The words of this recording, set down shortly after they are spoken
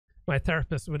my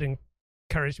therapist would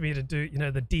encourage me to do, you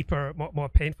know, the deeper, more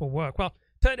painful work. Well,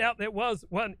 turned out there was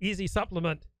one easy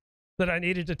supplement that I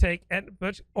needed to take, and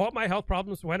all my health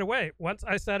problems went away. Once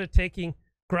I started taking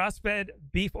grass-fed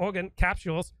beef organ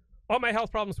capsules, all my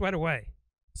health problems went away.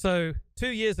 So 2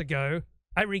 years ago,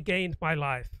 I regained my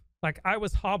life. Like, I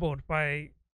was hobbled by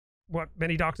what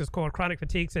many doctors call chronic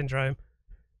fatigue syndrome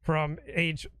from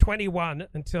age 21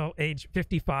 until age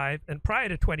 55. And prior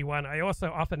to 21, I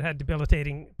also often had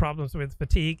debilitating problems with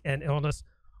fatigue and illness.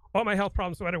 All my health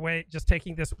problems went away just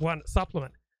taking this one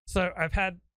supplement. So I've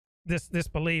had this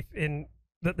belief in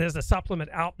that there's a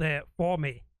supplement out there for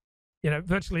me, you know,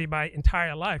 virtually my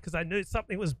entire life, because I knew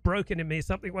something was broken in me,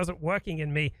 something wasn't working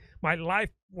in me. My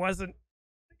life wasn't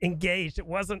engaged. It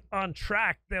wasn't on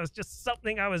track. There was just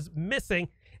something I was missing.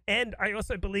 And I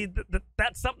also believed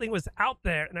that something was out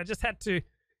there, and I just had to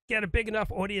get a big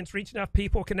enough audience, reach enough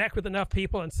people, connect with enough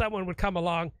people, and someone would come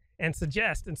along and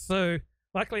suggest. And so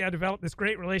luckily I developed this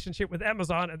great relationship with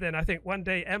Amazon. And then I think one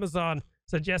day Amazon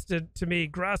suggested to me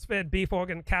grass-fed beef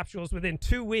organ capsules. Within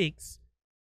 2 weeks,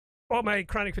 all my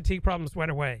chronic fatigue problems went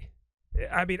away.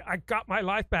 I mean, I got my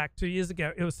life back 2 years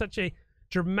ago. It was such a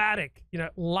dramatic, you know,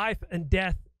 life and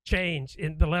death change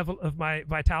in the level of my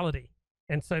vitality.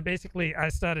 And so basically I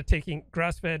started taking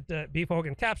grass-fed beef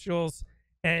organ capsules,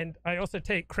 and I also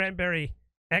take cranberry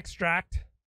extract,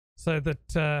 so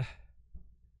that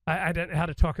I don't know how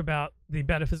to talk about the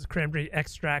benefits of cranberry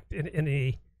extract in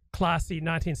a classy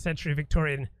 19th century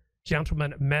Victorian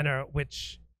gentleman manner,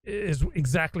 which is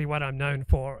exactly what I'm known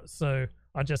for. So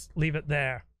I'll just leave it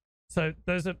there. So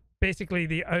those are basically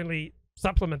the only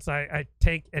supplements I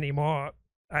take anymore.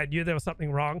 I knew there was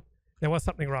something wrong. There was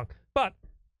something wrong. But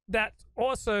that's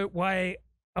also why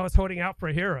I was holding out for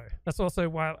a hero. That's also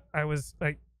why I was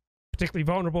like particularly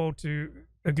vulnerable to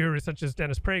a guru such as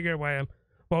Dennis Prager, why I'm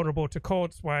vulnerable to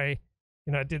cults, why,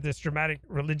 you know, I did this dramatic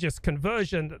religious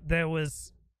conversion. That there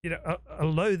was, you know, a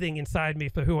loathing inside me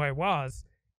for who I was,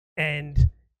 and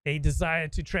a desire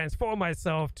to transform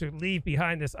myself, to leave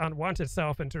behind this unwanted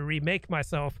self, and to remake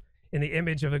myself in the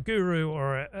image of a guru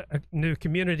or a new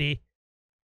community.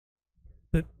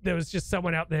 That there was just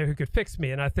someone out there who could fix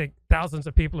me. And I think thousands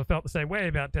of people have felt the same way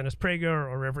about Dennis Prager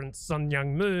or Reverend Sun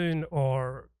Myung Moon,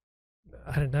 or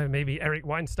I don't know, maybe Eric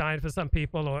Weinstein for some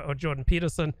people, or Jordan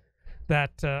Peterson,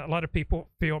 that a lot of people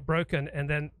feel broken. And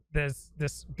then there's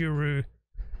this guru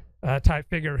type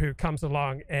figure who comes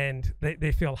along, and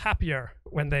they feel happier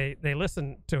when they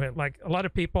listen to him. Like a lot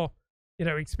of people, you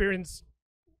know, experience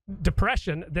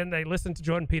depression, then they listen to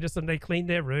Jordan Peterson, they clean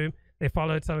their room, they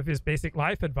followed some of his basic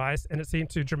life advice, and it seemed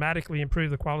to dramatically improve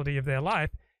the quality of their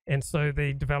life. And so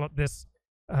they developed this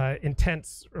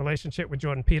intense relationship with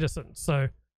Jordan Peterson. So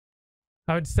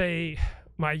I would say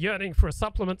my yearning for a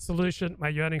supplement solution, my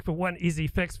yearning for one easy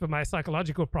fix for my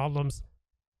psychological problems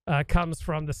comes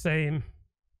from the same,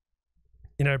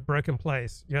 you know, broken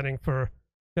place. Yearning for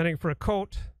a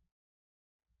cult,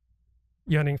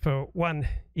 yearning for one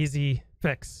easy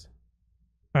fix.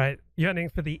 All right, yearning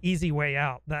for the easy way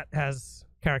out. That has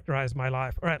characterized my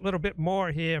life. All right, a little bit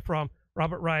more here from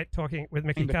Robert Wright talking with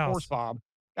Mickey The Kaus. course, Bob.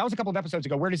 That was a couple of episodes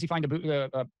ago. Where does he find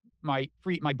my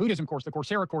Buddhism course, the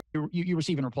Coursera course? You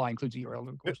receive in reply includes the URL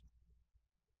of the course.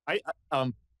 There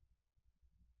are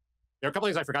a couple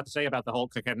things I forgot to say about the whole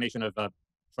concatenation of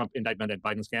Trump indictment and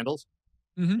Biden scandals.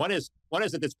 Mm-hmm. One is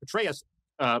that this Petraeus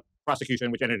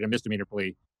prosecution, which ended in a misdemeanor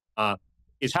plea,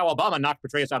 is how Obama knocked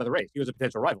Petraeus out of the race. He was a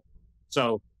potential rival.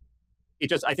 So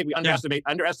I think we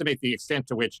underestimate the extent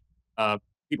to which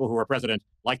people who are president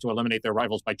like to eliminate their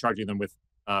rivals by charging them with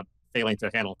failing to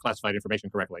handle classified information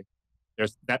correctly.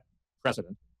 There's that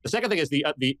precedent. The second thing is the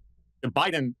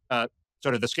Biden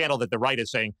sort of the scandal that the right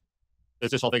is saying that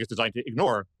this whole thing is designed to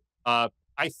ignore. I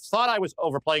thought I was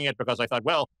overplaying it because I thought,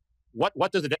 well, what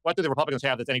do the Republicans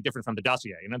have that's any different from the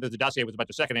dossier? You know, the dossier was a bunch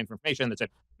of second information that said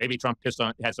maybe Trump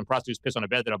had some prostitutes piss on a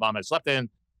bed that Obama had slept in.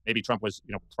 Maybe Trump was,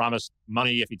 you know, promised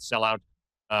money if he'd sell out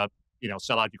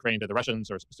Ukraine to the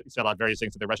Russians, or sell out various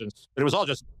things to the Russians. But it was all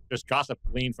just gossip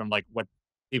gleaned from like what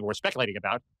people were speculating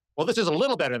about. Well, this is a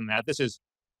little better than that. This is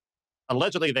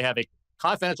allegedly they have a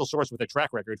confidential source with a track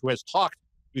record who has talked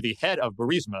to the head of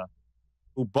Burisma,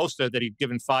 who boasted that he'd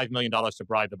given $5 million to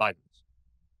bribe the Bidens.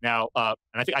 Now, and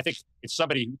I think it's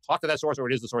somebody who talked to that source, or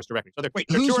it is the source directly. So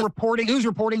who's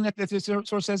reporting that this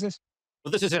source says this?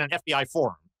 Well, this is in an FBI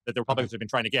forum that the Republicans have been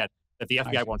trying to get, that the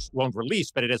FBI won't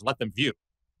release, but it has let them view.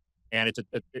 And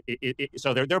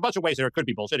so there are a bunch of ways there it could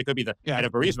be bullshit. It could be the head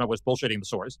of Burisma was bullshitting the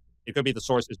source. It could be the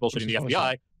source is bullshitting the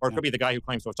FBI, or it could be the guy who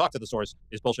claims to have talked to the source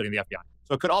is bullshitting the FBI.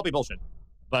 So it could all be bullshit.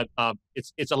 But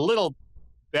it's a little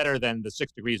better than the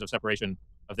 6 degrees of separation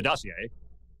of the dossier.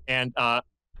 And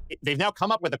they've now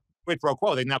come up with a quid pro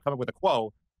quo. They've now come up with a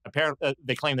quo. Apparently,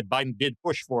 they claim that Biden did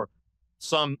push for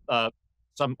some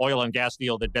oil and gas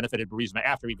deal that benefited Burisma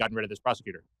after he'd gotten rid of this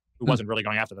prosecutor, who wasn't really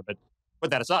going after them. But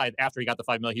put that aside, after he got the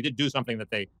 $5 million, he did do something that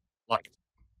they liked.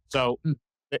 So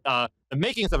the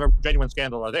makings of a genuine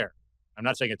scandal are there. I'm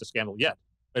not saying it's a scandal yet,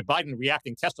 but Biden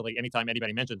reacting testily anytime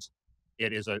anybody mentions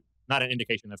it is not an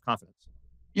indication of confidence.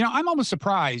 You know, I'm almost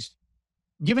surprised,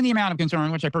 given the amount of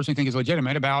concern, which I personally think is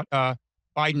legitimate, about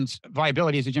Biden's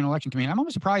viability as a general election committee. I'm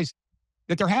almost surprised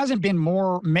that there hasn't been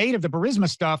more made of the Burisma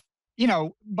stuff, you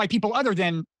know, by people other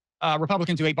than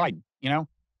Republicans who hate Biden, you know?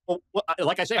 Well,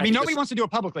 like I say, I mean, nobody wants to do it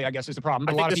publicly, I guess, is the problem.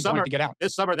 But a lot of people want to get out.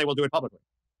 This summer, they will do it publicly.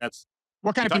 That's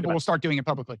what kind of people will start doing it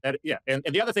publicly? Yeah. And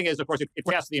the other thing is, of course, it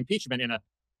casts the impeachment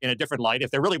in a different light.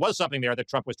 If there really was something there that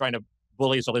Trump was trying to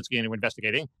bully Zelensky into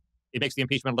investigating, it makes the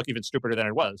impeachment look even stupider than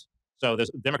it was. So the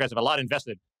Democrats have a lot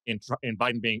invested in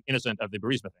Biden being innocent of the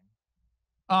Burisma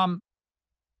thing.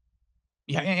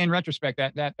 Yeah, in retrospect,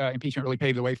 that impeachment really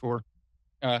paved the way for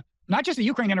not just the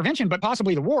Ukraine intervention, but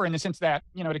possibly the war, in the sense that,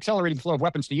 you know, it accelerated the flow of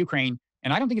weapons to Ukraine.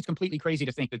 And I don't think it's completely crazy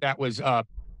to think that was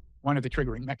one of the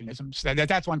triggering mechanisms.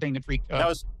 That's one thing that freaked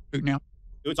Putin out.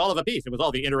 It was all of a piece. It was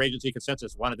all the interagency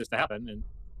consensus wanted this to happen. And,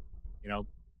 you know,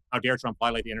 how dare Trump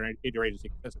violate the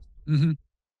interagency consensus?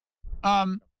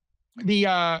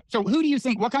 So who do you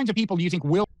think, what kinds of people do you think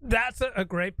will? That's a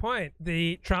great point.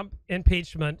 The Trump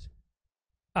impeachment,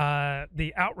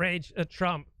 the outrage at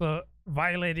Trump for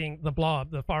violating the blob,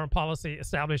 the foreign policy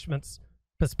establishment's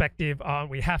perspective on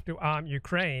we have to arm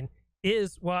Ukraine,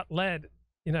 is what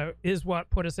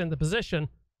put us in the position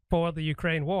for the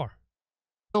Ukraine war.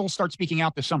 Will start speaking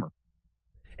out this summer.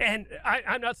 And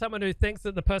I'm not someone who thinks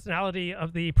that the personality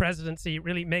of the presidency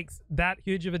really makes that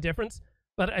huge of a difference.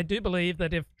 But I do believe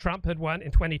that if Trump had won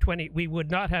in 2020, we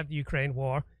would not have the Ukraine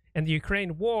war. And the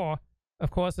Ukraine war, of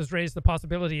course, has raised the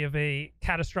possibility of a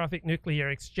catastrophic nuclear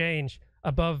exchange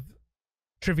above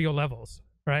trivial levels,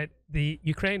 right? The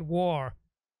Ukraine war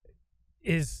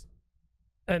is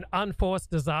an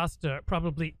unforced disaster,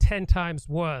 probably 10 times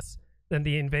worse than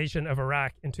the invasion of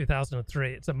Iraq in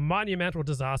 2003. It's a monumental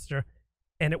disaster,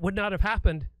 and it would not have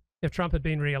happened if Trump had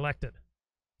been reelected.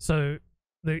 So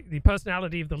the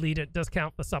personality of the leader does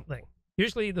count for something.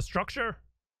 Usually the structure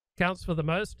counts for the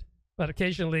most, but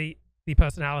occasionally the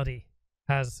personality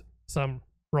has some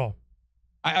role.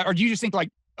 Or do you just think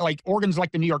like organs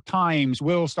like the New York Times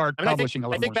will start publishing a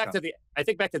little more stuff? I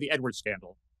think back to the Edwards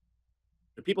scandal.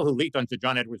 The people who leaked onto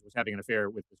John Edwards was having an affair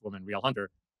with this woman, Riel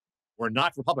Hunter, were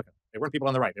not Republican. They weren't people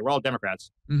on the right. They were all Democrats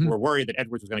who were worried that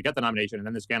Edwards was going to get the nomination and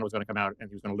then the scandal was going to come out and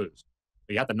he was going to lose.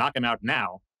 So you have to knock him out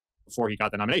now before he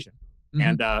got the nomination.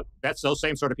 And that's those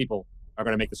same sort of people are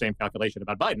going to make the same calculation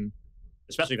about Biden,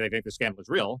 especially if they think the scandal is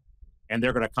real, and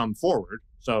they're going to come forward.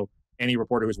 So any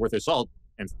reporter who's worth his salt,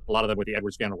 and a lot of them with the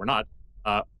Edwards scandal were not,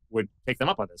 would take them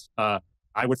up on this.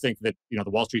 I would think that, you know,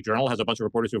 the Wall Street Journal has a bunch of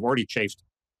reporters who have already chafed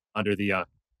under the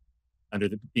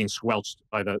being squelched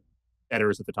by the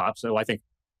editors at the top. So I think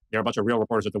there are a bunch of real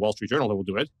reporters at the Wall Street Journal that will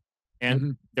do it.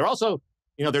 And they're also,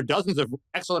 you know, there are dozens of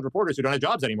excellent reporters who don't have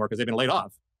jobs anymore because they've been laid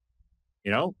off.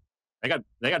 You know, they got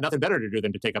nothing better to do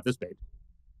than to take up this bait.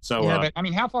 So yeah, but I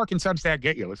mean, how far can Substack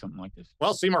get you with something like this?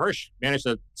 Well, Seymour Hersh managed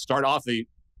to start off the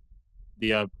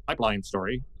pipeline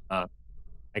story.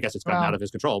 I guess it's gotten out of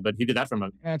his control, but he did that from a.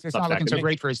 Yeah, it's not looking so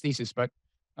great for his thesis, but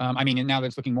I mean, and now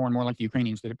that's looking more and more like the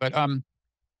Ukrainians did it. But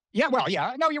yeah, well,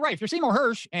 yeah, no, you're right. If you're Seymour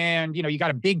Hersh and you know you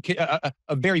got a big,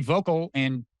 a very vocal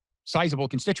and sizable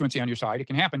constituency on your side, it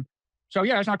can happen. So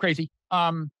yeah, it's not crazy.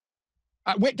 Tell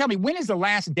me, when is the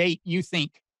last date you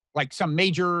think like some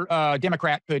major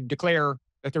Democrat could declare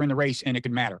that they're in the race and it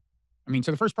could matter? I mean,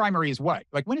 so the first primary is what?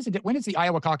 Like when is it? When is the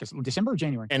Iowa caucus? December or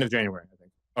January? End of January, I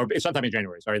think, or sometime in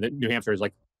January. Sorry, the New Hampshire is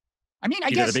like. I mean, I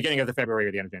either guess the beginning of the February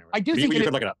or the end of January. I do think you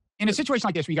could look it up. In a situation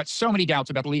like this, where you got so many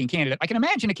doubts about the leading candidate, I can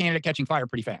imagine a candidate catching fire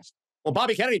pretty fast. Well,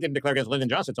 Bobby Kennedy didn't declare against Lyndon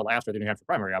Johnson until after the New Hampshire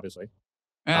primary, obviously.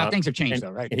 Things have changed, though,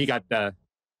 right? And he got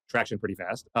traction pretty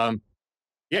fast.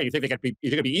 Yeah, you think it'd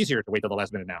be easier to wait till the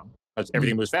last minute now because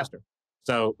everything moves faster.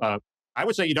 So I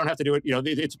would say you don't have to do it. You know,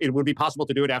 it would be possible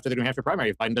to do it after the New Hampshire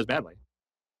primary if Biden does badly.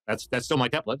 That's still my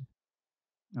template.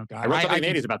 Oh God, I wrote something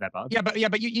in the 80s about that, Bob. Yeah,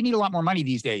 but you need a lot more money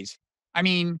these days. I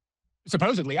mean,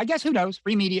 supposedly, I guess, who knows?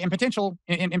 Free media and potential.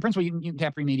 In principle, you can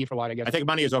tap free media for a lot, I guess. I think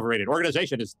money is overrated.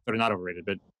 Organization is sort of not overrated,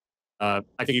 but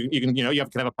I think you can you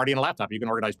have a party and a laptop. You can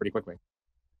organize pretty quickly.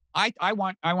 I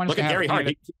want. Look at Gary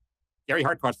Hart. Gary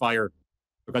Hart caught fire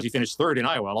because he finished third in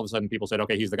Iowa. All of a sudden, people said,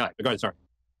 "Okay, he's the guy." But go ahead, sorry.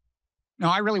 No,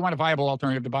 I really want a viable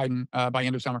alternative to Biden by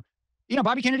end of summer. You know,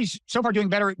 Bobby Kennedy's so far doing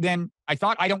better than I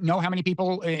thought. I don't know how many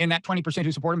people in that 20%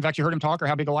 who support him have actually heard him talk or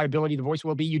how big a liability the voice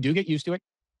will be. You do get used to it.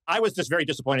 I was just very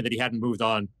disappointed that he hadn't moved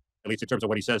on, at least in terms of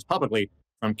what he says publicly,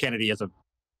 from Kennedy as a.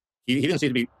 He didn't seem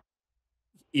to be,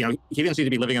 he didn't seem to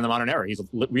be living in the modern era. He's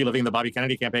reliving the Bobby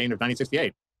Kennedy campaign of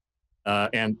 1968,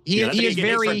 and he is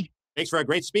very makes for a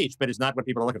great speech, but it's not what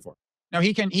people are looking for. No,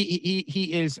 he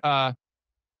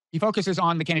focuses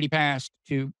on the Kennedy past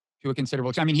to a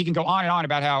considerable extent. I mean, he can go on and on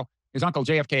about how his uncle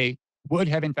JFK would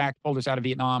have in fact pulled us out of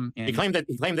Vietnam. He claimed that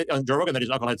on Joe Rogan that his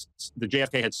uncle the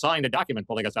JFK had signed a document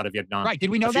pulling us out of Vietnam. Right? Did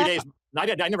we know that? Days, I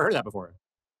never heard that before.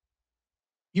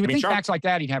 You would think facts like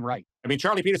that he'd have right. I mean,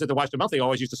 Charlie Peters at the Washington Monthly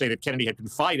always used to say that Kennedy had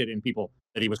confided in people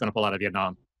that he was going to pull out of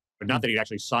Vietnam, but not that he'd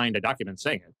actually signed a document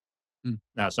saying it.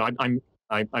 No, so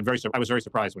I was very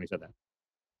surprised when he said that.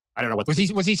 I don't know what was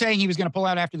he saying he was going to pull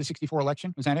out after the '64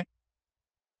 election? Was that it?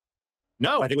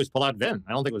 No, I think it was pull out then.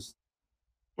 I don't think it was.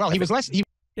 Well, he was less.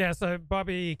 Yeah, so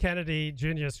Bobby Kennedy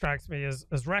Jr. strikes me as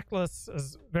reckless,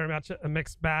 as very much a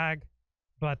mixed bag,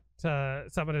 but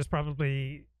someone who's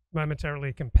probably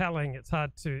momentarily compelling. It's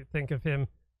hard to think of him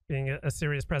being a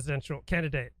serious presidential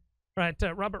candidate. Right,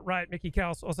 Robert Wright, Mickey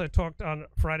Kels also talked on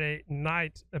Friday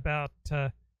night about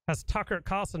has Tucker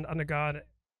Carlson undergone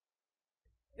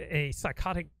a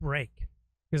psychotic break?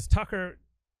 Because Tucker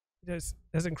has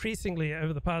increasingly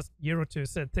over the past year or two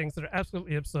said things that are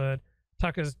absolutely absurd.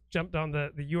 Tucker's jumped on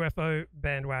the UFO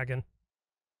bandwagon.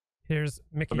 Here's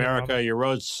Mickey. America, your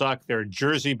roads suck. There are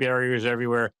Jersey barriers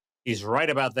everywhere. He's right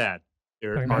about that.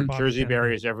 There are Jersey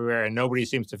barriers everywhere, and nobody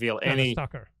seems to feel any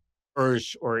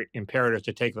urge or imperative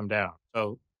to take them down.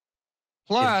 So,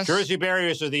 plus, if Jersey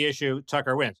barriers are the issue,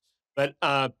 Tucker wins. But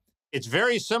it's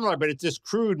very similar, but it's this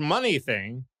crude money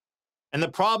thing. And the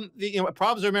problem,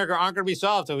 problems of America aren't going to be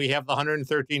solved until we have the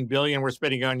 $113 billion we're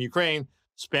spending on Ukraine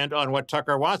spent on what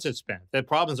Tucker wants it spent. The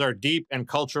problems are deep and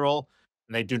cultural,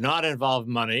 and they do not involve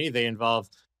money. They involve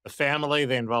the family.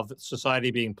 They involve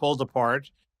society being pulled apart.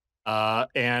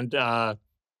 And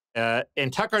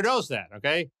Tucker knows that,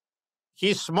 okay?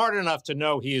 He's smart enough to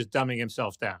know he is dumbing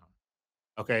himself down,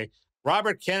 okay?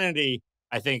 Robert Kennedy,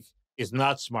 I think, is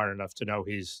not smart enough to know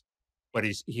he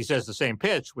says the same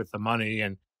pitch with the money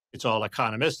and it's all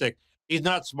economistic. He's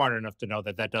not smart enough to know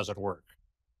that that doesn't work.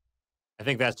 I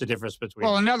think that's the difference between.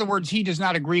 Well, in other words, he does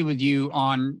not agree with you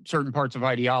on certain parts of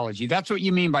ideology. That's what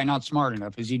you mean by not smart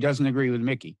enough, is he doesn't agree with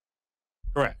Mickey.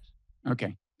 Correct.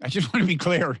 Okay. I just want to be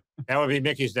clear. That would be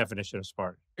Mickey's definition of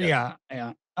smart. Yeah.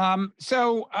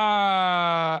 So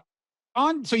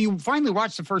you finally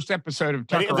watched the first episode of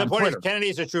Tucker on Twitter.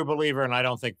 Kennedy's a true believer, and I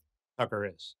don't think Tucker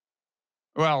is.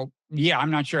 Well, yeah,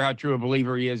 I'm not sure how true a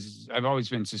believer he is. I've always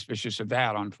been suspicious of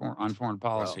that on foreign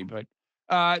policy. Well,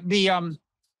 so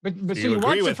you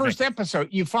watched the first episode.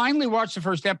 You finally watched the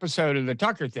first episode of the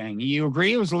Tucker thing. You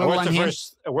agree it was a little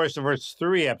unhinged? I watched the first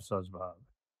 3 episodes, Bob.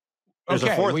 There's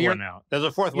a fourth one now. There's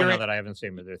a fourth one now that I haven't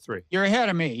seen, but there are 3. You're ahead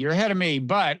of me.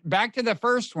 But back to the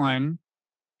first one,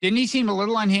 didn't he seem a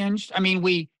little unhinged? I mean,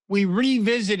 we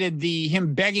revisited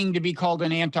him begging to be called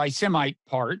an anti-Semite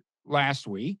part last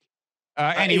week.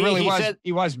 And he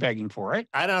was begging for it.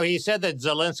 I don't know. He said that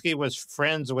Zelensky was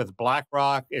friends with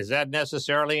BlackRock. Is that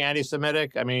necessarily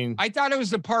anti-Semitic? I mean, I thought it was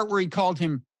the part where he called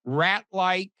him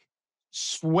rat-like,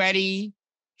 sweaty,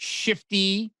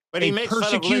 shifty, but he makes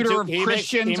persecutor of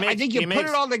Christians. I think you put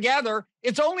it all together.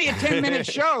 It's only a 10-minute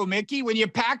show, Mickey. When you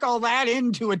pack all that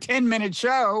into a 10-minute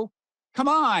show, come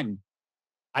on.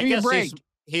 I guess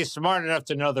he's smart enough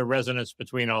to know the resonance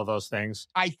between all those things.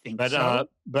 I think so.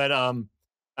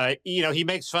 He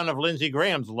makes fun of Lindsey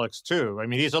Graham's looks too. I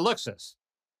mean, he's a looksist.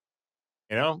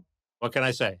 What can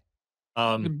I say?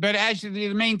 But actually,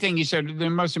 the main thing you said, the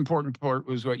most important part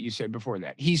was what you said before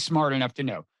that. He's smart enough to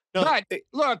know. No, but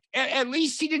look, at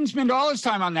least he didn't spend all his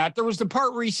time on that. There was the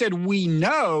part where he said, we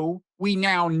now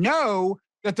know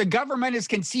that the government is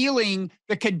concealing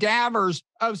the cadavers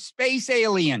of space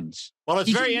aliens. Well, it's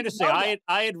very interesting. I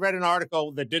had read an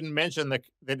article that didn't mention that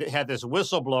it had this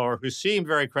whistleblower who seemed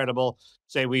very credible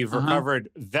say we've recovered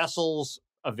vessels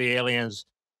of the aliens,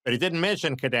 but it didn't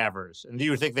mention cadavers. And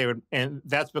you would think they would, and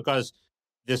that's because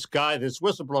this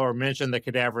whistleblower mentioned the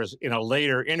cadavers in a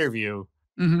later interview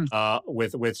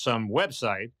with some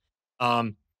website.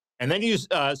 And then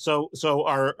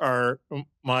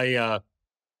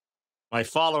my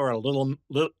follower, little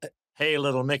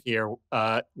Mickey,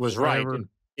 was right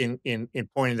in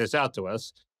pointing this out to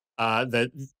us.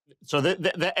 That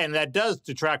does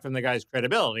detract from the guy's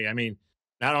credibility. I mean,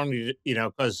 not only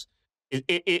because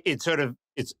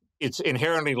it's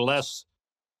inherently less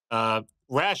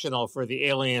rational for the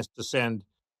aliens to send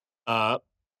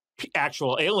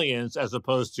actual aliens as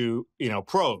opposed to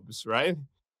probes, right?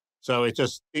 So it's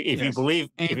just you believe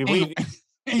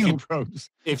anal probes.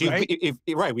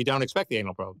 Right, we don't expect the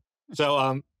anal probe.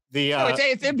 So No,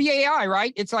 it'd be AI,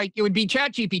 right? It's like it would be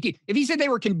Chat GPT. If he said they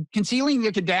were concealing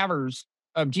the cadavers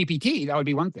of GPT, that would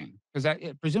be one thing, because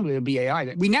presumably it would be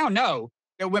AI. We now know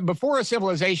that before a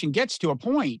civilization gets to a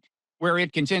point where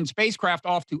it can send spacecraft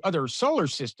off to other solar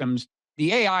systems,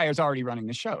 the AI is already running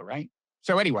the show, right?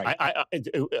 So anyway,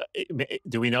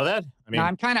 do we know that? I mean,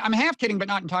 I'm half kidding, but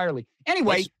not entirely.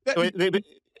 Anyway,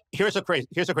 here's a crazy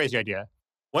idea.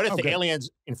 What if the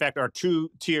aliens, in fact,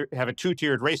 have a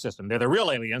two-tiered race system? They're the real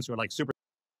aliens who are like super.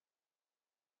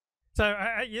 So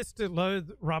I used to loathe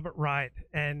Robert Wright,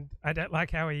 and I don't like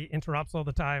how he interrupts all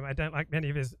the time. I don't like many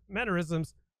of his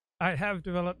mannerisms. I have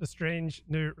developed a strange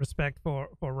new respect for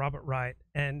Robert Wright.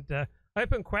 And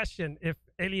open question, if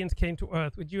aliens came to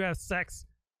Earth, would you have sex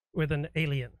with an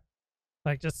alien?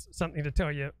 Like just something to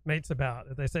tell your mates about.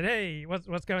 If they said, hey,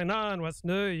 what's going on? What's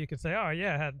new? You could say, oh,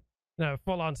 yeah, I had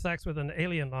full-on sex with an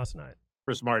alien last night.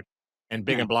 Super smart and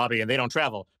big and blobby, and they don't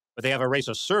travel. But they have a race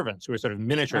of servants who are sort of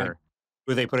miniature,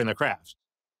 who they put in the crafts.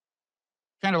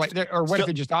 Kind of like, or what if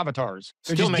they're just avatars?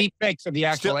 They're just deep fakes of the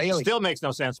actual alien. Still makes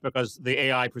no sense, because the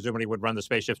AI presumably would run the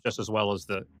spaceships just as well as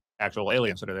the actual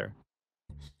aliens that are there.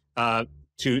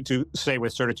 To say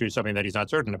with certitude something that he's not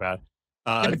certain about.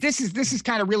 But this is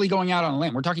kind of really going out on a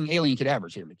limb. We're talking alien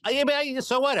cadavers here.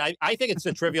 So what? I think it's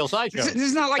a trivial sideshow. This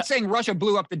is not like saying Russia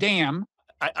blew up the dam.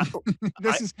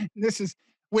 This is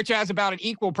which has about an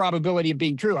equal probability of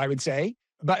being true, I would say.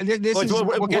 But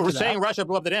we're saying Russia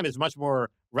blew up the dam is much more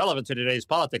relevant to today's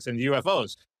politics than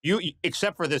UFOs.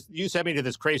 Except for this, you sent me to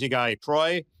this crazy guy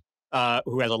Troy,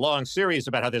 who has a long series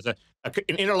about how there's an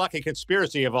interlocking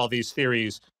conspiracy of all these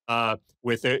theories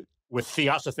with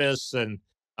theosophists and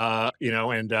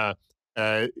UFO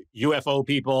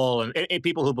people and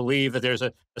people who believe that there's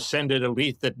a ascended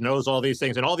elite that knows all these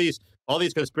things, and all these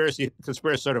conspiracy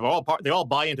sort of they all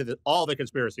buy into all the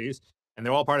conspiracies, and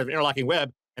they're all part of an interlocking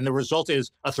web. And the result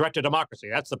is a threat to democracy.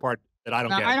 That's the part that I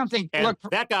don't get. I don't think. And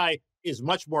that guy is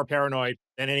much more paranoid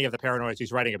than any of the paranoids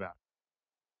he's writing about.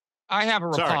 I have a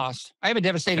riposte. I have a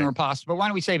devastating riposte, but why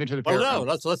don't we save it to the paranoid? Oh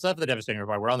no, let's have the devastating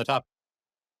riposte. We're on the top.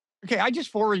 Okay, I just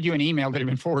forwarded you an email that had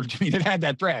been forwarded to me that had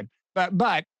that thread.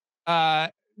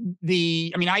 I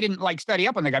didn't study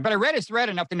up on the guy, but I read his thread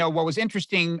enough to know what was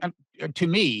interesting to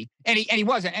me. And he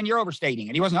wasn't, and you're overstating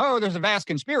it. He wasn't, there's a vast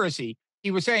conspiracy. He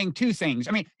was saying two things.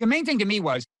 I mean, the main thing to me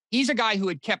was he's a guy who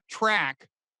had kept track,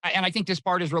 and I think this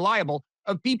part is reliable,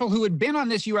 of people who had been on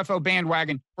this UFO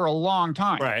bandwagon for a long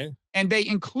time. Right. And they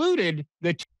included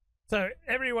So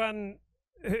everyone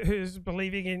who's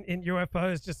believing in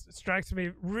UFOs just strikes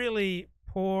me really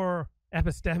poor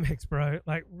epistemics, bro.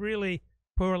 Like really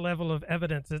poor level of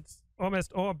evidence. It's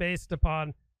almost all based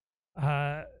upon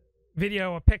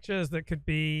video or pictures that could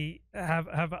have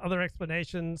other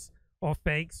explanations, or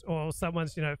fakes, or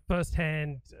someone's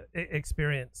firsthand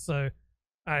experience. So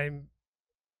I'm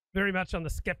very much on the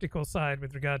skeptical side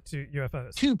with regard to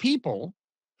UFOs. Two people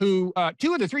who,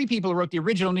 two of the three people who wrote the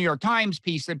original New York Times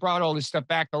piece that brought all this stuff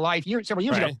back to life several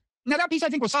years ago. Now that piece I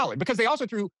think was solid, because they also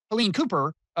threw Helene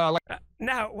Cooper.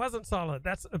 No, it wasn't solid.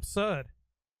 That's absurd.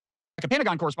 Like a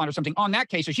Pentagon correspondent or something on that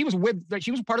case. So she was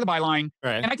part of the byline.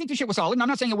 Right. And I think the shit was solid. And I'm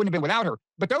not saying it wouldn't have been without her,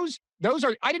 but those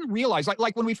are, I didn't realize,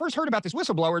 like when we first heard about this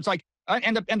whistleblower, it's like,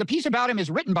 and the piece about him is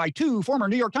written by two former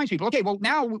New York Times people. Okay, well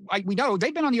now we know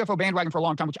they've been on the UFO bandwagon for a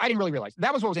long time, which I didn't really realize.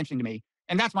 That was what was interesting to me.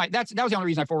 And that was the only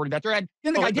reason I forwarded that thread.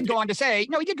 Then the guy did go on to say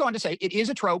it is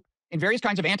a trope in various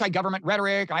kinds of anti-government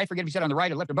rhetoric. I forget if he said on the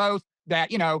right or left or both,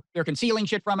 that, they're concealing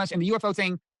shit from us, and the UFO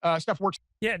thing stuff works.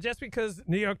 Yeah, just because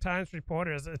New York Times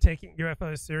reporters are taking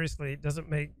UFOs seriously doesn't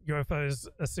make UFOs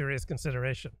a serious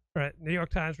consideration, right? New York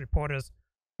Times reporters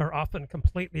are often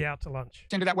completely out to lunch.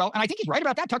 Into that well, and I think he's right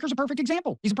about that. Tucker's a perfect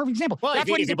example. He's a perfect example. Well, that's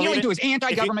what he's appealing to, is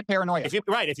anti-government paranoia. If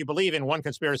you believe in one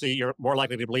conspiracy, you're more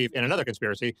likely to believe in another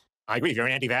conspiracy. I agree. If you're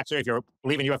an anti-vaxxer, if you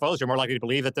believe in UFOs, you're more likely to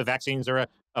believe that the vaccines are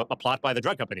a plot by the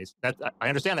drug companies. I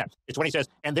understand that. It's when he says,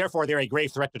 and therefore they're a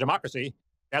grave threat to democracy.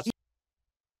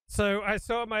 So I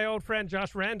saw my old friend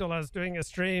Josh Randall. I was doing a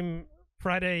stream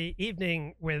Friday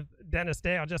evening with Dennis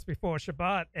Dale just before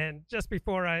Shabbat, and just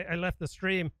before I left the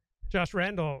stream, Josh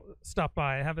Randall stopped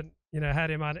by. I haven't,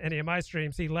 had him on any of my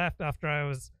streams. He left after I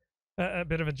was a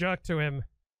bit of a jerk to him,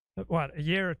 a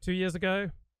year or 2 years ago,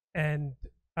 and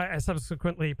I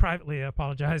subsequently privately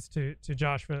apologized to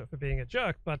Josh for being a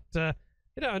jerk. But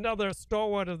another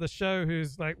stalwart of the show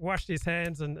who's like washed his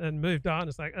hands and moved on.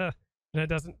 It's like,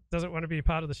 doesn't want to be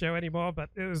part of the show anymore.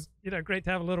 But it was, great to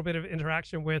have a little bit of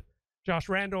interaction with Josh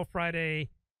Randall Friday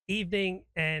evening.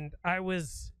 And I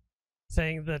was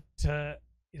saying that,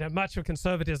 much of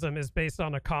conservatism is based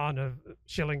on a con of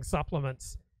shilling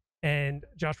supplements. And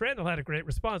Josh Randall had a great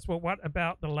response. Well, what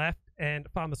about the left and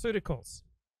pharmaceuticals?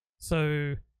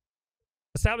 So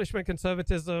establishment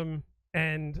conservatism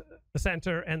and the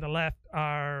center and the left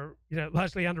are,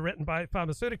 largely underwritten by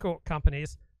pharmaceutical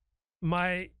companies.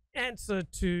 My answer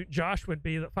to Josh would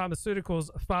be that pharmaceuticals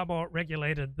are far more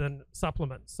regulated than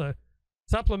supplements. So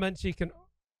supplements, you can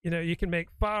make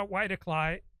far wider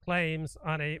claims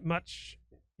on a much,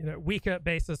 weaker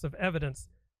basis of evidence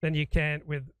than you can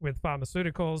with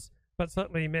pharmaceuticals. But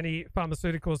certainly many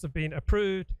pharmaceuticals have been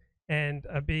approved and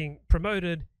are being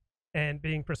promoted and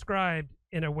being prescribed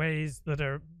in a ways that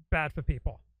are bad for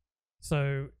people.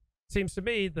 So it seems to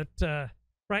me that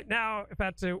right now, if I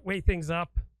had to weigh things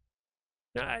up,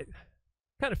 kind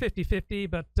of 50-50,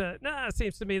 but it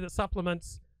seems to me that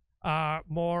supplements are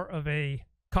more of a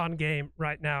con game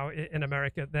right now in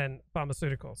America than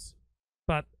pharmaceuticals.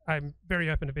 But I'm very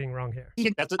open to being wrong here. He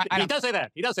does say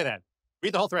that. He does say that.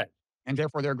 Read the whole thread. And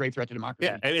therefore, they're a great threat to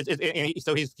democracy. Yeah,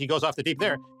 so he goes off the deep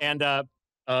there. And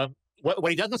what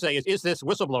he doesn't say is this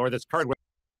whistleblower that's covered with.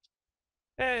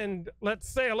 And let's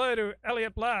say hello to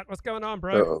Elliott Blatt. What's going on,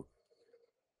 bro? Uh-oh.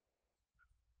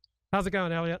 How's it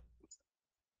going, Elliott?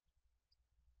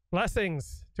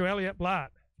 Blessings to Elliott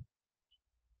Blatt,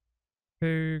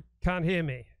 who can't hear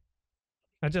me.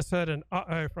 I just heard an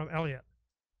uh-oh from Elliott.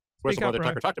 Whistleblower that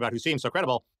Tucker talked about, who seems so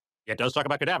credible, yet does talk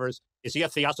about cadavers. Is he a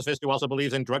theosophist who also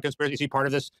believes in drug conspiracy? Is he part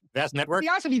of this vast network? The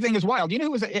theosophy thing is wild. You know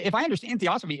who was, if I understand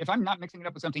theosophy, if I'm not mixing it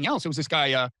up with something else, it was this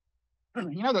guy, there's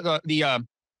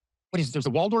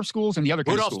the Waldorf schools and the other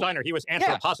kind of Rudolf schools. Steiner, he was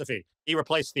anthroposophy. Yeah. He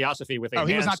replaced theosophy with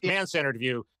a man-centered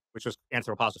view, which was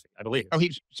anthroposophy, I believe. Oh,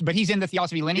 he's in the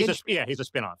theosophy lineage? He's a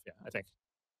spin-off, I think.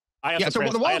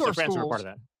 The Waldorf schools, were part of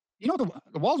that.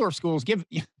 The Waldorf schools give,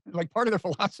 like, part of their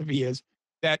philosophy is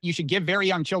that you should give very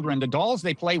young children the dolls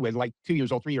they play with, like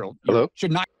 2-year-old, 3-year-old. Hello?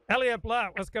 Should not. Elliott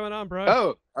Blatt, what's going on, bro?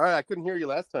 Oh, all right. I couldn't hear you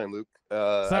last time, Luke.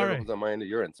 Sorry. I don't know if it was on my end or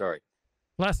your end. Sorry.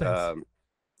 Blessings.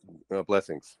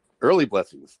 Blessings. Early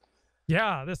blessings.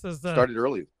 Yeah, this is started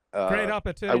early. Great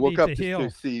opportunity. I woke up to heal. To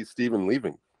see Stephen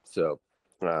leaving, so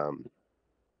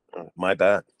my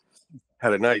bad.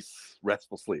 Had a nice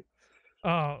restful sleep.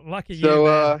 Oh, lucky you.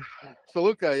 So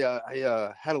Luke, I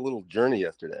had a little journey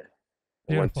yesterday.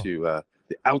 Beautiful. I went to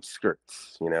the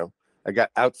outskirts. I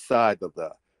got outside of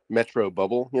the metro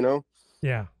bubble.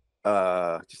 Yeah.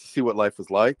 Just to see what life was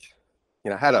like.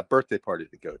 I had a birthday party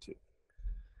to go to.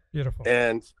 Beautiful.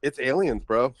 And it's aliens,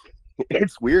 bro.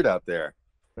 It's weird out there.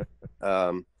 It's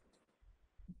a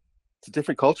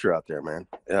different culture out there, man.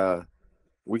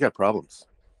 We got problems.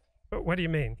 What do you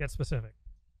mean? Get specific.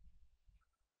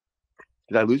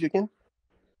 Did I lose you again?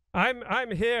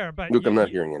 I'm here, but Luke, I'm not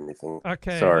hearing anything.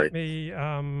 Okay. Sorry. Let me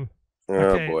Oh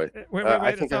okay. boy. Wait.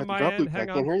 I think It's I on have my to drop, end. Luke. I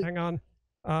can't hear you. Hang on.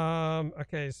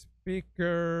 Okay.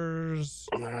 Speakers.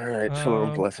 All right.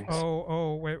 Shalom. Blessings.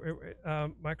 Wait.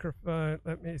 Microphone.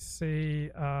 Let me see.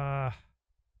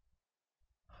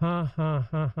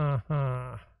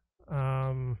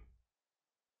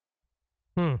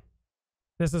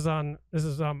 This is on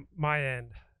my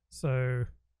end. So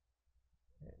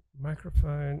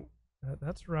microphone.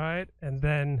 That's right. And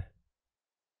then,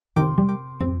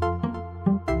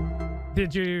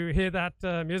 did you hear that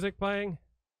music playing?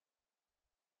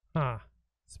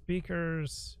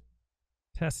 Speakers,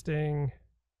 testing,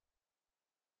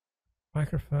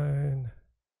 microphone.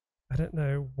 I don't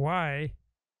know why.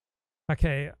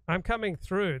 Okay, I'm coming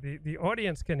through. The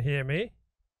audience can hear me.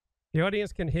 The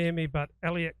audience can hear me, but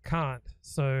Elliott can't.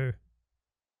 So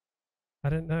I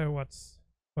don't know what's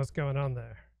going on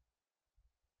there.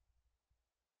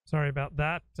 Sorry about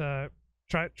that.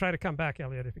 Try to come back,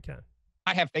 Elliott, if you can.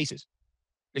 Not have faces.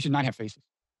 They should not have faces.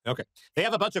 Okay. They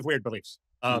have a bunch of weird beliefs.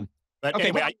 But okay,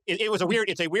 anyway,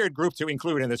 it's a weird group to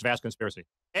include in this vast conspiracy.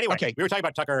 Anyway, we were talking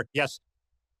about Tucker. Yes.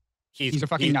 He's a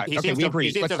fucking nut. Okay, we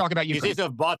agree. Let's talk about Ukraine. He seems to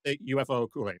have bought the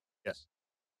UFO Kool-Aid. Yes.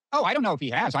 Oh, I don't know if he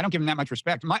has. I don't give him that much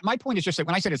respect. My point is just that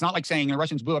when I said it's not like saying the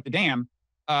Russians blew up the dam,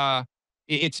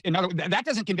 it's another, that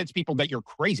doesn't convince people that you're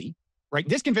crazy, right?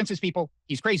 This convinces people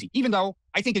he's crazy, even though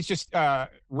I think it's just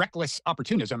reckless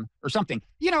opportunism or something.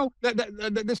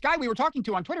 This guy we were talking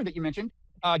to on Twitter that you mentioned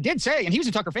did say, and he was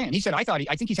a Tucker fan. He said, I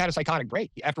think he's had a psychotic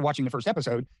break after watching the first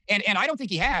episode. And I don't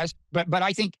think he has, but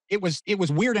I think it was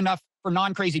weird enough for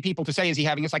non-crazy people to say, is he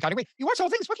having a psychotic break? You watch the whole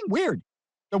thing, it's fucking weird.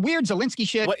 The weird Zelensky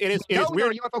shit. Well, it is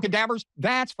weird. UFO cadavers.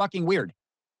 That's fucking weird.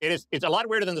 It's a lot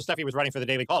weirder than the stuff he was writing for the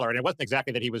Daily Caller. And it wasn't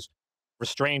exactly that he was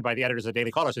restrained by the editors of the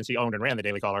Daily Caller, since he owned and ran the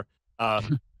Daily Caller.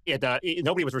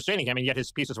 Nobody was restraining him, and yet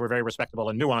his pieces were very respectable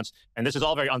and nuanced. And this is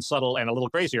all very unsubtle and a little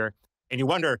crazier. And you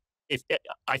wonder if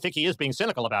I think he is being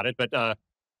cynical about it, but the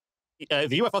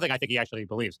UFO thing, I think he actually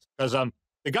believes, because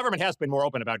the government has been more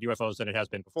open about UFOs than it has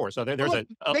been before. So there's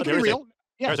real.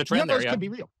 Yeah, There's a trend there, UFOs could be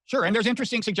real. Sure, and there's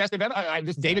interesting suggestive.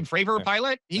 This David Fravor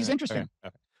pilot, he's interesting.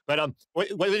 Okay. But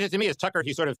what interesting to me is Tucker.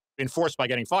 He's sort of been forced by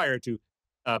getting fired to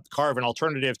carve an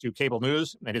alternative to cable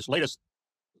news, and his latest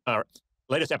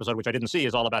episode, which I didn't see,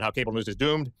 is all about how cable news is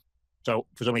doomed. So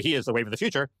presumably he is the wave of the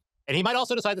future, and he might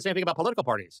also decide the same thing about political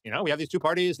parties. We have these two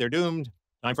parties; they're doomed.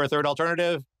 Time for a third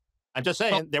alternative. I'm just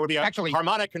saying there would be a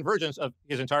harmonic convergence of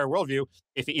his entire worldview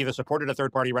if he either supported a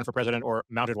third party run for president or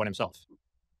mounted one himself.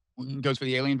 Goes for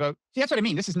the alien vote. See, that's what I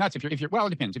mean. This is nuts. If you're well, it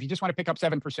depends. If you just want to pick up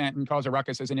 7% and cause a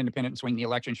ruckus as an independent and swing the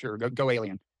election, sure, go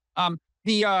alien.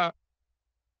 Okay,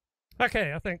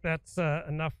 I think that's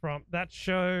enough from that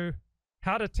show.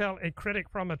 How to Tell a Critic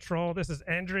from a Troll. This is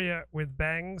Andrea with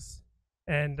Bangs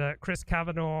and Chris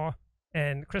Kavanaugh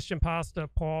and Christian pastor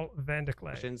Paul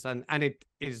Vanderklay. And it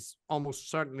is almost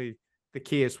certainly the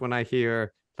case when I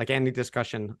hear like any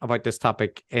discussion about this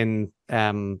topic in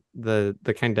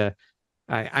the kind of,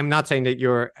 I'm not saying that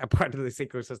you're a part of this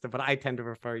ecosystem, but I tend to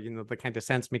refer, the kind of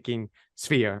sense-making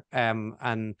sphere.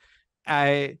 And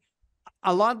a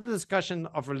lot of the discussion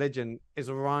of religion is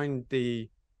around the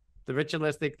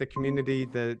ritualistic, the community,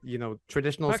 the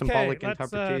traditional symbolic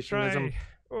interpretationism.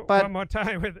 But one more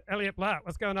time with Elliott Blatt.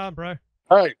 What's going on, bro?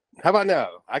 All right. How about now?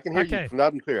 I can hear you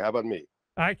loud and clear. How about me?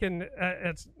 I can.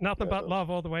 It's nothing but love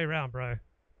all the way around, bro.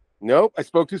 Nope, I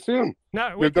spoke too soon.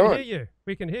 No, we can hear you.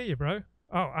 We can hear you, bro.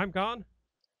 Oh, I'm gone.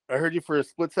 I heard you for a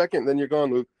split second, then you're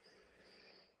gone, Luke.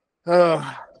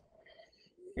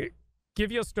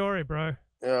 Give your story, bro.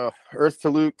 Earth to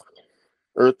Luke.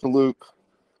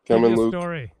 Come in, Luke.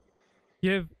 Story.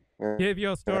 Give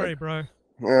your story, bro.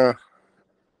 Yeah.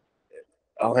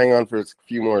 I'll hang on for a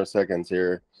few more seconds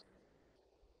here.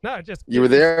 No, just you were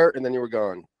there and then you were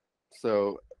gone.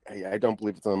 So I don't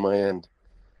believe it's on my end.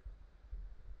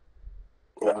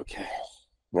 Okay.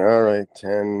 All right.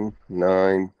 10,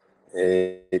 9,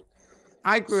 8.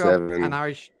 I grew 7, up an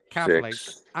Irish Catholic.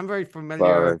 6, I'm very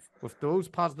familiar 5, with those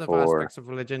positive 4, aspects of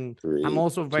religion. 3, I'm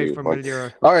also very 2,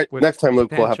 familiar all right, with next time,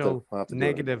 Luke, we'll have to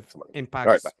negative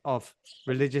impacts of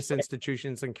religious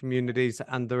institutions and communities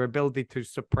and their ability to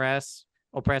suppress,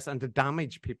 oppress, and to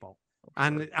damage people.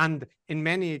 And in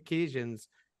many occasions,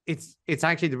 it's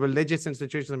actually the religious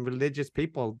institutions and religious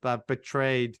people that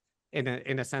betrayed, in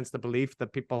a sense, the belief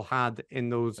that people had in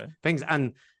those things.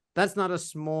 And that's not a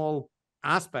small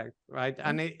aspect, right?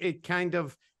 And it kind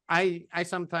of, I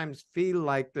sometimes feel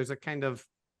like there's a kind of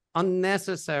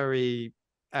unnecessary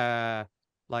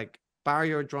like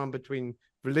barrier drawn between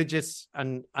religious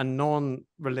and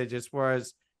non-religious,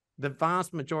 whereas the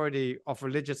vast majority of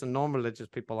religious and non-religious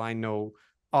people I know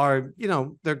are,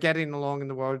 they're getting along in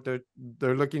the world.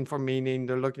 They're looking for meaning.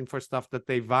 They're looking for stuff that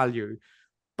they value,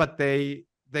 but they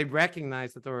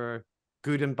recognize that there are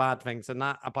good and bad things, and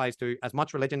that applies to as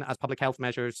much religion as public health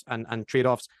measures and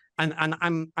trade-offs. And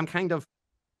I'm kind of,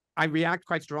 I react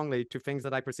quite strongly to things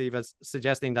that I perceive as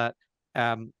suggesting that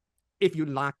if you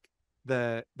lack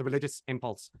the religious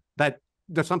impulse, that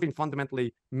there's something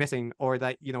fundamentally missing, or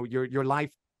that your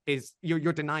life is,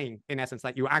 you're denying in essence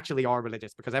that you actually are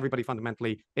religious, because everybody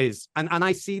fundamentally is. And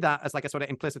I see that as like a sort of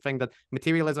implicit thing, that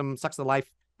materialism sucks the life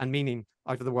and meaning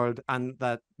out of the world, and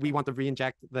that we want to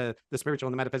re-inject the spiritual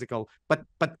and the metaphysical. But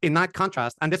in that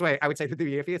contrast, and this way I would say to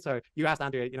the atheists, so you asked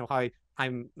Andrea, how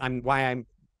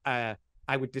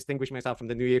I would distinguish myself from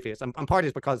the new atheists. And part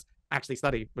is because I actually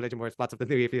study religion, whereas lots of the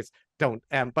new atheists don't.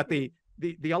 But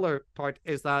the other part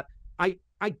is that I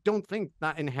don't think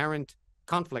that inherent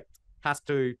conflict has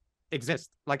to exist.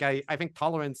 Like I think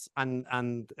tolerance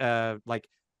and like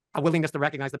a willingness to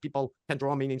recognize that people can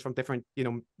draw meanings from different,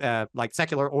 like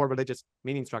secular or religious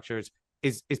meaning structures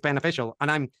is beneficial.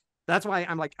 And that's why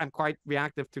I'm quite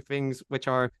reactive to things which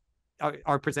are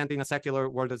presenting a secular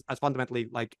world as fundamentally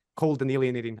like cold and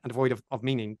alienating and devoid of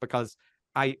meaning, because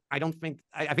I don't think,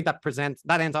 I think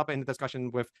that ends up in the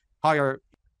discussion with higher.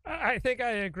 I think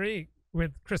I agree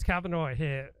with Chris Kavanaugh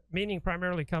here. Meaning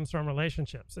primarily comes from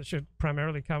relationships. It should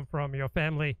primarily come from your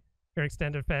family, your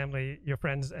extended family, your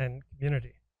friends and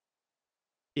community.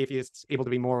 Atheists able to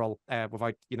be moral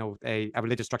without a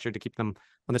religious structure to keep them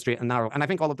on the straight and narrow. And I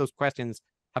think all of those questions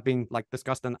have been like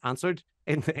discussed and answered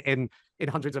in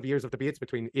hundreds of years of debates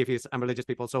between atheists and religious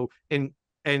people. So in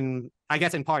I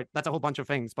guess in part that's a whole bunch of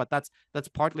things, but that's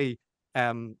partly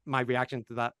my reaction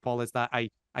to that, Paul, is that I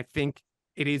think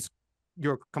it is,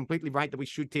 you're completely right that we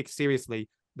should take seriously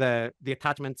the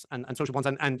attachments and social bonds,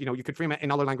 and you could frame it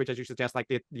in other language, as you suggest, like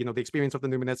the experience of the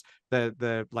numinous,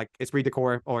 the like esprit de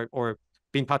corps, or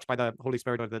being touched by the Holy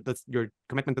Spirit, or your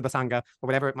commitment to the Sangha, or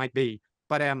whatever it might be.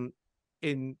 But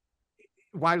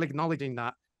while acknowledging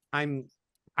that, I'm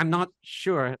not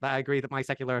sure that I agree that my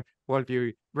secular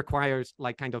worldview requires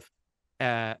like kind of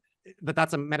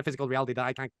that's a metaphysical reality that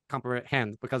I can't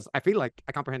comprehend, because I feel like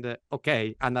I comprehend it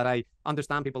okay, and that I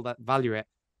understand people that value it.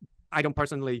 I don't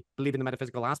personally believe in the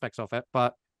metaphysical aspects of it,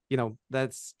 but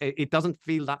it doesn't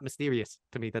feel that mysterious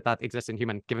to me that exists in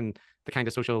human, given the kind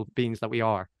of social beings that we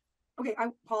are. Okay,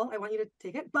 Paul, I want you to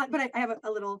take it, but I have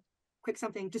a little quick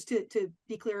something just to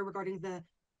be clear regarding the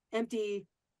empty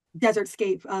desert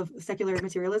scape of secular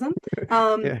materialism.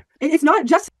 It's not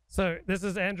just. So this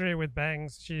is Andrea with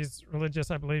bangs. She's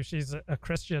religious, I believe. She's a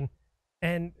Christian,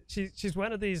 and she's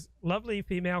one of these lovely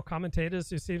female commentators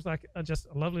who seems like just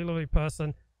a lovely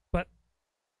person. But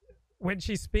when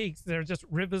she speaks, there are just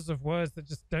rivers of words that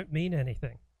just don't mean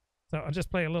anything. So I'll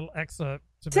just play a little excerpt.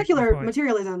 Secular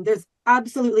materialism. There's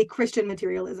absolutely Christian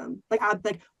materialism, like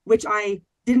which I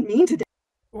didn't mean to do.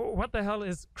 What the hell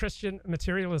is Christian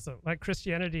materialism? Like,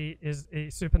 Christianity is a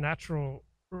supernatural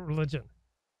religion.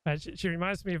 She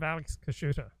reminds me of Alex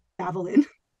Kashuta. Dabble in,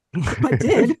 but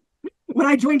did when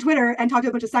I joined Twitter and talked to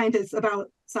a bunch of scientists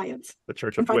about science. The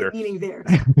Church of Twitter. Meaning there.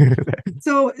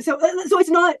 so it's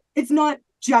not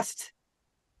just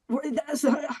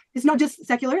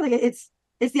secular. Like it's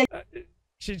the.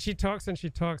 She talks and she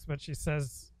talks, but she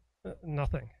says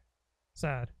nothing.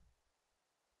 Sad.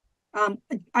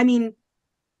 I mean,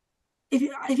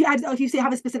 if you say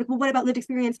have a specific, well, what about lived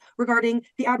experience regarding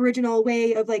the Aboriginal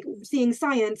way of like seeing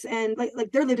science, and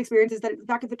like their lived experience is that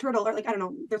back of the turtle, or like, I don't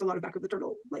know, there's a lot of back of the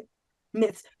turtle like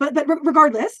myths, but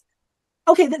regardless,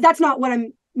 okay, that's not what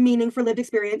I'm meaning for lived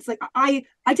experience. Like I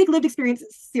take lived experience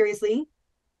seriously.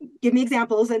 Give me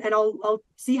examples, and I'll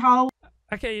see how.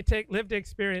 Okay, you take lived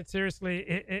experience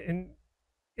seriously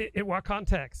in what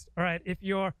context? All right, if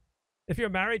you're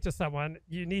married to someone,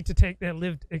 you need to take their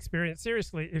lived experience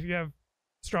seriously. If you have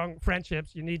strong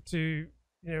friendships, you need to,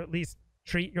 at least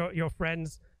treat your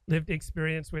friends' lived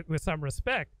experience with some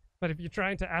respect. But if you're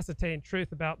trying to ascertain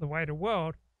truth about the wider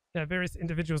world, various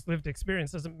individuals' lived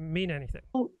experience doesn't mean anything.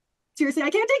 Oh, seriously, I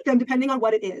can't take them depending on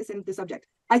what it is and the subject.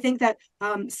 I think that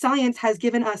science has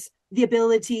given us the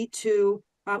ability to.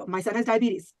 My son has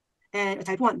diabetes and a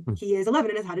type 1. He is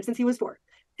 11 and has had it since he was 4.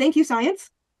 Thank you, science.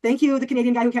 Thank you, the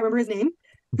Canadian guy who can't remember his name,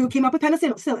 who came up with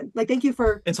penicillin. Like, thank you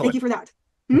for that.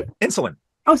 Insulin.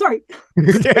 Oh, sorry.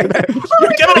 You're giving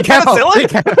a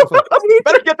penicillin? You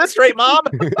better get this straight, Mom.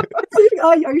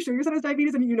 Are you sure your son has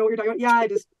diabetes and you know what you're talking about? Yeah, I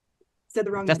just said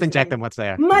the wrong thing. Just inject him what's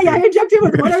there. I inject him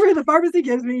with whatever the pharmacy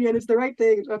gives me, and it's the right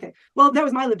thing. Okay. Well, that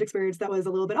was my lived experience. That was a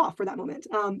little bit off for that moment.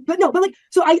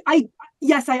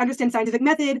 Yes, I understand scientific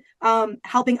method,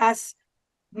 helping us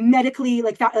medically,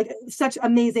 like that, like such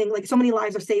amazing, like so many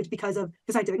lives are saved because of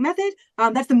the scientific method.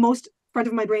 That's the most front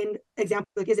of my brain example.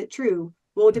 Like, is it true?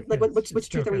 Well, like which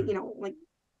truth are we, like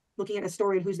looking at a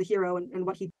story and who's the hero and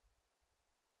what he.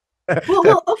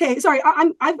 well, okay. Sorry,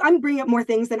 I'm bringing up more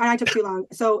things than I took too long.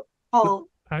 So. Paul,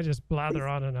 I just blather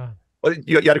on and on. Well,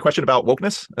 you had a question about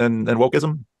wokeness and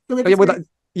wokeism?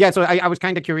 So I was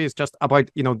kind of curious just about,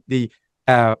 the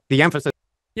emphasis.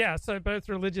 Yeah, so both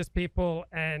religious people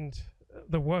and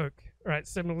the woke, right,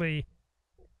 similarly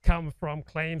come from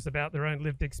claims about their own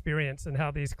lived experience and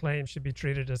how these claims should be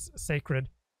treated as sacred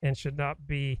and should not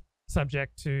be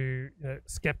subject to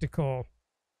skeptical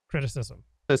criticism.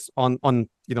 On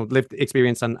lived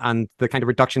experience and the kind of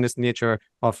reductionist nature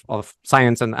of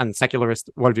science and secularist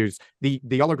worldviews.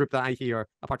 The other group that I hear,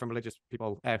 apart from religious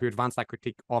people who advance that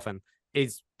critique often,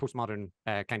 is postmodern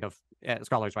kind of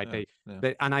scholars, right?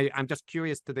 And I'm just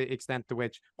curious to the extent to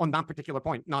which, on that particular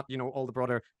point, not all the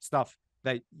broader stuff,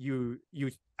 that you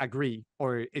agree,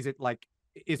 or is it like,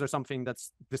 is there something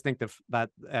that's distinctive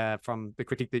that from the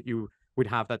critique that you would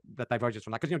have that diverges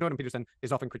from that? Because Jordan Peterson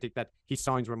is often critiqued that he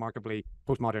sounds remarkably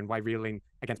postmodern while railing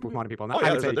against postmodern people.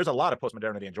 And there's a lot of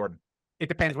postmodernity in Jordan. It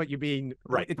depends what you mean.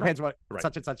 Right. It depends what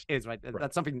such and such is, right?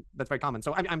 That's something that's very common.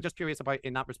 So I'm just curious about,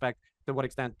 in that respect, to what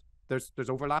extent there's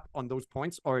overlap on those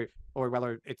points, or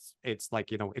whether it's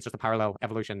like, it's just a parallel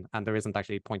evolution and there isn't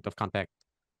actually a point of contact.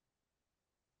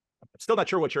 I'm still not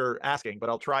sure what you're asking, but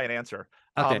I'll try and answer.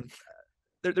 Okay.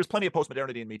 There's plenty of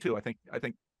postmodernity in me too. I think.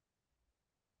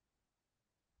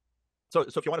 So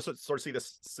if you want to sort of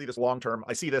see this long term,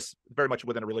 I see this very much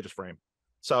within a religious frame.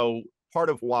 So part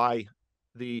of what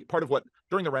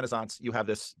during the Renaissance you have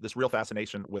this real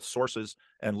fascination with sources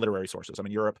and literary sources. I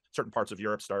mean, certain parts of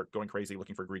Europe start going crazy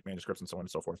looking for Greek manuscripts and so on and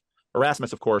so forth.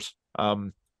 Erasmus, of course,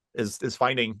 is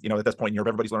finding, at this point in Europe,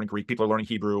 everybody's learning Greek, people are learning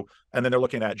Hebrew, and then they're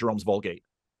looking at Jerome's Vulgate,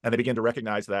 and they begin to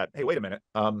recognize that, hey, wait a minute.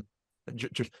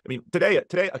 Today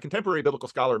a contemporary biblical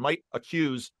scholar might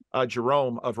accuse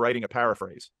Jerome of writing a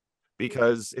paraphrase,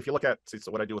 because if you look at,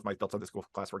 so what I do with my Delta Sunday School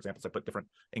class, for example, is I put different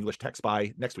English texts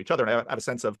next to each other, and I have a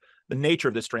sense of the nature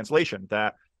of this translation,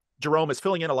 that Jerome is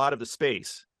filling in a lot of the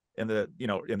space in the,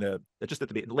 just at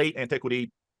the late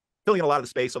antiquity, filling in a lot of the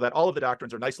space so that all of the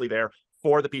doctrines are nicely there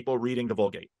for the people reading the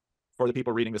Vulgate, for the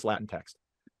people reading this Latin text.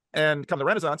 And come the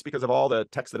Renaissance, because of all the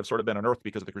texts that have sort of been unearthed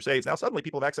because of the Crusades, now suddenly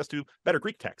people have access to better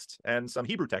Greek texts and some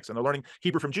Hebrew texts, and they're learning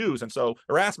Hebrew from Jews. And so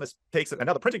Erasmus takes it, and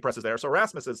now the printing press is there. So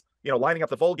Erasmus is, lining up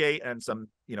the Vulgate and some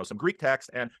Greek text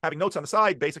and having notes on the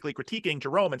side, basically critiquing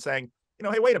Jerome and saying,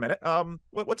 hey, wait a minute,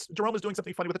 what's Jerome is doing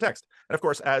something funny with the text. And of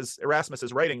course, as Erasmus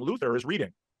is writing, Luther is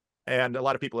reading. And a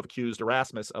lot of people have accused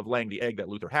Erasmus of laying the egg that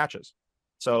Luther hatches.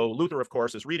 So Luther, of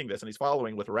course, is reading this and he's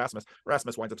following with Erasmus.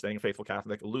 Erasmus winds up staying a faithful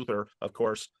Catholic. Luther, of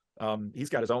course, he's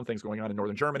got his own things going on in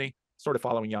northern Germany, sort of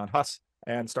following Jan Hus,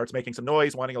 and starts making some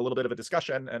noise, wanting a little bit of a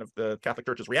discussion. And if the Catholic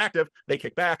Church is reactive, they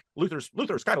kick back. Luther's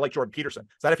kind of like Jordan Peterson.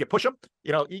 So that if you push him,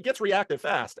 he gets reactive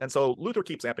fast. And so Luther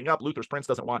keeps amping up. Luther's prince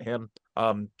doesn't want him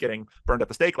getting burned at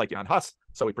the stake like Jan Hus,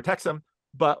 so he protects him.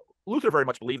 But Luther very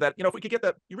much believed that, if we could get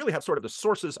that, you really have sort of the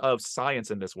sources of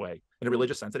science in this way, in a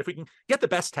religious sense, that if we can get the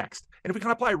best text, and if we can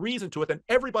apply reason to it, then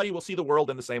everybody will see the world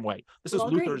in the same way. This is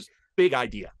Luther's big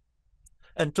idea.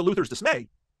 And to Luther's dismay,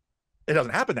 it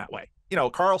doesn't happen that way.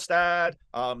 Karlstadt,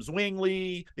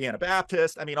 Zwingli, the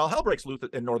Anabaptists, all hell breaks loose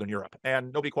in Northern Europe,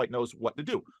 and nobody quite knows what to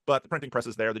do. But the printing press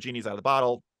is there, the genie's out of the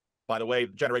bottle. By the way,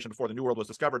 the generation before the New World was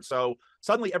discovered. So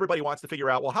suddenly everybody wants to figure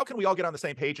out, well, how can we all get on the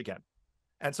same page again?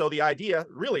 And so the idea,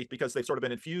 really, because they've sort of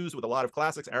been infused with a lot of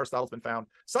classics, Aristotle's been found,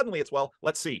 suddenly it's, well,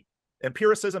 let's see,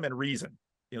 empiricism and reason,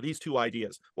 these two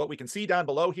ideas. What we can see down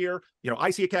below here,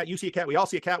 I see a cat, you see a cat, we all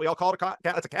see a cat, we all call it a cat,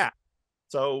 that's a cat.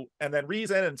 So, and then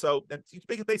reason, and you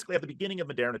basically have the beginning of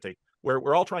modernity, where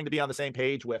we're all trying to be on the same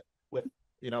page with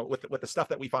the stuff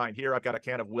that we find. Here, I've got a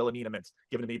can of Wilhelmina mints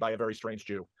given to me by a very strange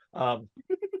Jew.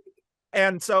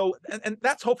 And so, and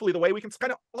that's hopefully the way we can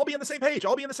kind of all be on the same page,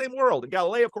 all be in the same world. And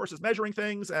Galileo, of course, is measuring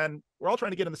things, and we're all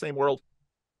trying to get in the same world.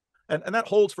 And that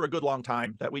holds for a good long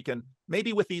time, that we can,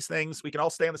 maybe with these things, we can all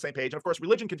stay on the same page. And of course,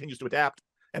 religion continues to adapt,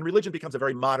 and religion becomes a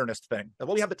very modernist thing. And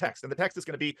well, we have the text, and the text is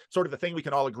going to be sort of the thing we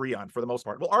can all agree on for the most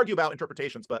part. We'll argue about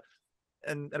interpretations, but,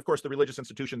 and of course, the religious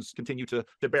institutions continue to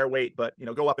bear weight, but,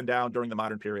 go up and down during the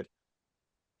modern period.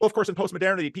 Well, of course, in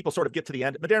post-modernity, people sort of get to the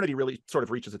end. Modernity really sort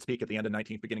of reaches its peak at the end of the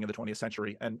 19th, beginning of the 20th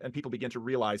century. And people begin to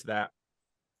realize that,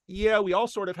 yeah, we all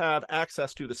sort of have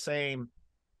access to the same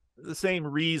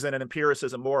reason and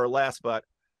empiricism, more or less, but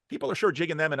people are sure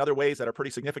jigging them in other ways that are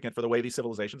pretty significant for the way these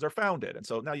civilizations are founded. And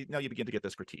so now you begin to get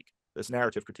this critique, this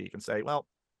narrative critique, and say, well,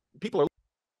 people are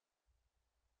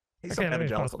he's some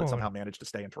evangelical that somehow managed to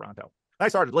stay in Toronto. And I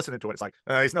started listening to it. It's like,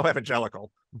 he's no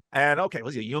evangelical. And okay,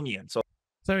 was he a Jungian?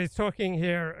 So he's talking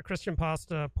here, a Christian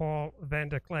pastor, Paul Van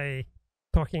der Clay,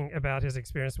 talking about his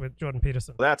experience with Jordan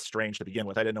Peterson. That's strange to begin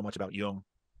with. I didn't know much about Jung.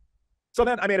 So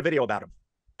then I made a video about him.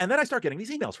 And then I start getting these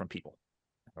emails from people.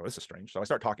 Oh, this is strange. So I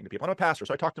start talking to people. I'm a pastor,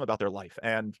 so I talk to them about their life.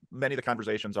 And many of the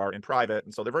conversations are in private,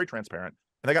 and so they're very transparent.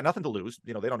 And they got nothing to lose.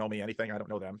 They don't know me anything. I don't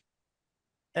know them.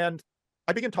 And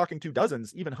I begin talking to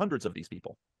dozens, even hundreds of these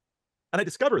people. And I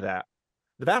discover that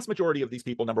the vast majority of these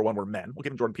people, number one, were men. Well,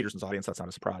 given Jordan Peterson's audience, that's not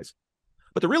a surprise.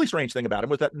 But the really strange thing about him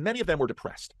was that many of them were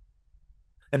depressed.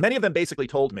 And many of them basically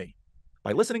told me,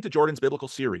 by listening to Jordan's biblical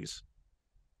series,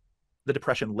 the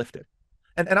depression lifted.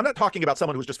 And I'm not talking about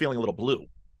someone who's just feeling a little blue.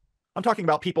 I'm talking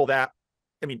about people that,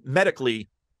 medically,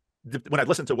 when I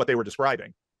listened to what they were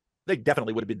describing, they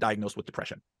definitely would have been diagnosed with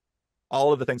depression.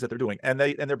 All of the things that they're doing. And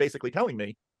they're basically telling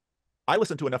me, I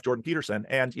listened to enough Jordan Peterson,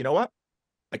 and you know what?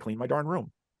 I cleaned my darn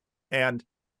room. And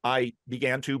I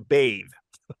began to bathe.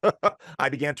 I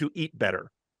began to eat better.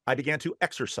 I began to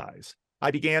exercise.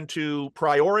 I began to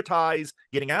prioritize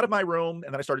getting out of my room,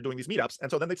 and then I started doing these meetups. And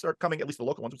so then they start coming, at least the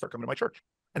local ones would start coming to my church.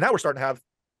 And now we're starting to have,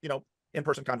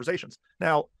 in-person conversations.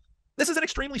 Now, this is an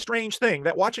extremely strange thing,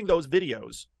 that watching those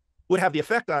videos would have the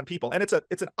effect on people. And it's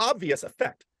an obvious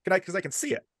effect, because I can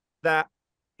see it, that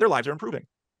their lives are improving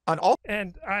on all.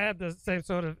 And I had the same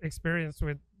sort of experience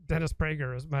with Dennis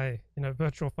Prager as my,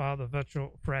 virtual father,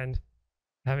 virtual friend,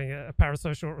 having a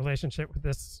parasocial relationship with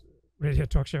this radio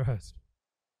talk show host.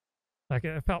 Like,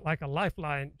 it felt like a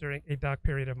lifeline during a dark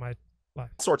period of my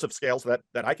life. Sorts of scales that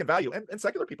I can value, and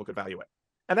secular people could value it.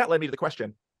 And that led me to the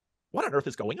question, what on earth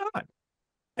is going on?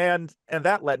 And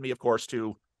that led me, of course,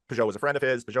 to Peugeot was a friend of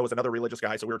his. Peugeot was another religious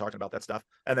guy, so we were talking about that stuff.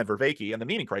 And then Vervaeke and the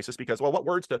meaning crisis, because, well, what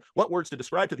words to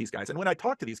describe to these guys? And when I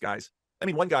talked to these guys,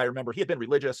 one guy, I remember, he had been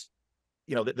religious.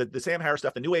 The Sam Harris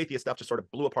stuff, the new atheist stuff, just sort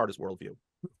of blew apart his worldview.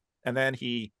 And then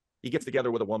he gets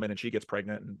together with a woman, and she gets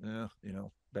pregnant, and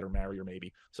better marry her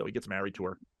maybe. So he gets married to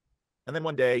her. And then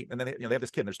one day, and then they have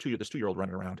this kid, and there's this 2-year-old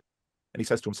running around, and he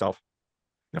says to himself,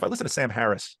 if I listen to Sam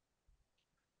Harris,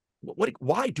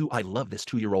 why do I love this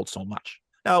 2-year-old so much?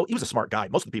 Now, he was a smart guy.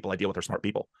 Most of the people I deal with are smart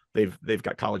people. They've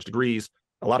got college degrees.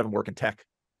 A lot of them work in tech.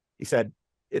 He said,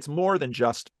 it's more than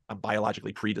just I'm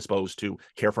biologically predisposed to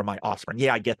care for my offspring.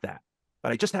 Yeah, I get that.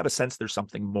 But I just have a sense there's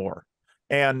something more.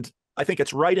 And I think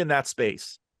it's right in that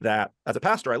space that as a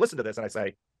pastor, I listen to this and I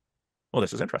say, well,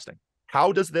 this is interesting.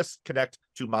 How does this connect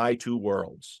to my two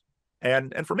worlds?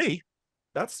 And for me,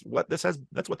 that's what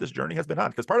this journey has been on.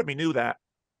 Because part of me knew that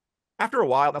after a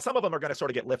while, now some of them are going to sort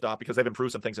of get lift off because they've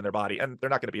improved some things in their body and they're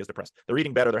not going to be as depressed. They're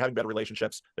eating better, they're having better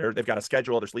relationships, they've got a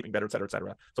schedule, they're sleeping better, et cetera, et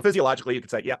cetera. So physiologically, you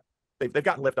could say, yeah, they've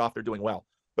gotten lift off, they're doing well.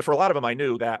 But for a lot of them, I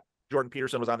knew that Jordan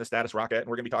Peterson was on the status rocket, and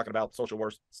we're going to be talking about social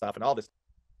war stuff and all this.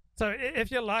 So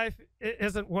if your life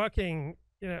isn't working,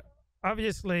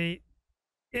 obviously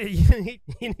you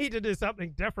need to do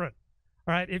something different.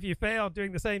 All right. If you fail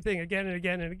doing the same thing again and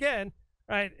again and again,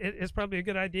 right, it's probably a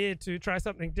good idea to try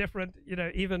something different,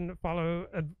 even follow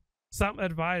some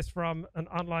advice from an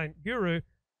online guru.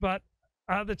 But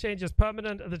are the changes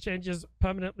permanent? Are the changes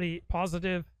permanently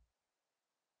positive?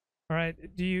 All right.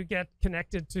 Do you get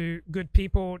connected to good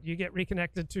people? Do you get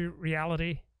reconnected to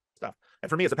reality? Stuff. And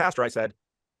for me as a pastor, I said,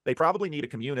 they probably need a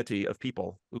community of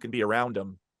people who can be around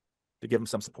them to give them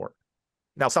some support.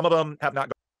 Now, some of them have not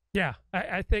gone. Yeah,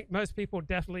 I think most people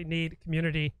definitely need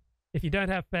community. If you don't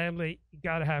have family, you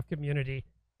got to have community.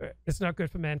 It's not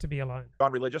good for man to be alone.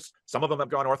 Gone religious. Some of them have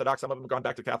gone Orthodox. Some of them have gone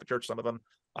back to Catholic Church. Some of them,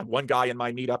 one guy in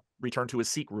my meetup returned to his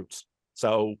Sikh roots.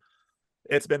 So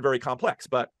it's been very complex.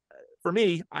 But for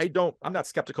me, I'm not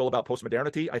skeptical about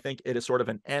postmodernity. I think it is sort of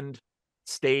an end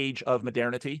stage of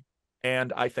modernity.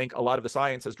 And I think a lot of the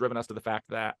science has driven us to the fact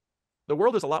that the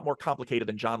world is a lot more complicated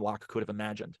than John Locke could have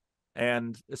imagined.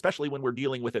 And especially when we're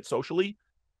dealing with it socially.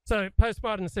 So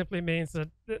postmodern simply means that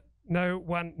no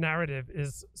one narrative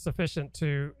is sufficient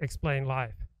to explain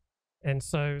life. And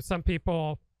so some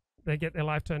people, they get their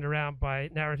life turned around by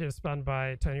narratives spun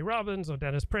by Tony Robbins or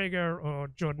Dennis Prager or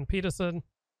Jordan Peterson,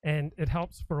 and it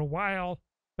helps for a while.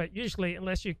 But usually,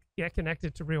 unless you get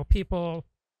connected to real people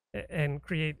and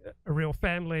create a real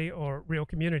family or real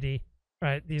community,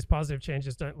 right, these positive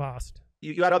changes don't last.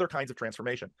 You got other kinds of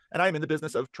transformation. And I'm in the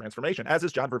business of transformation, as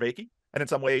is John Vervaeke. And in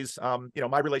some ways,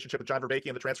 my relationship with John Vervaeke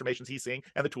and the transformations he's seeing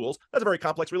and the tools, that's a very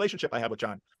complex relationship I have with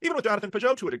John. Even with Jonathan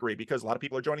Peugeot to a degree, because a lot of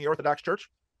people are joining the Orthodox Church.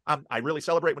 I really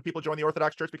celebrate when people join the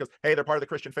Orthodox Church because, hey, they're part of the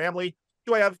Christian family.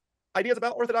 Do I have ideas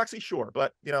about Orthodoxy? Sure.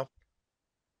 But,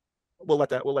 we'll let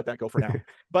that go for now.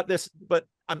 But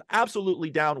I'm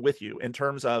absolutely down with you in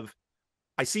terms of,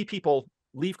 I see people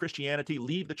leave Christianity,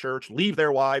 leave the church, leave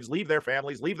their wives, leave their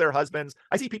families, leave their husbands.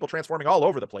 I see people transforming all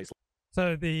over the place.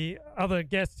 So the other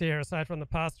guest here, aside from the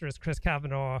pastor, is Chris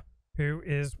Kavanaugh, who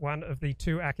is one of the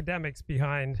two academics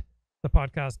behind the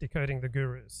podcast Decoding the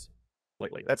Gurus.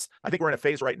 Lately, I think we're in a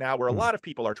phase right now where a lot of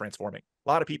people are transforming.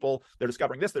 A lot of people, they're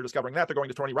discovering this, they're discovering that, they're going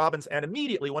to Tony Robbins, and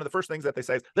immediately one of the first things that they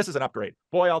say is, this is an upgrade.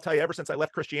 Boy, I'll tell you, ever since I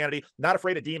left Christianity, not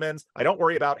afraid of demons. I don't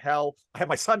worry about hell. I have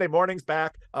my Sunday mornings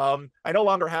back. I no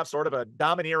longer have sort of a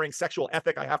domineering sexual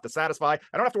ethic I have to satisfy.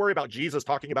 I don't have to worry about Jesus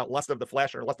talking about lust of the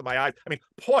flesh or lust of my eyes. I mean,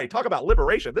 boy, talk about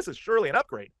liberation. This is surely an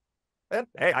upgrade. And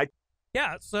hey,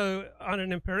 Yeah, so on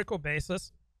an empirical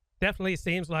basis, definitely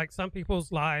seems like some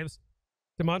people's lives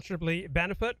demonstrably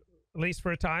benefit, at least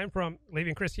for a time, from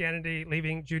leaving Christianity,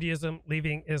 leaving Judaism,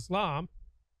 leaving Islam.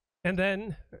 And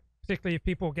then, particularly if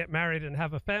people get married and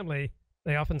have a family,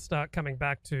 they often start coming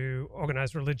back to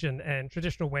organized religion and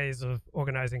traditional ways of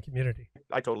organizing community.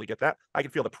 I totally get that. I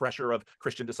can feel the pressure of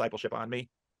Christian discipleship on me.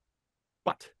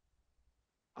 But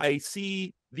I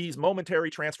see these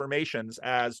momentary transformations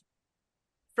as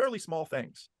fairly small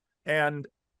things. And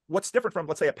what's different from,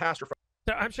 let's say, a pastor from...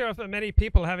 So I'm sure for many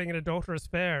people having an adulterous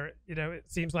affair, it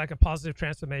seems like a positive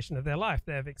transformation of their life.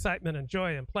 They have excitement and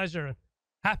joy and pleasure and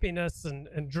happiness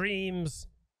and dreams,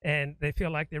 and they feel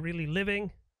like they're really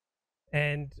living.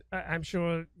 And I'm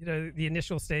sure, the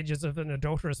initial stages of an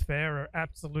adulterous affair are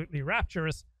absolutely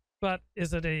rapturous, but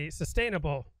is it a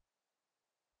sustainable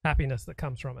happiness that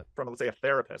comes from it? From, let's say, a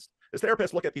therapist. This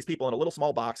therapist look at these people in a little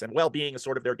small box, and well-being is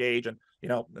sort of their gauge. And,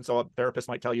 and so a therapist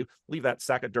might tell you, leave that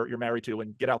sack of dirt you're married to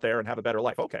and get out there and have a better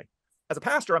life. Okay. As a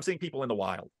pastor, I'm seeing people in the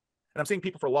wild, and I'm seeing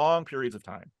people for long periods of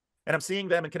time. And I'm seeing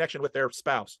them in connection with their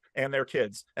spouse and their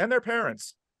kids and their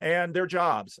parents and their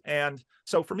jobs. And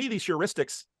so for me, these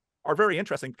heuristics are very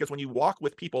interesting, because when you walk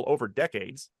with people over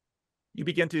decades, you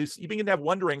begin to have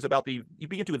wonderings about you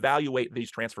begin to evaluate these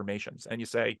transformations, and you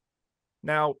say,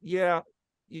 now, yeah,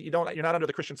 you're not under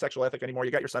the Christian sexual ethic anymore.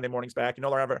 You got your Sunday mornings back. You no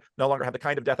longer have the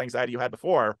kind of death anxiety you had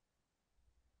before.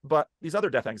 But these other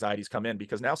death anxieties come in,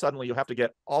 because now suddenly you have to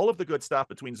get all of the good stuff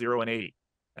between 0 and 80,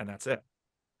 and that's it.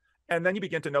 And then you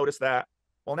begin to notice that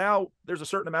Well, now there's a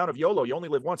certain amount of YOLO. You only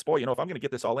live once. Boy, if I'm going to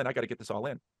get this all in, I got to get this all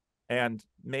in. And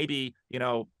maybe,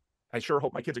 I sure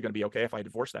hope my kids are going to be okay if I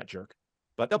divorce that jerk,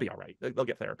 but they'll be all right. They'll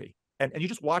get therapy. And you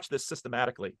just watch this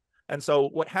systematically. And so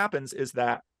what happens is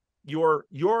that your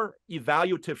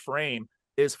evaluative frame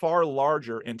is far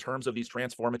larger in terms of these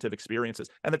transformative experiences.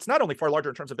 And it's not only far larger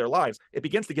in terms of their lives, it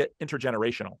begins to get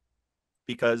intergenerational,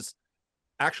 because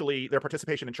actually their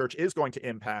participation in church is going to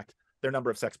impact their number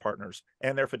of sex partners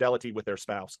and their fidelity with their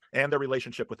spouse and their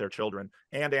relationship with their children.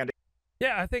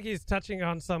 Yeah, I think he's touching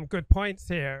on some good points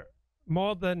here.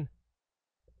 More than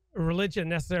religion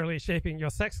necessarily shaping your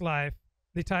sex life,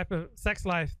 the type of sex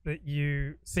life that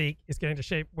you seek is going to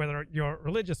shape whether you're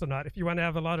religious or not. If you want to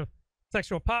have a lot of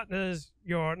sexual partners,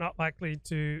 you're not likely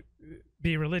to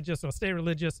be religious or stay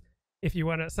religious. If you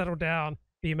want to settle down,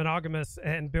 be monogamous,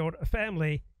 and build a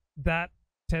family, that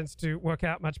tends to work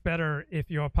out much better if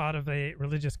you're part of a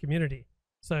religious community.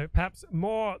 So perhaps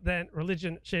more than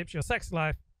religion shapes your sex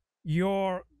life,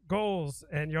 your goals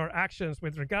and your actions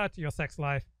with regard to your sex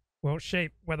life will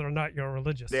shape whether or not you're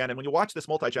religious. Dan, and when you watch this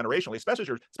multi-generationally,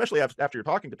 especially after you're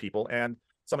talking to people and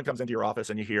someone comes into your office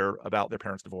and you hear about their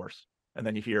parents' divorce, and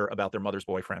then you hear about their mother's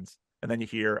boyfriends, and then you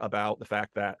hear about the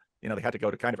fact that, they had to go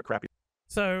to kind of a crappy.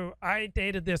 So I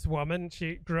dated this woman.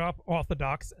 She grew up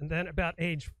Orthodox, and then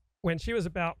when she was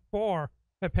about 4,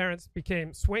 her parents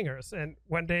became swingers. And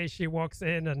one day she walks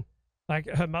in and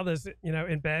her mother's,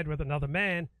 in bed with another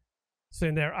man.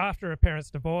 Soon thereafter, her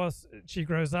parents divorce. She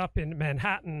grows up in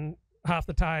Manhattan, half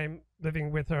the time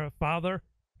living with her father,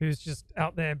 who's just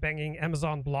out there banging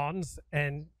Amazon blondes.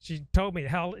 And she told me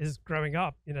hell is growing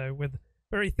up, with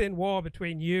very thin wall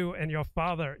between you and your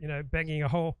father, banging a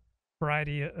whole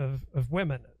variety of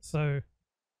women. So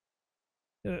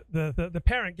the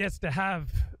parent gets to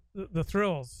have the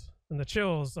thrills and the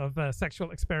chills of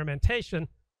sexual experimentation,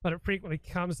 but it frequently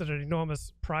comes at an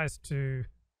enormous price to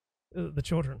the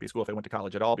children. School if they went to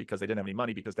college at all because they didn't have any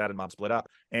money because dad and mom split up.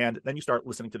 And then you start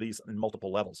listening to these in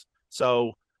multiple levels.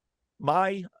 So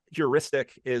my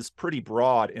heuristic is pretty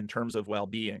broad in terms of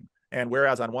well-being. And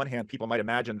whereas on one hand, people might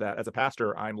imagine that as a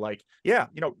pastor, I'm like, yeah,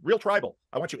 real tribal.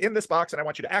 I want you in this box and I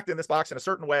want you to act in this box in a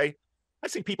certain way.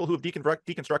 I've seen people who have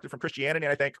deconstructed from Christianity,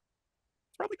 and I think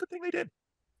it's probably a good thing they did.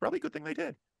 Probably a good thing they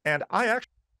did. And I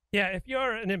actually. Yeah, if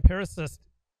you're an empiricist,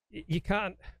 you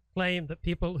can't claim that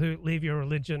people who leave your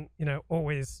religion,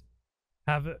 always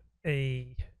have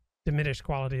a diminished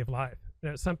quality of life.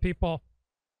 Some people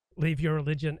leave your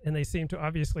religion and they seem to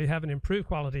obviously have an improved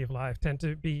quality of life, tend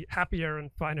to be happier and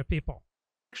finer people.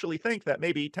 Actually think that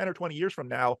maybe 10 or 20 years from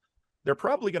now, they're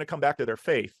probably going to come back to their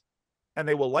faith, and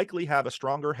they will likely have a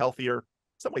stronger, healthier, in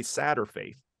some ways sadder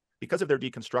faith because of their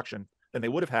deconstruction than they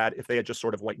would have had if they had just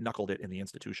sort of white knuckled it in the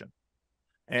institution.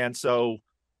 And so,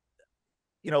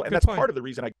 and Good that's point. part of the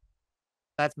reason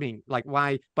That's me. Like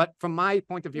why? But from my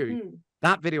point of view,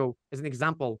 that video is an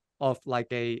example of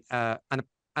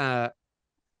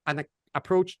an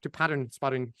approach to pattern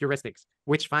spotting heuristics,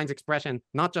 which finds expression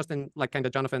not just in kind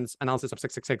of Jonathan's analysis of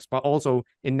 666, but also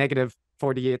in negative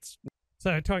 48.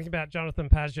 So talking about Jonathan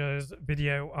Pageau's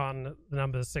video on the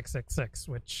numbers 666,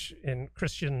 which in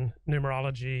Christian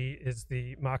numerology is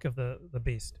the mark of the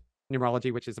beast.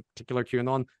 Numerology, which is a particular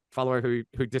QAnon follower who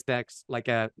dissects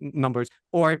numbers,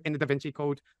 or in the Da Vinci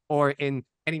Code, or in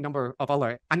any number of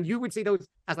other. And you would see those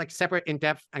as separate in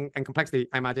depth and complexity,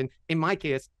 I imagine. In my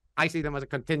case, I see them as a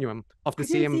continuum of the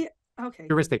same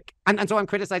heuristic. And so I'm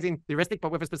criticizing the heuristic,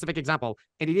 but with a specific example.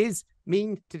 And it is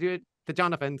mean to do it to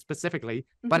Jonathan specifically,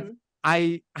 but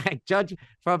I judge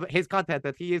from his content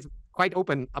that he is quite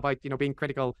open about, being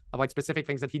critical about specific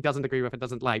things that he doesn't agree with and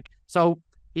doesn't like. So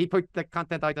he put the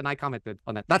content out and I commented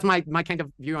on it. That's my kind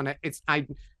of view on it. It's I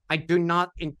do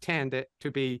not intend it to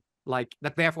be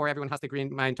that therefore everyone has to agree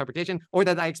in my interpretation, or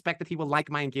that I expect that he will like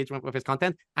my engagement with his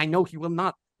content. I know he will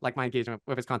not like my engagement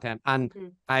with his content, and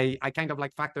I kind of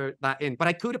factor that in. But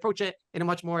I could approach it in a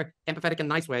much more empathetic and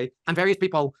nice way, and various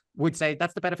people would say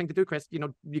that's the better thing to do, Chris.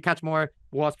 You catch more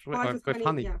wasps with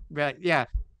honey. Right? Yeah.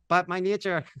 But my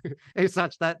nature is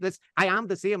such that I am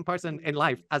the same person in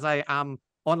life as I am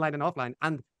online and offline,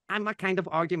 and I'm a kind of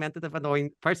argumentative,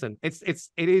 annoying person. It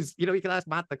is, you can ask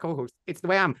Matt, the co-host. It's the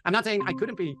way I am. I'm not saying I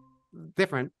couldn't be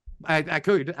different. I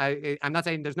could. I'm not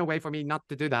saying there's no way for me not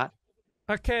to do that.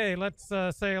 Okay, let's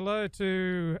say hello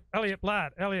to Elliott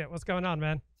Blatt. Elliott, what's going on,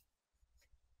 man?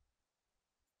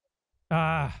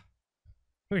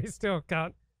 We still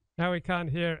can't. Now we can't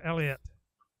hear Elliott.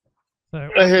 So,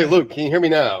 hey, Luke, can you hear me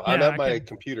now? Yeah, I'm at my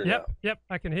computer now. Yep,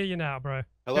 I can hear you now, bro.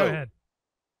 Hello. Go ahead.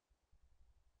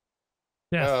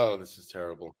 Yes. Oh, this is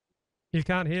terrible. You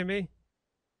can't hear me?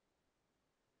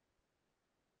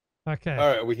 Okay. All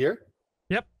right, are we here?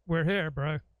 we're here,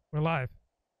 bro. We're live.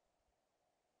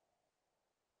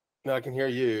 No, I can hear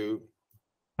you.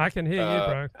 I can hear you,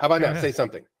 bro. How about Go now? ahead. Say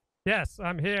something. Yes,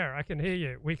 I'm here. I can hear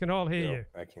you. We can all hear No, you.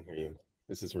 I can hear you.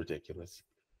 This is ridiculous.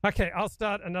 Okay, I'll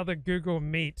start another Google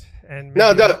Meet and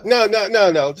No. maybe-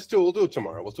 We'll do it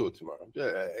tomorrow. We'll do it tomorrow.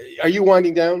 Are you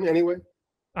winding down anyway?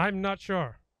 I'm not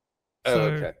sure. Oh, So-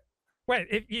 okay. Wait,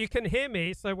 if you can hear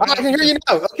me, so I can hear you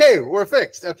now. Okay, we're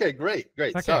fixed. Okay, great.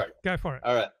 Okay, Sorry. go for it.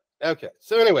 All right. Okay.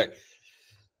 So anyway,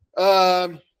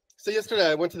 so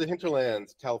yesterday I went to the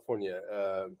hinterlands, California,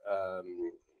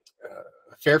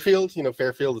 Fairfield. You know,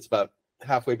 Fairfield. It's about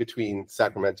halfway between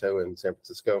Sacramento and San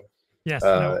Francisco. Yes,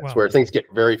 no, It's well, where things get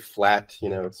very flat. You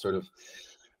know, it's sort of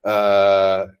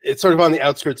on the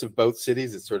outskirts of both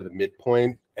cities. It's sort of the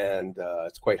midpoint, and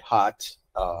it's quite hot.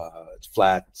 It's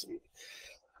flat.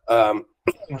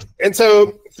 And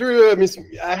so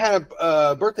I had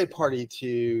a birthday party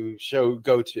to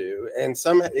go to, and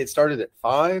it started at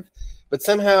 5, but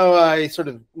somehow I sort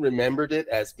of remembered it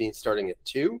as being starting at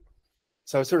 2.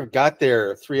 So I sort of got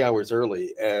there 3 hours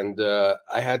early, and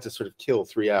I had to sort of kill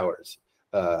 3 hours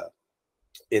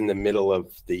in the middle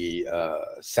of the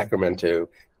Sacramento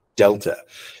Delta,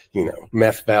 you know,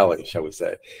 Meth Valley, shall we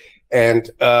say.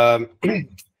 And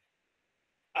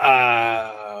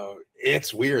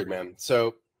it's weird, man.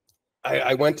 So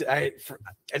I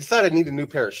decided I need a new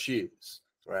pair of shoes,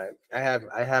 right? I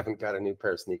haven't got a new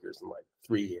pair of sneakers in like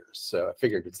 3 years, so I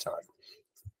figured it's time.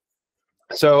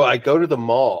 So I go to the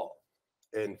mall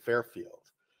in Fairfield,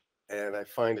 and I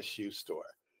find a shoe store.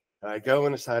 And I go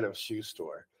inside of a shoe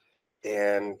store,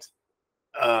 and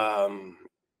how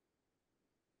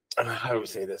do we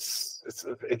say this?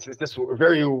 It's just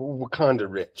very Wakanda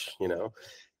rich, you know,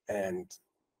 and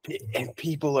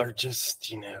people are just,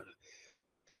 you know,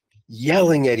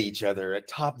 yelling at each other at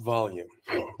top volume,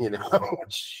 you know,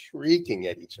 shrieking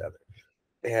at each other,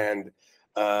 and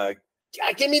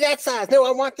give me that size. No,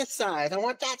 I want this size. I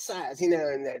want that size. You know,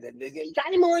 and you got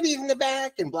any more of these in the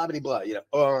back? And blah blah blah. You know,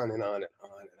 on and on and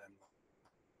on. And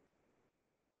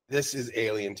this is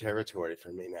alien territory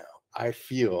for me now. I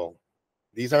feel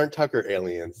these aren't Tucker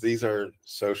aliens. These are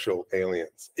social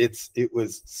aliens. It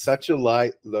was such a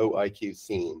low IQ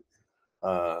scene,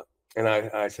 and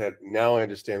I said, now I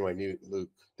understand why Luke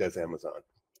does Amazon.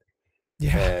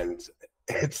 yeah. And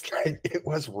it's like it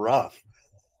was rough.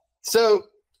 So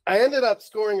I ended up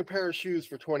scoring a pair of shoes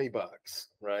for $20,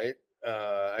 right?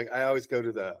 I always go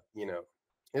to the, you know,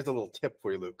 here's a little tip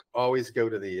for you, Luke. Always go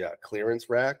to the clearance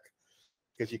rack,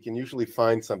 because you can usually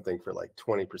find something for like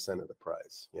 20% of the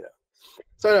price, you know.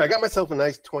 So anyway, I got myself a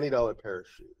nice $20 pair of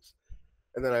shoes,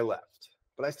 and then I left.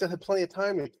 But I still had plenty of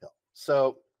time to kill.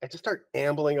 So I just started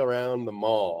ambling around the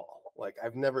mall. Like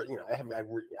I've never, you know, I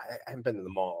haven't been to the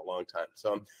mall a long time.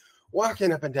 So I'm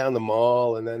walking up and down the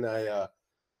mall, and then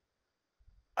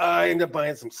I end up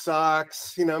buying some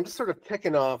socks. You know, I'm just sort of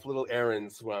picking off little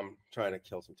errands while I'm trying to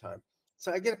kill some time.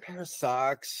 So I get a pair of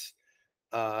socks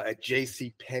at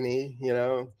JCPenney, you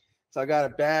know. So I got a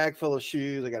bag full of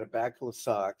shoes, I got a bag full of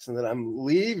socks, and then I'm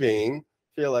leaving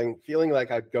feeling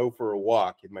like I'd go for a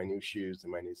walk in my new shoes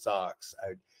and my new socks.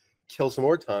 I'd kill some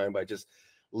more time by just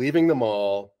leaving the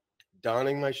mall,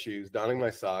 donning my shoes, donning my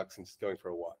socks, and just going for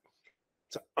a walk.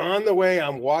 So on the way,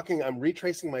 I'm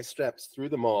retracing my steps through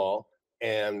the mall,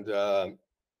 and so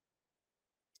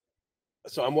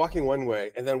I'm walking one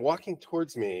way, and then walking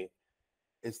towards me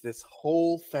is this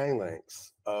whole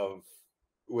phalanx of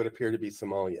would appear to be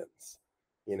Somalians,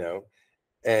 you know,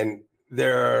 and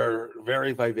they're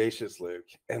very vivacious, Luke.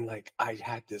 And like I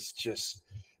had this just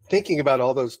thinking about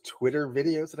all those Twitter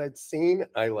videos that I'd seen.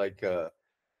 I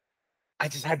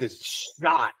just had this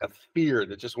shot of fear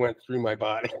that just went through my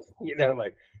body, you know,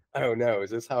 like, oh no, is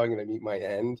this how I'm going to meet my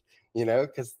end? You know,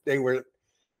 because I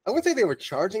wouldn't say they were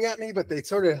charging at me, but they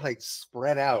sort of like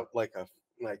spread out like an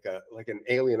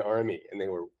alien army, and they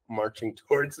were marching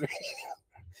towards me.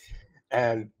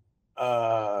 And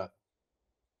I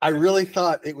really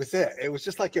thought it was it. It was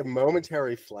just like a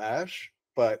momentary flash,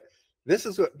 but this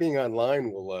is what being online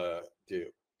will do.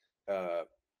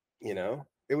 You know,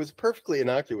 it was a perfectly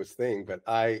innocuous thing, but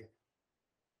I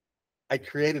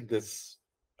created this,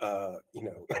 you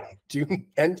know, doom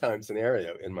end time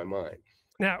scenario in my mind.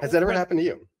 Now, has that ever happened to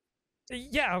you?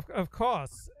 Yeah, of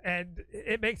course, and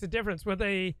it makes a difference. Were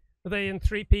they in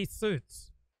 3-piece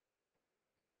suits?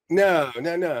 No.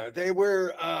 They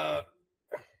were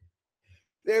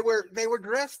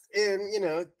dressed in, you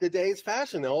know, the day's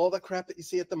fashion. All the crap that you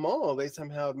see at the mall, they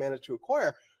somehow managed to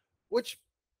acquire, which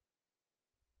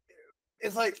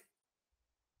is like,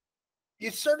 you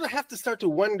sort of have to start to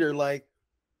wonder, like,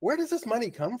 where does this money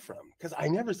come from? Because I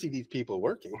never see these people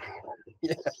working.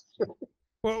 Yeah.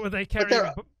 Well, were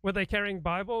they carrying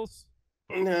Bibles?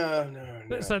 No.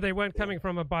 So they weren't coming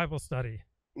from a Bible study.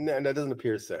 No, that doesn't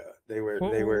appear so. They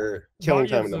were killing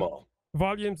time in the mall.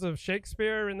 Volumes of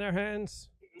Shakespeare in their hands?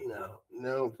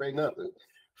 No, afraid not.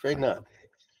 Afraid not.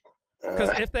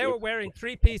 Because if they were wearing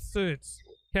three-piece suits,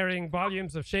 carrying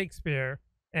volumes of Shakespeare,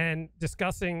 and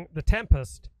discussing The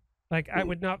Tempest, like I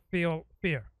would not feel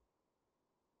fear.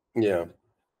 Yeah.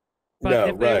 But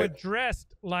if they were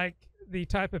dressed like the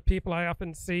type of people I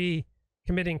often see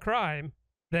committing crime,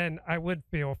 then I would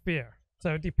feel fear.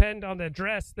 So depend on their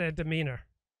dress, their demeanor.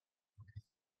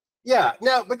 Yeah,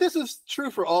 no, but this is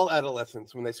true for all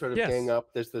adolescents when they sort of gang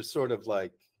up. There's sort of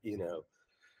like, you know,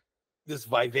 this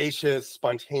vivacious,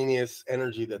 spontaneous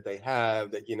energy that they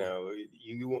have that, you know,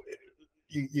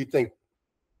 you think,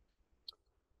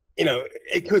 you know,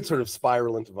 it could sort of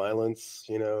spiral into violence,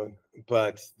 you know,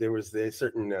 but there was a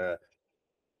certain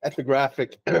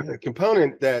ethnographic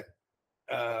component that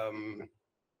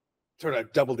sort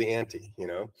of doubled the ante, you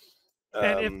know.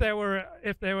 And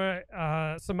if there were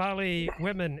Somali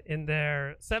women in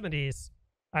their 70s,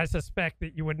 I suspect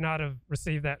that you would not have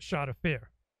received that shot of fear.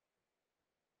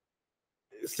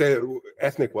 So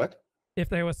ethnic what? If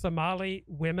there were Somali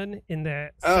women in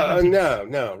their 70s.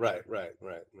 No, right.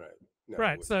 No,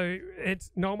 right. So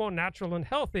it's normal, natural, and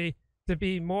healthy to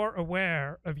be more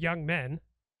aware of young men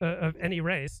of any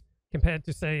race compared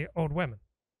to, say, old women.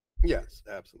 Yes,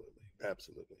 absolutely.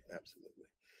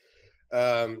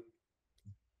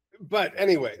 But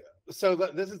anyway, so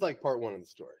this is like part one of the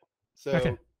story.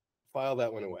 So file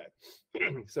that one away.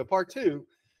 So part two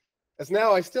is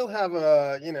now I still have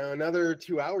another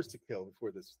 2 hours to kill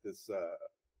before this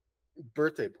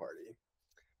birthday party.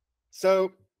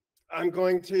 So I'm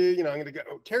going to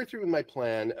go carry through with my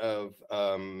plan of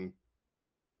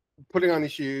putting on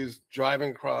these shoes,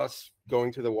 driving across,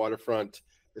 going to the waterfront.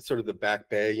 It's sort of the back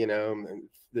bay, you know, and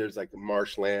there's like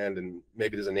marshland and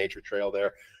maybe there's a nature trail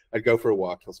there. I'd go for a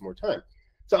walk, kill some more time.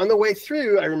 So on the way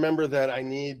through, I remember that I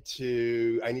need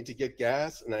to get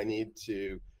gas and I need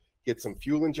to get some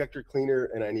fuel injector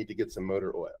cleaner and I need to get some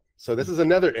motor oil. So this is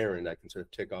another errand I can sort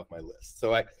of tick off my list.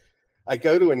 So I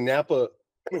go to a Napa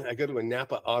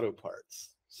auto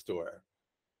parts store,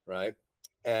 right?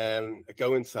 And I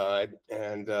go inside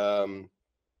and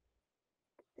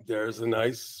there's a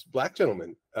nice black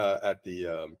gentleman at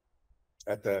the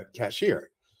cashier.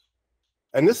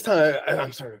 And this time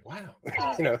I'm sort of, wow,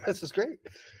 you know, this is great.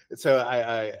 So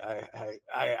I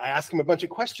ask him a bunch of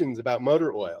questions about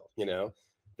motor oil, you know,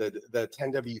 the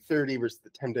 10W30 versus the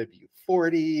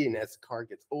 10W40. And as the car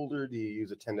gets older, do you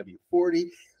use a 10W40?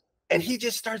 And he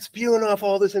just starts spewing off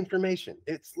all this information.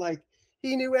 It's like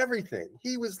he knew everything.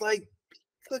 He was like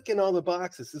clicking all the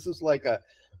boxes. This was like an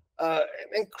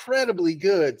incredibly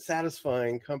good,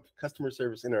 satisfying customer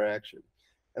service interaction.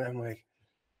 And I'm like,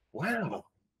 wow.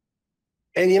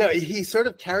 And, you know, he sort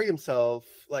of carried himself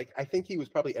like, I think he was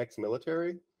probably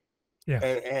ex-military. Yeah.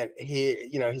 And he,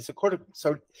 you know, he's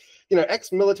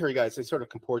ex-military guys, they sort of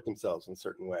comport themselves in a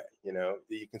certain way, you know,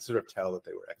 you can sort of tell that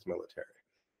they were ex-military.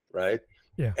 Right.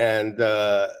 Yeah.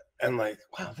 And like,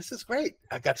 wow, this is great.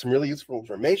 I got some really useful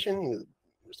information. He was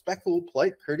respectful,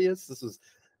 polite, courteous. This is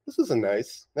a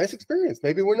nice experience.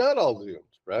 Maybe we're not all doomed,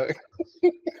 right?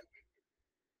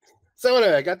 So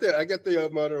anyway, I got the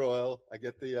motor oil. I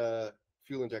get the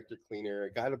fuel injector cleaner. I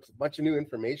got a bunch of new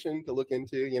information to look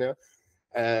into, you know,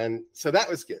 and so that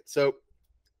was good. So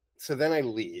then I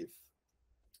leave,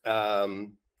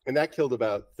 and that killed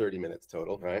about 30 minutes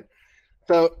total, right?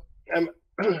 So I'm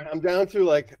down to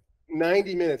like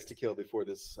 90 minutes to kill before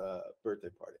this birthday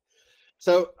party.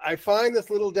 So I find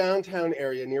this little downtown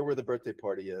area near where the birthday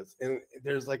party is, and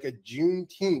there's like a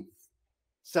Juneteenth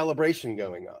celebration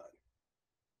going on.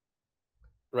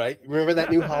 Right? Remember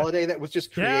that new holiday that was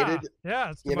just created? Yeah,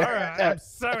 it's tomorrow. I'm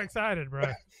so excited,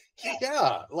 bro.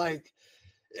 Yeah, like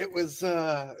it was,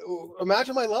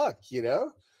 imagine my luck, you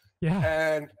know? Yeah.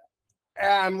 And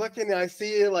I'm looking, and I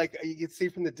see, like, you can see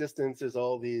from the distance, there's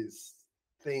all these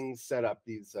things set up,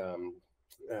 these,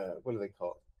 what are they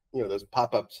called? You know, those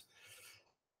pop-ups.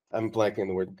 I'm blanking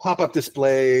the word. Pop-up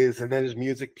displays, and then there's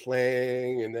music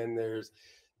playing, and then there's,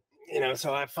 you know,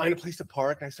 so I find a place to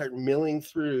park. And I start milling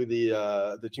through the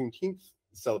Juneteenth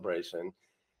celebration.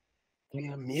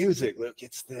 And the music, look,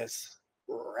 it's this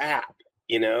rap,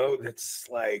 you know, it's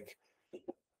like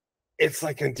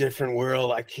a different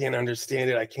world. I can't understand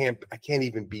it. I can't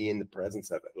even be in the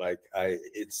presence of it. Like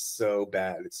it's so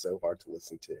bad. It's so hard to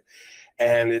listen to.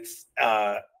 And it's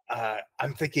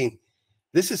I'm thinking,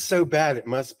 this is so bad, it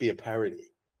must be a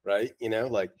parody, right? You know,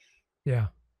 like, yeah,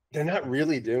 they're not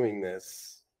really doing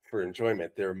this for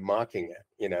enjoyment. They're mocking it,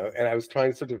 you know. And I was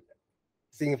trying to sort of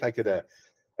seeing if I could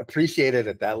appreciate it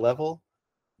at that level,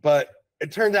 but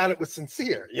it turned out it was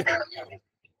sincere, you know.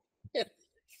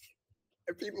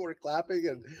 And people were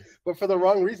clapping, but for the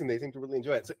wrong reason. They seemed to really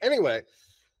enjoy it. So anyway,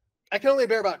 I can only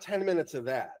bear about 10 minutes of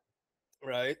that,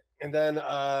 right? And then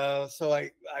so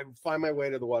I find my way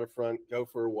to the waterfront, go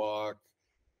for a walk,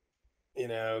 you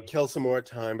know, kill some more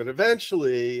time, but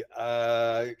eventually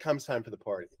it comes time for the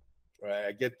party, right?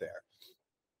 I get there.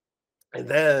 And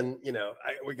then, you know,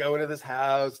 we go into this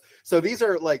house. So these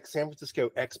are like San Francisco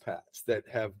expats that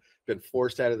have been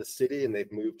forced out of the city, and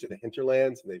they've moved to the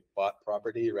hinterlands, and they've bought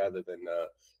property rather than,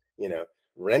 you know,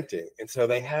 renting. And so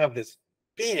they have this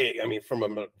big, I mean, from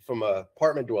a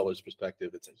apartment dweller's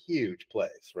perspective, it's a huge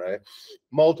place, right?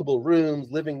 Multiple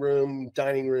rooms, living room,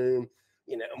 dining room,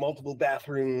 you know, multiple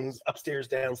bathrooms, upstairs,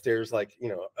 downstairs, like, you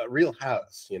know, a real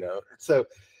house, you know. So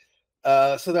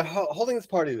so they're holding this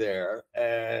party there,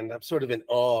 and I'm sort of in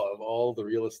awe of all the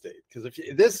real estate, because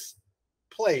if this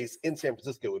place in San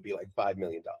Francisco would be like $5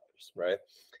 million, right?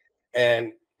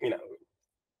 And you know,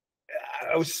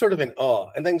 I was sort of in awe,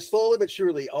 and then slowly but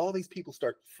surely, all these people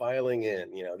start filing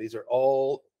in. You know, these are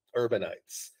all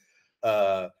urbanites,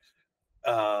 you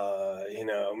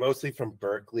know, mostly from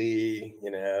Berkeley, you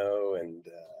know, and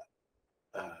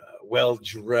well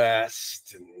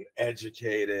dressed and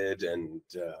educated, and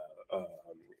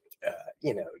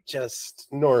you know, just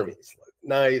normies,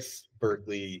 nice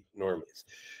Berkeley normies.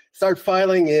 Start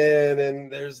filing in,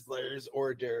 and there's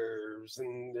hors d'oeuvres,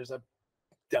 and there's a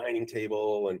dining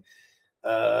table, and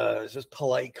it's just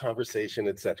polite conversation,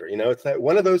 etc. You know, it's that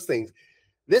one of those things.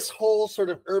 This whole sort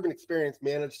of urban experience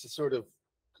managed to sort of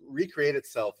recreate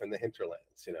itself in the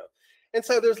hinterlands, you know. And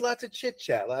so there's lots of chit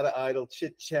chat, a lot of idle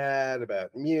chit chat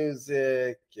about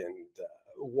music and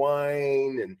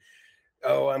wine, and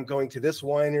oh, I'm going to this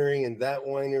winery and that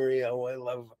winery. Oh, I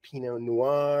love Pinot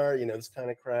Noir, you know, this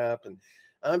kind of crap. And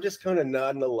I'm just kind of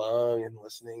nodding along and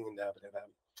listening, and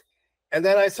and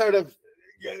then I sort of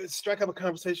struck up a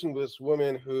conversation with this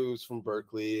woman who's from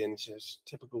Berkeley, and she's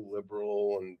typical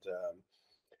liberal, and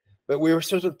but we were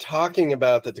sort of talking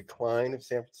about the decline of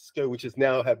San Francisco, which has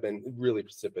now have been really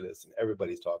precipitous, and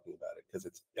everybody's talking about it because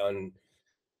it's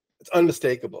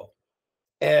unmistakable.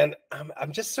 And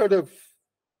I'm just sort of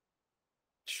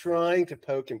trying to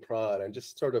poke and prod. I'm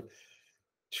just sort of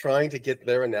trying to get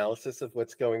their analysis of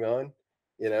what's going on,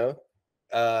 you know,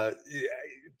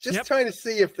 just trying to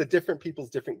see if the different people's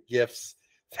different gifts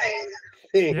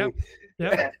thing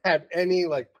have any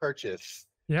like purchase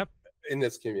in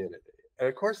this community. And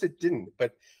of course it didn't.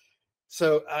 But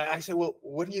so I said, well,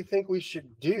 what do you think we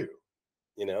should do?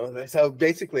 You know, so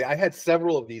basically I had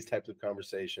several of these types of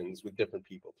conversations with different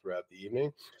people throughout the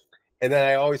evening. And then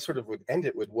I always sort of would end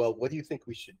it with, well, what do you think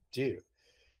we should do?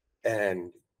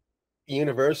 And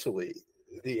universally,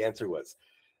 the answer was,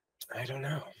 I don't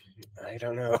know. I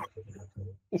don't know.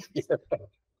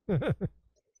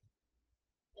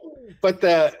 But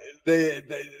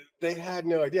they had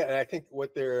no idea. And I think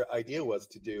what their idea was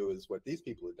to do is what these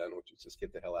people had done, which was just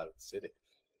get the hell out of the city.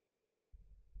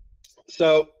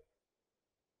 So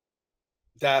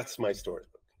that's my story.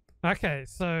 Okay,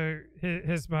 so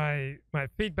here's my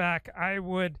feedback. I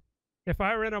would, if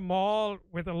I were in a mall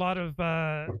with a lot of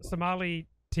Somali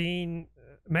teen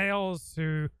males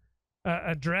who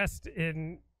are dressed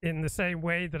in the same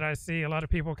way that I see a lot of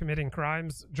people committing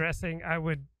crimes dressing, I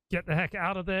would get the heck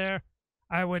out of there.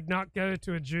 I would not go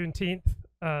to a Juneteenth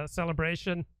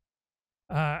celebration.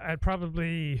 I'd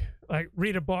probably like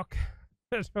read a book,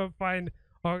 find,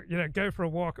 or you know, go for a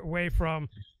walk away from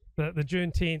the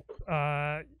Juneteenth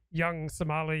young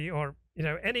Somali, or you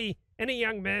know, any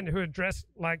young men who are dressed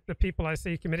like the people I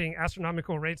see committing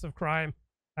astronomical rates of crime.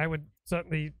 I would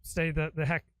certainly stay the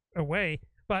heck away.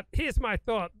 But here's my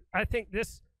thought. I think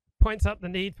this points out the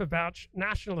need for vouch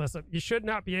nationalism. You should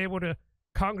not be able to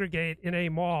congregate in a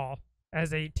mall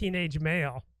as a teenage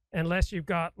male unless you've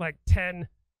got like 10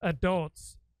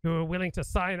 adults who are willing to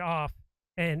sign off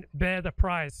and bear the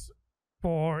price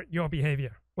for your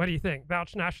behavior. What do you think?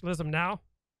 Vouch nationalism now?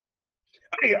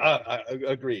 I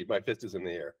agree. My fist is in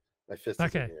the air. My fist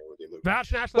is in the air with you, Luke.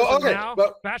 Vouch nationalism now,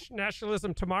 vouch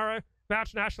nationalism tomorrow,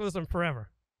 vouch nationalism forever.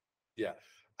 Yeah.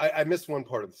 I missed one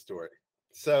part of the story.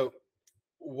 So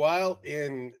while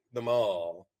in the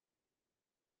mall,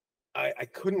 I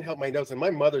couldn't help my nose, and my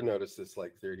mother noticed this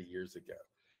like 30 years ago.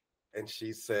 And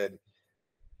she said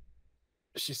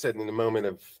in a moment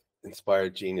of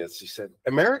inspired genius, she said,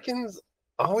 Americans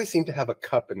always seem to have a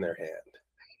cup in their hand,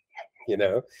 you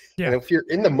know? Yeah. And if you're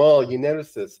in the mall, you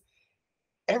notice this.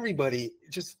 Everybody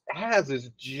just has this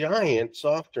giant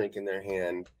soft drink in their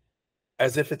hand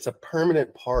as if it's a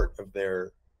permanent part of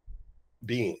their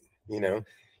being, you know?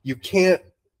 You can't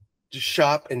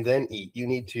shop and then eat. You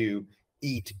need to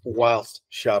eat whilst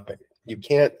shopping. You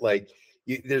can't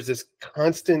there's this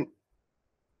constant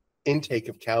intake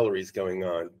of calories going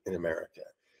on in America,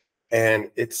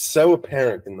 and it's so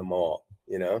apparent in the mall,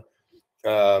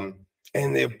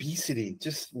 and the obesity,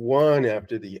 just one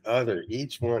after the other,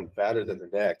 each one fatter than the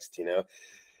next.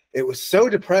 It was so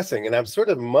depressing, and I'm sort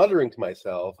of muttering to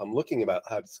myself. I'm looking about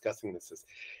how disgusting this is,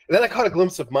 and then I caught a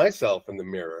glimpse of myself in the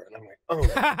mirror, and I'm like, oh my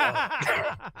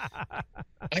God.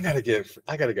 I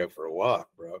gotta go for a walk,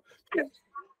 bro.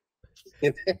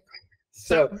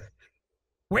 So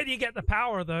where do you get the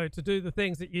power, though, to do the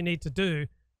things that you need to do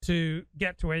to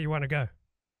get to where you want to go?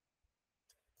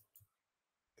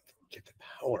 Get the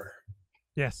power.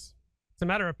 Yes. It's a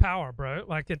matter of power, bro.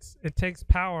 Like it takes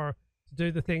power to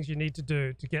do the things you need to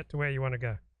do to get to where you want to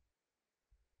go.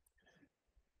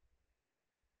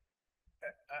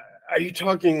 Are you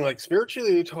talking like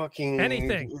spiritually? Are you talking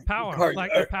anything? Power,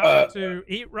 like the power to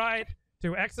eat right,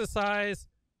 to exercise,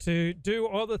 to do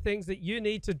all the things that you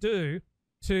need to do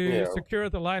to secure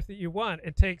the life that you want.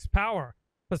 It takes power.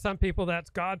 For some people, that's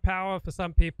God power. For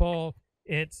some people,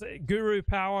 it's guru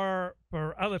power.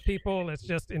 For other people, it's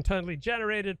just internally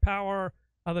generated power.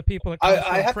 Other people,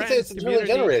 I have to say it's internally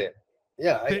generated.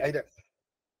 Yeah,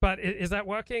 But is that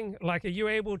working? Like, are you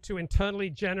able to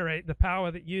internally generate the power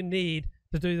that you need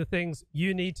to do the things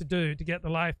you need to do to get the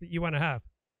life that you want to have?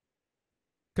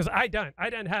 Because I don't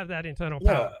have that internal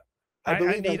power.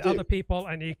 I need other people.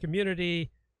 I need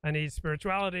community. I need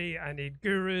spirituality. I need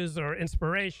gurus or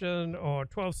inspiration or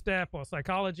 12-step or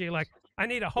psychology. Like, I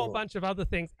need a whole bunch of other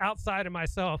things outside of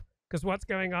myself, because what's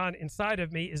going on inside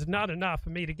of me is not enough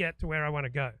for me to get to where I want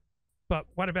to go. But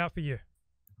what about for you?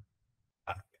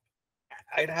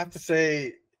 I'd have to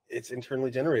say it's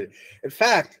internally generated. In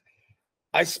fact,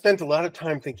 I spent a lot of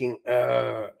time thinking,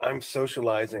 I'm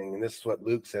socializing, and this is what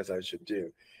Luke says I should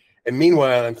do. And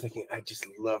meanwhile, I'm thinking, I'd just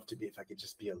love to be, if I could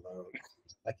just be alone.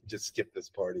 I could just skip this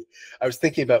party. I was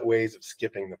thinking about ways of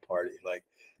skipping the party, like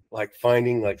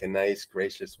finding like a nice,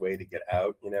 gracious way to get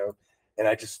out, and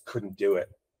I just couldn't do it.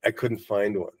 I couldn't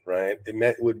find one, right?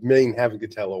 It would mean having to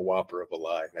tell a whopper of a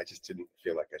lie, and I just didn't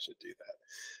feel like I should do that.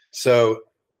 So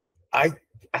I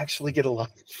actually get a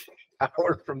lot of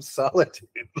power from solitude.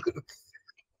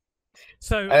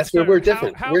 So that's where we're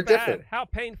different. We're different. How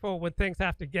painful would things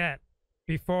have to get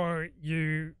before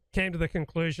you came to the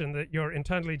conclusion that your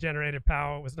internally generated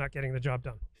power was not getting the job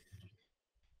done?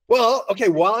 Well, okay,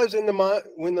 while I was in the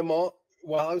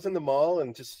mall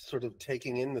and just sort of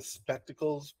taking in the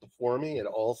spectacles before me at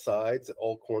all sides, at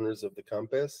all corners of the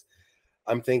compass,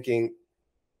 I'm thinking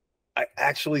I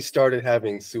actually started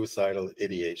having suicidal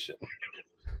ideation.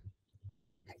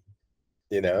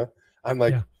 I'm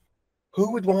like,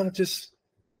 who would want to just,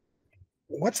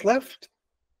 what's left?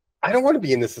 I don't want to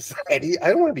be in this society. I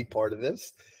don't want to be part of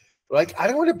this. Like, I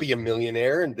don't want to be a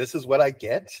millionaire and this is what I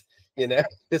get.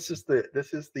 This is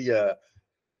the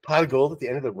pot of gold at the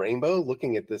end of the rainbow,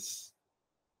 looking at this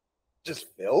just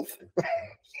filth.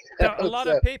 Now, a lot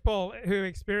of people who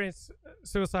experience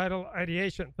suicidal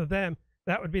ideation, for them,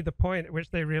 that would be the point at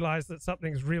which they realize that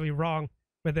something's really wrong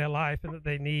with their life and that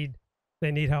they need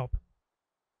help.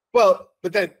 But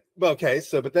then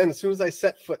as soon as I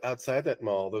set foot outside that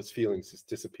mall, those feelings just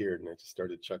disappeared, and I just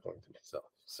started chuckling to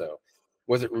myself. So,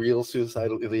 was it real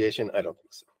suicidal ideation? I don't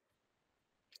think so.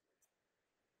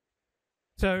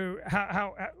 So,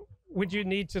 how would you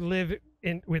need to live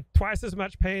with twice as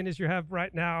much pain as you have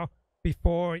right now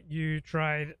before you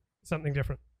tried something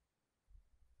different?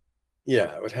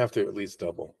 Yeah, I would have to at least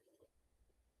double.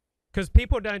 Because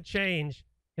people don't change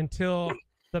until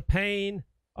the pain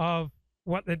of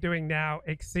what they're doing now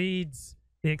exceeds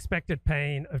the expected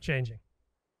pain of changing.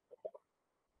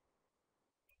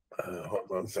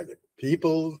 Hold on a second.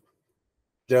 People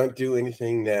don't do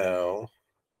anything now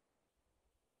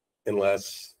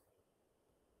unless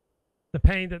the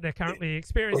pain that they're currently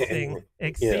experiencing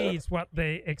exceeds what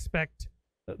they expect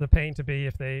the pain to be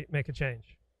if they make a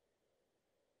change.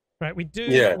 Right? We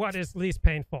do what is least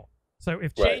painful. So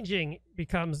if changing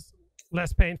becomes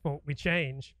less painful, we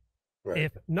change. Right.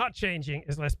 If not changing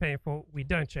is less painful, we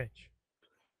don't change.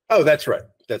 Oh, that's right.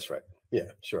 That's right.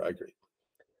 Yeah, sure. I agree.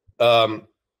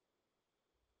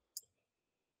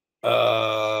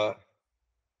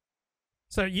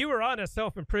 So you were on a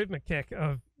self-improvement kick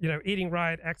of, eating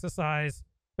right, exercise.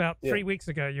 About 3 weeks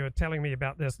ago, you were telling me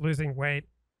about this, losing weight.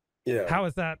 Yeah. How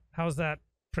has that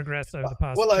progressed over the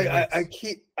past? Well,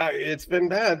 it's been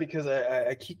bad because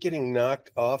I keep getting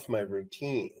knocked off my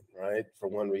routine, right? For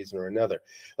one reason or another.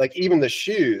 Like even the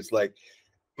shoes, like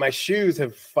my shoes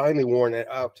have finally worn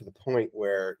out to the point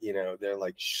where, they're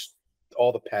like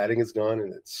all the padding is gone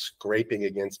and it's scraping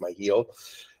against my heel,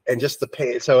 and just the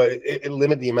pain. So it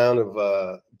limited the amount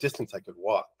of distance I could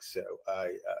walk. So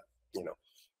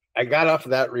I got off for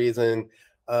that reason.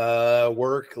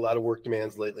 Work, a lot of work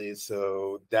demands lately.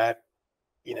 So that,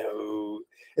 in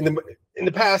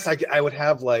the past, I would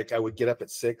have I would get up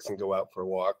at 6 and go out for a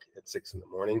walk at 6 in the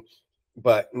morning,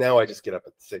 but now I just get up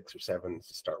at 6 or 7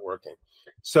 to start working.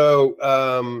 So,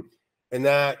 and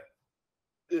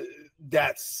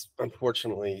that's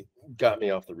unfortunately got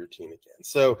me off the routine again.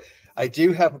 So I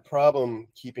do have a problem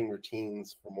keeping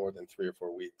routines for more than 3 or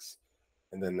 4 weeks,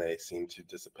 and then they seem to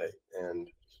dissipate. And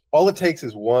all it takes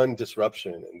is one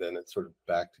disruption, and then it's sort of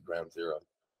back to ground zero.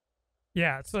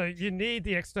 Yeah, so you need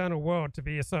the external world to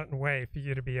be a certain way for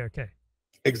you to be okay.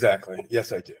 Exactly.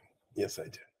 Yes, I do. Yes, I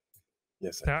do.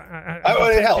 Yes, I so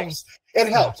do. It helps. It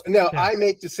helps. Now, yeah. I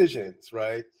make decisions,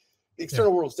 right? The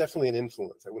external world is definitely an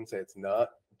influence. I wouldn't say it's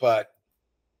not, but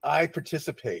I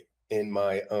participate in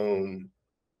my own,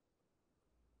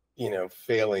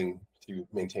 failing to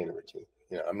maintain a routine.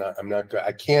 I'm not good.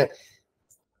 I can't.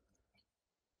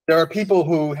 There are people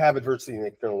who have adversity in their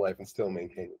external life and still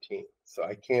maintain routine. So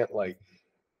I can't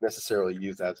necessarily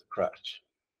use that as a crutch,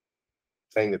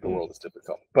 saying that the world is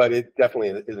difficult, but it definitely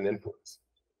is an influence.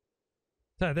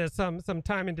 So there's some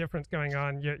time indifference going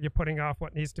on. You're putting off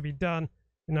what needs to be done.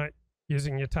 You're not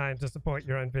using your time to support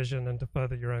your own vision and to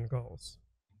further your own goals.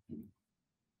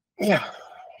 Yeah.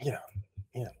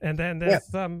 And then there's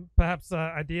some perhaps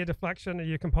idea deflection. Are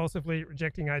you compulsively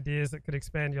rejecting ideas that could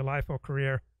expand your life or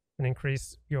career and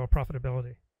increase your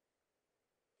profitability?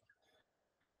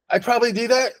 I probably do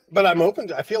that, but I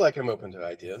feel like I'm open to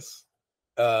ideas.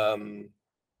 But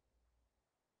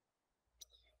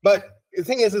the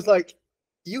thing is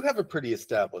you have a pretty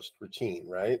established routine,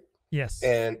 right? Yes.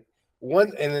 And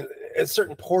a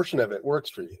certain portion of it works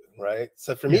for you, right?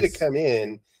 So for me to come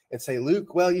in and say,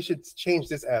 Luke, well, you should change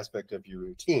this aspect of your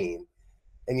routine,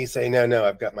 and you say, no,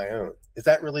 I've got my own. Is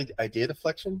that really idea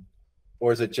deflection?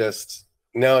 Or is it just,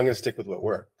 no, I'm going to stick with what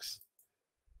works?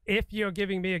 If you're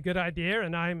giving me a good idea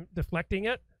and I'm deflecting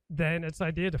it, then it's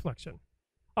idea deflection.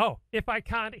 Oh, if I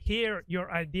can't hear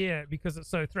your idea because it's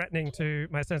so threatening to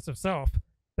my sense of self,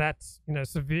 that's,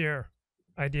 severe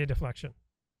idea deflection.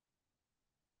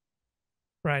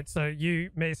 Right. So you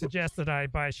may suggest that I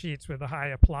buy sheets with a high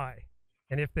apply.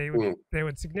 And if they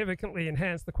would significantly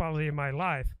enhance the quality of my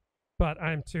life, but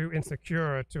I'm too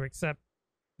insecure to accept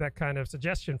that kind of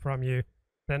suggestion from you,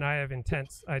 then I have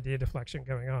intense idea deflection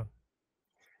going on.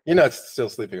 You're not still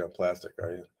sleeping on plastic,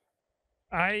 are you?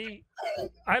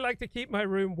 I like to keep my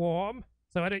room warm,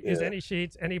 so I don't use any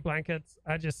sheets, any blankets.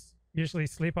 I just usually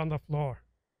sleep on the floor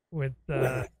with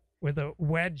a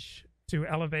wedge to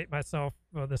elevate myself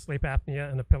for the sleep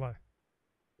apnea and a pillow.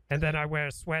 And then I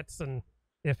wear sweats, and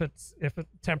if the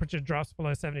temperature drops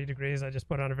below 70 degrees, I just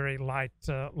put on a very light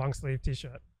long sleeve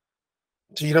t-shirt.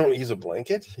 So you don't use a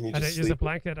blanket? I don't use a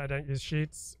blanket. I don't use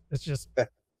sheets. It's just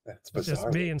that's bizarre. It's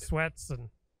just me in sweats and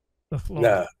the floor.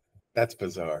 Nah, that's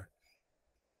bizarre.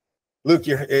 Luke,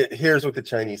 here's what the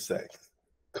Chinese say: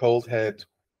 cold head,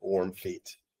 warm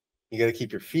feet. You got to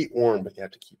keep your feet warm, but you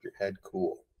have to keep your head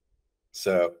cool.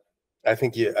 So I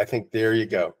think there you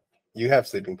go. You have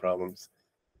sleeping problems.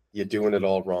 You're doing it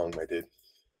all wrong, my dude.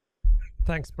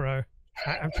 Thanks, bro.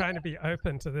 I'm trying to be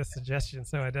open to this suggestion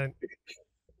so I don't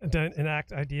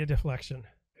enact idea deflection.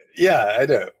 Yeah, I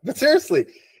know. But seriously,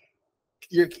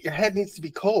 your head needs to be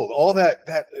cold. All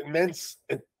that immense,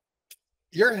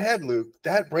 your head, Luke,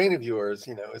 that brain of yours,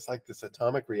 it's like this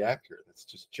atomic reactor that's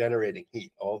just generating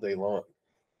heat all day long.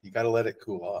 You got to let it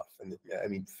cool off,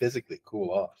 and physically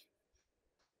cool off.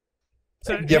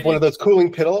 So do you have one of those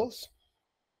cooling pillows?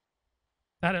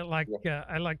 I don't like.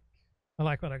 I like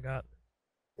what I got.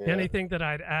 Yeah. The only thing that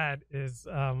I'd add is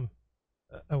a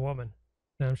woman.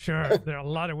 And I'm sure there are a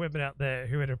lot of women out there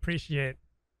who would appreciate,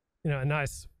 a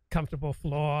nice, comfortable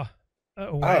floor,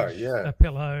 a wedge, a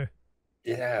pillow,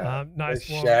 nice,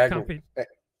 warm, comfy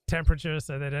temperature,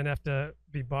 so they don't have to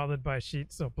be bothered by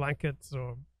sheets or blankets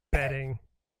or bedding.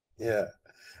 Yeah,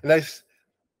 a nice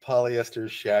polyester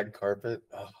shag carpet.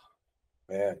 Oh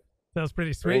man, sounds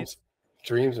pretty sweet.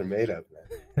 Dreams are made of,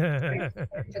 man.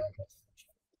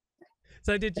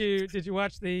 So did you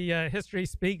watch the History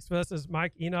Speaks versus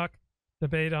Mike Enoch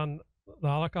debate on the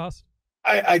Holocaust?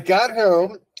 I got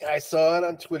home, I saw it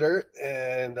on Twitter,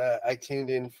 and I tuned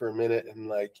in for a minute,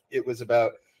 and it was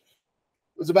about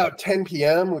 10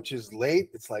 p.m., which is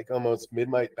late. It's almost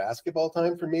midnight basketball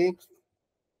time for me,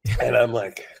 and I'm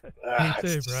like, me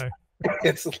too, bro.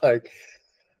 It's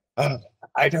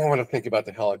I don't want to think about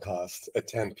the Holocaust at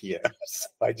 10 p.m. So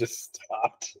I just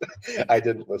stopped. I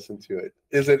didn't listen to it.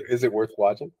 Is it worth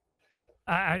watching?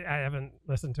 I haven't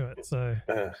listened to it, so.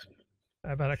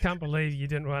 But I can't believe you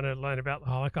didn't want to learn about the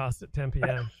Holocaust at 10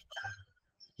 p.m.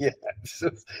 Yeah,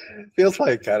 it feels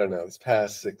like, I don't know, this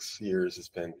past 6 years has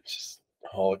been just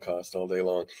Holocaust all day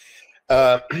long.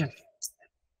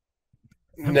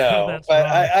 No, but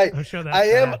I'm sure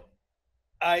that's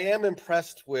I am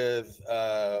impressed with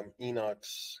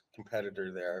Enoch's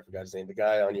competitor there. I forgot his name. The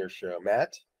guy on your show,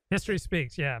 Matt. History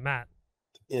Speaks. Yeah, Matt.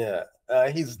 Yeah,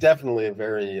 he's definitely a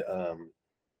very,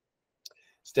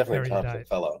 he's definitely a competent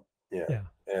fellow. Yeah.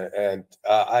 And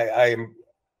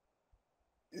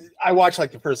I watched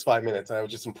like the first 5 minutes. And I was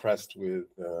just impressed with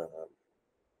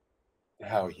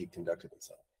how he conducted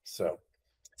himself. So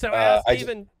I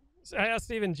asked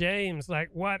Stephen James, like,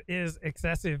 what is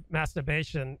excessive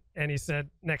masturbation? And he said,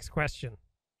 next question.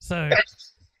 So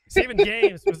Stephen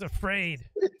James was afraid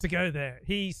to go there.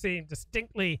 He seemed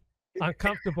distinctly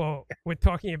uncomfortable with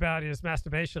talking about his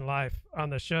masturbation life on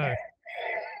the show.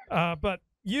 But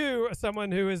you are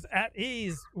someone who is at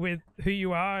ease with who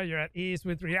you are. You're at ease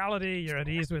with reality. You're at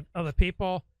ease with other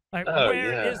people. Like,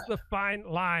 where is the fine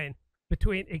line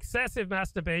between excessive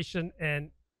masturbation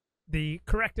and the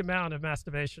correct amount of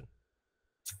masturbation?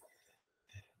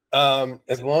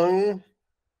 As long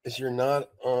as you're not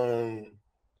on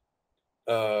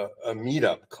a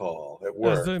meetup call at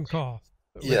work, a Zoom call.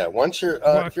 Yeah, once you're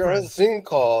if you're on a Zoom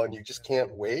call and you just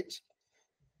can't wait,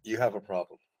 you have a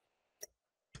problem.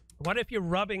 What if you're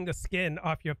rubbing the skin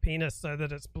off your penis so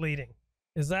that it's bleeding?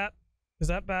 Is that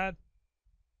bad?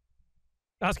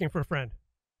 Asking for a friend.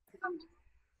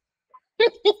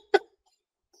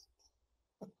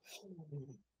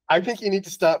 I think you need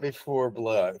to stop before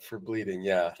bleeding.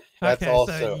 Yeah, that's okay,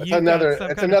 also so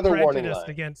it's another warning line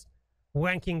against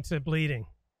wanking to bleeding.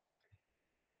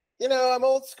 You know, I'm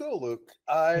old school, Luke.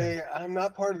 I'm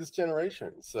not part of this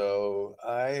generation, so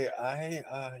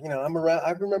you know, I'm around.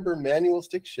 I remember manual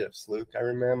stick shifts, Luke. I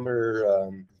remember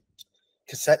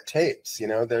cassette tapes. You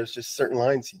know, there's just certain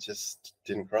lines he just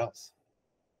didn't cross.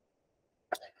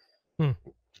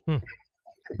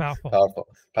 Powerful.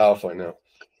 I know.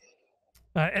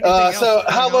 So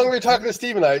how long were you talking to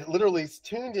Stephen? I literally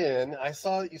tuned in. I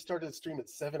saw that you started the stream at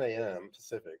 7 a.m.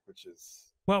 Pacific, which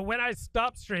is... Well, when I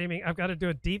stop streaming, I've got to do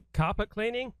a deep carpet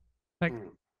cleaning, like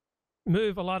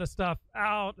move a lot of stuff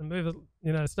out and move,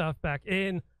 you know, stuff back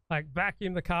in, like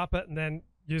vacuum the carpet and then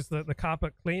use the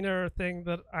carpet cleaner thing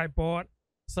that I bought.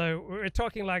 So we're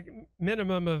talking like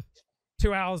minimum of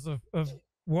 2 hours of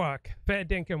work, fair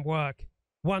dinkum work,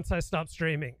 once I stop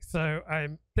streaming. So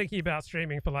I'm thinking about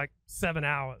streaming for like 7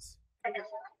 hours.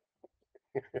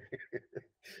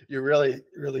 You're really,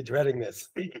 really dreading this.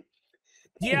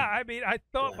 Yeah, I mean, I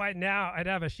thought by now I'd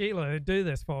have a Sheila who'd do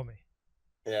this for me.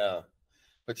 Yeah,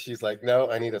 but she's like,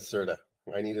 no, I need a Serta.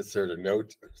 I need a Serta. No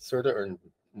Serta or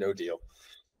no deal.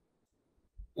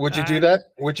 Would you do that?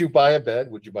 Would you buy a bed?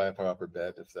 Would you buy a proper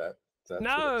bed if that's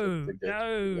no,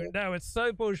 it's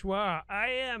so bourgeois. I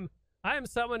am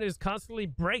someone who's constantly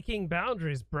breaking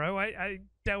boundaries, bro. I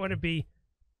don't want to be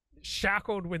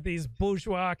shackled with these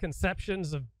bourgeois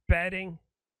conceptions of bedding.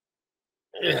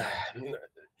 Yeah,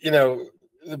 you know,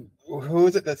 who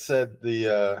is it that said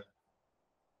the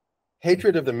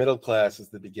hatred of the middle class is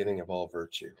the beginning of all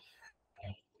virtue?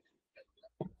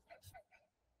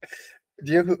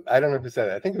 I don't know who said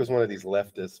it. I think it was one of these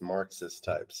leftist Marxist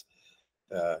types,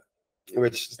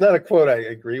 which is not a quote I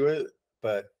agree with,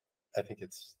 but I think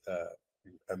it's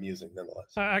amusing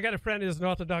nonetheless. I got a friend who's an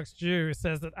Orthodox Jew who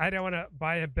says that I don't want to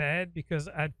buy a bed because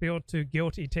I'd feel too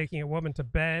guilty taking a woman to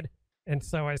bed, and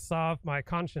so I solve my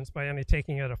conscience by only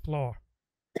taking her to floor.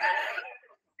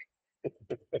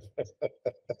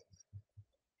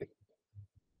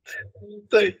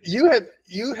 So you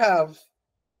have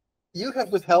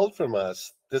withheld from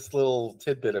us this little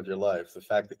tidbit of your life, the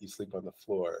fact that you sleep on the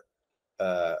floor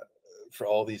for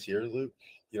all these years, Luke.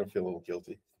 You don't feel a little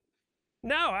guilty?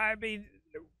 No, I mean,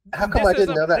 how come I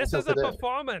didn't know that? This is a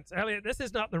performance, Elliot. This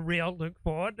is not the real Luke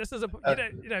Ford. This is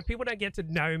you know, people don't get to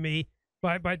know me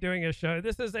by doing a show.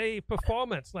 This is a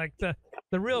performance. Like the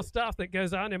real stuff that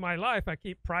goes on in my life, I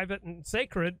keep private and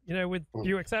sacred, you know, with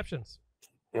few exceptions.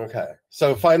 Okay,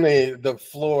 so finally, the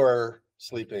floor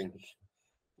sleeping.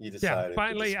 You decided. Yeah,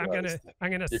 finally, I'm gonna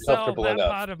sell that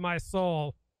part of my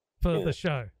soul for the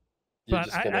show.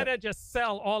 But I don't just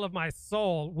sell all of my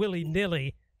soul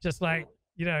willy-nilly, just like,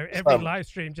 you know, every live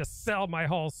stream, just sell my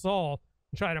whole soul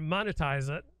and try to monetize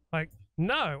it. Like,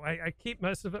 no, I keep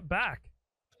most of it back.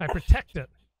 I protect it.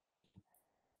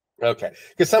 Okay,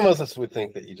 because some of us would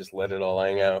think that you just let it all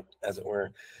hang out, as it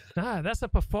were. Nah, that's a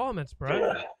performance,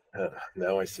 bro.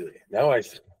 Now I see. Now I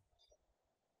see.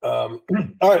 All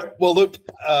right. Well, Luke,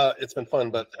 it's been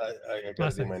fun, but I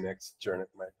got to do my next journey,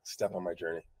 my step on my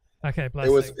journey. Okay,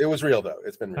 blessings. It was real though.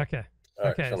 It's been real. Okay. All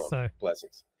right, okay, shalom. so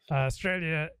Blessings.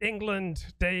 Australia, England,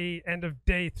 end of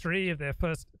day 3 of their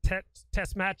first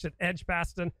test match at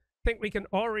Edgbaston. I think we can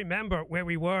all remember where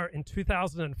we were in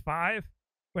 2005,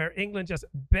 where England just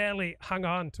barely hung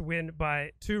on to win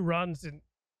by 2 runs in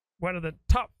one of the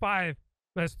top 5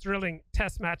 most thrilling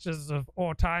test matches of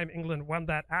all time. England won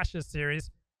that Ashes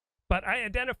series. But I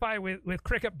identify with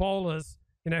cricket bowlers,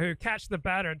 who catch the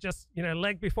batter just,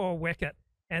 leg before wicket,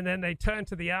 and then they turn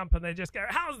to the ump and they just go,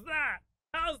 "How's that?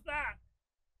 How's that?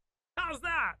 How's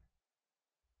that?"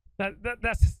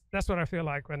 That's what I feel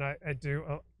like when I do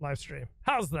a live stream.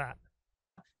 How's that?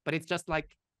 But it's just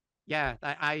like, yeah,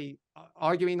 I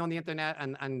arguing on the internet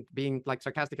and being like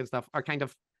sarcastic and stuff are kind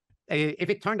of, if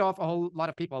it turned off a whole lot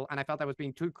of people and I felt I was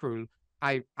being too cruel,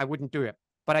 I wouldn't do it.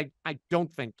 But I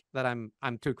don't think that I'm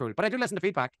too cruel. But I do listen to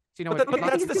feedback. So, but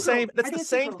that's the same. That's the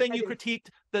same thing you critiqued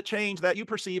the change that you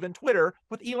perceive in Twitter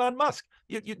with Elon Musk.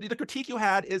 The critique you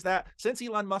had is that since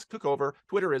Elon Musk took over,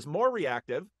 Twitter is more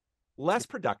reactive, less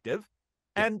productive,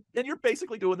 and you're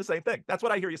basically doing the same thing. That's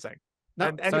what I hear you saying. No,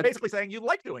 and you're basically saying you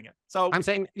like doing it. So I'm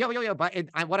saying, yeah. But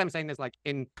what I'm saying is, like,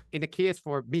 in the case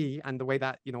for me and the way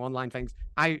that, online things,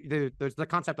 there's the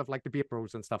concept of like debate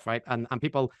bros and stuff, right? And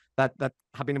people that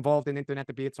have been involved in internet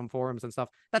debates on forums and stuff.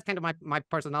 That's kind of my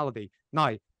personality.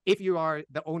 Now, if you are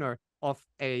the owner of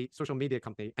a social media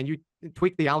company and you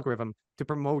tweak the algorithm to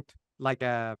promote like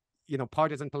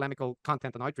partisan polemical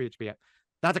content and outreach via,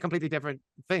 that's a completely different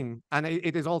thing. And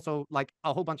it is also like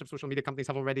a whole bunch of social media companies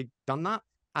have already done that.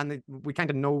 And we kind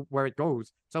of know where it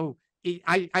goes. So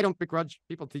I don't begrudge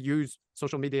people to use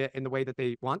social media in the way that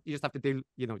they want. You just have to deal,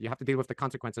 you have to deal with the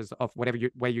consequences of whatever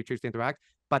way you choose to interact.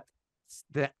 But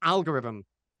the algorithm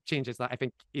changes that I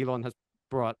think Elon has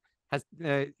brought has,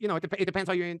 it depends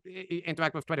how you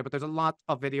interact with Twitter. But there's a lot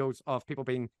of videos of people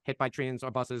being hit by trains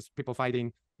or buses, people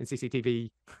fighting in CCTV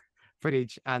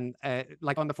footage, and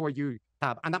like on the For You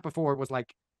tab. And that before was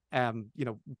like,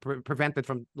 prevented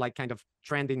from like kind of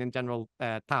trending in general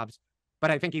tabs. But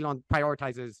I think Elon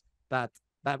prioritizes that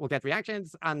will get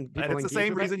reactions, and it's the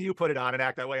same reason you put it on and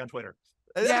act that way on Twitter.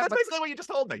 Yeah, that's basically what you just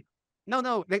told me.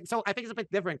 No. So I think it's a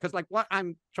bit different, because like what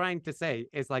I'm trying to say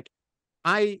is like,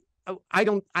 I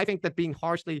think that being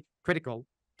harshly critical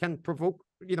can provoke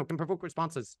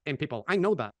responses in people. I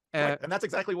know that. Right. And that's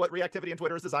exactly what reactivity in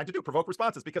Twitter is designed to do, provoke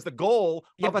responses, because the goal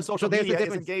of social media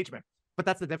is engagement. But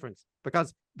that's the difference,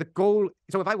 because the goal,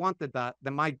 so if I wanted that,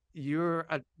 then your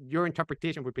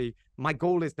interpretation would be, my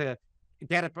goal is to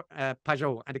get a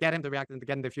Pajot and to get him to react and to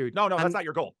get him to feud. No, that's not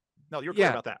your goal. No, you're clear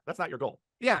about that. That's not your goal.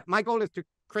 Yeah, my goal is to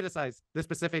criticize the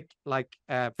specific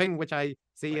thing which I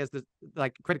see as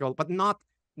critical, but not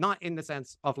in the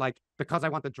sense of like, because I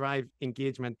want to drive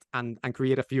engagement and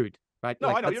create a feud. Right. No,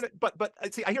 I know. But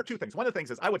see, I hear 2 things. One of the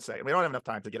things is, I would say, we don't have enough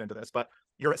time to get into this, but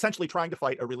you're essentially trying to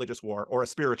fight a religious war or a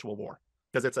spiritual war,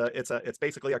 because it's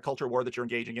basically a culture war that you're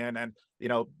engaging in. And,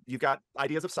 you've got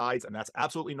ideas of sides, and that's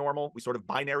absolutely normal. We sort of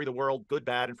binary the world, good,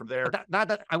 bad. And from there,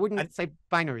 that I wouldn't say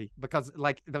binary, because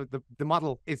like the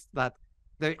model is that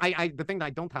the thing that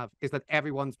I don't have is that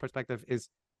everyone's perspective is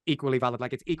equally valid.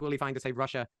 Like, it's equally fine to say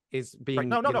Russia is being right.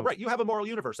 No, right. You have a moral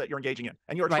universe that you're engaging in,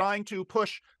 and you're trying to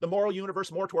push the moral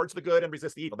universe more towards the good and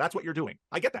resist the evil. That's what you're doing.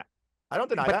 I get that. I don't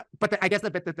deny that. But I guess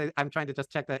the bit that I'm trying to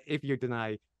just check that if you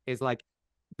deny is like,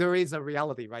 there is a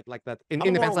reality, right? Like that in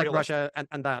events like Russia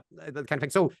and that kind of thing.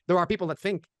 So there are people that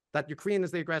think that Ukraine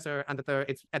is the aggressor and that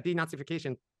it's a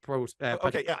denazification project.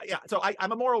 Okay, yeah. So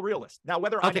I'm a moral realist. Now,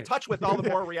 whether I'm in touch with all the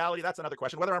moral reality, that's another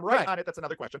question. Whether I'm right on it, that's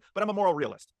another question. But I'm a moral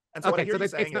realist. And so what I hear you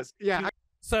saying is... Yeah.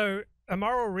 So a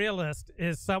moral realist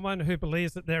is someone who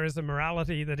believes that there is a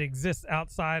morality that exists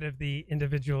outside of the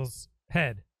individual's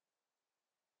head.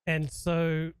 And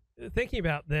so thinking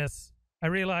about this, I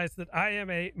realized that I am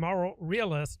a moral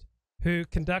realist who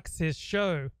conducts his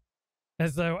show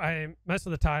as though most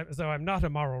of the time, as though I'm not a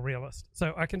moral realist.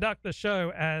 So I conduct the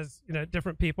show as,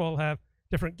 different people have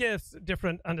different gifts,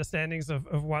 different understandings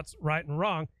of what's right and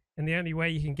wrong. And the only way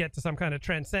you can get to some kind of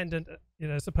transcendent,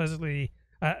 supposedly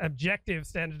objective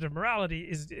standard of morality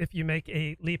is if you make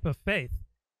a leap of faith.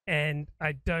 And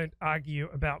I don't argue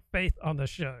about faith on the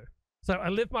show. So I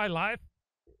live my life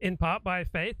in part by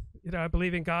faith. I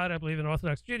believe in God. I believe in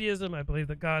Orthodox Judaism. I believe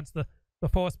that God's the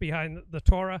force behind the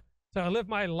Torah. So I live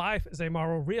my life as a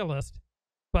moral realist,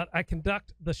 but I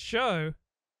conduct the show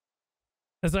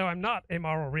as though I'm not a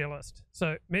moral realist.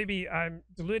 So maybe I'm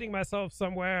deluding myself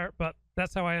somewhere, but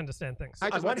that's how I understand things.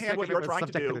 On one hand, what you're trying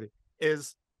to do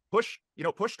is push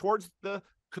towards the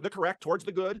the correct towards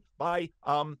the good by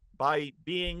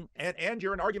being, and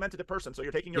you're an argumentative person. So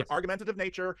you're taking your argumentative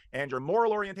nature and your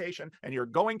moral orientation, and you're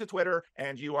going to Twitter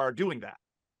and you are doing that.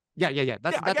 Yeah. I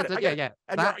get it.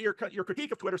 And your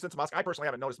critique of Twitter since Musk, I personally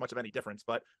haven't noticed much of any difference,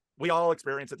 but we all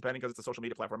experience it depending, because it's a social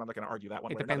media platform. I'm not going to argue that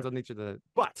one. It depends on each of the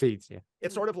but feeds. Yeah,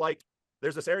 it's sort of like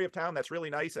there's this area of town that's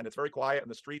really nice and it's very quiet and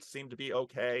the streets seem to be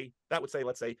okay. That would say,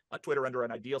 let's say, a Twitter under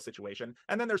an ideal situation.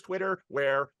 And then there's Twitter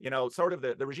where, sort of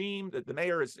the regime, the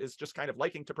mayor is just kind of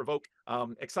liking to provoke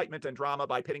excitement and drama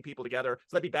by pitting people together.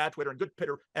 So that'd be bad Twitter and good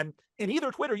Twitter. And in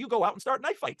either Twitter, you go out and start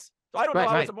knife fights. So I don't know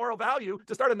how it's a moral value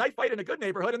to start a knife fight in a good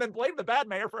neighborhood and then blame the bad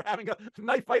mayor for having a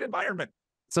knife fight environment.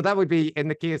 So that would be in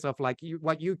the case of like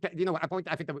a point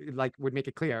I think that would make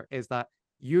it clear is that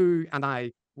you and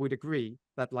I would agree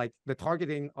that like the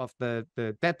targeting of the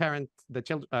dead parent,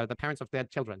 the parents of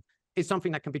dead children is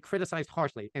something that can be criticized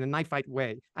harshly in a knife fight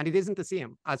way. And it isn't the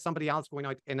same as somebody else going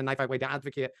out in a knife fight way to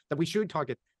advocate that we should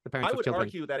target the parents of children. I would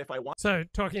argue that if I want... So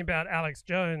talking about Alex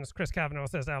Jones, Chris Kavanaugh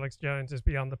says Alex Jones is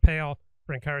beyond the pale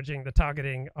for encouraging the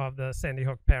targeting of the Sandy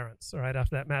Hook parents. Right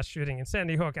after that mass shooting in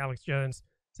Sandy Hook, Alex Jones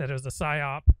said it was a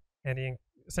psyop, and he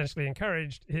essentially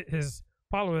encouraged his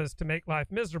followers to make life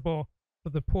miserable for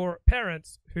the poor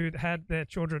parents who'd had their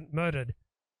children murdered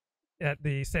at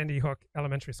the Sandy Hook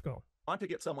Elementary School. Want to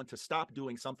get someone to stop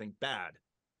doing something bad.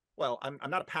 Well, I'm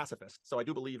not a pacifist, so I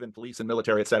do believe in police and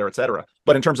military, et cetera, et cetera.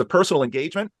 But in terms of personal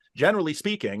engagement, generally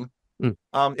speaking,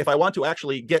 if I want to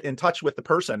actually get in touch with the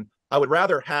person, I would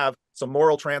rather have some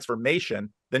moral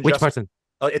transformation than Which person?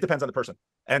 It depends on the person.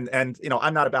 And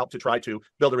I'm not about to try to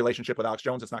build a relationship with Alex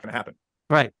Jones. It's not going to happen.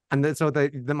 Right. And so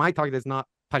my target is not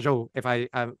Pajot. If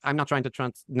I'm not trying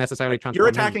to necessarily transform. You're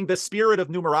attacking the spirit of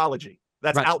numerology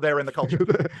that's out there in the culture.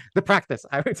 The practice,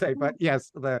 I would say, but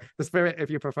yes, the spirit, if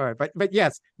you prefer. But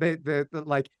yes, the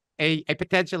like a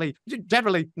potentially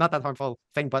generally not that harmful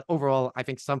thing, but overall, I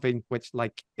think something which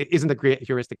like it isn't a great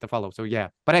heuristic to follow. So yeah,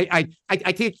 but I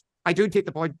do take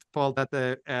the point, Paul, that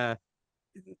the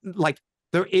like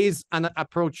there is an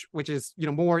approach which is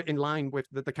more in line with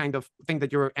the kind of thing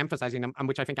that you're emphasizing, and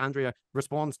which I think Andrea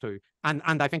responds to. And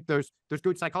I think there's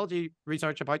good psychology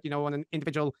research about on an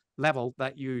individual level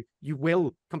that you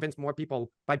will convince more people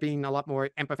by being a lot more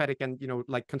empathetic and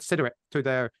like considerate to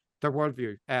their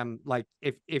worldview. Like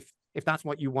if that's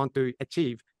what you want to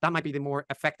achieve, that might be the more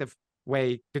effective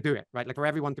way to do it, right? Like for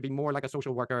everyone to be more like a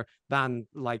social worker than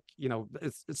like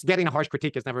it's getting a harsh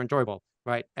critique is never enjoyable,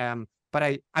 right? But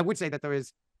I would say that there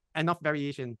is enough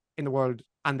variation in the world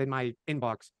and in my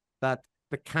inbox that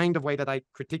the kind of way that I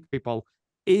critique people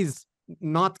is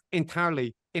not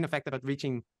entirely ineffective at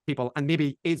reaching people, and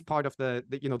maybe is part of the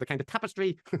kind of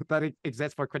tapestry that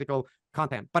exists for critical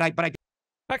content. But I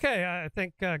Okay, I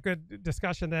think good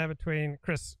discussion there between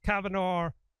Chris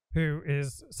Kavanaugh, who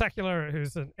is secular,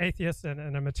 who's an atheist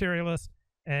and a materialist,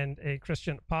 and a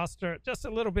Christian pastor. Just a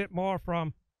little bit more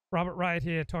from Robert Wright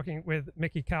here, talking with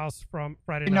Mickey Kaus from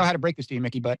Friday Night. I didn't know how to break this to you,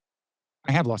 Mickey, but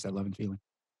I have lost that love and feeling.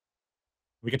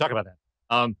 We can talk about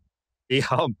that.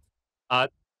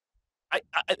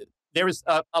 There is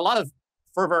a lot of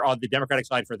fervor on the Democratic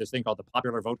side for this thing called the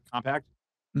Popular Vote Compact.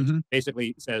 Mm-hmm.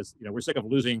 Basically says, we're sick of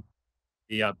losing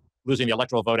the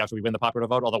electoral vote after we win the popular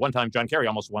vote. Although one time John Kerry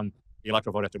almost won the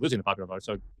electoral vote after losing the popular vote,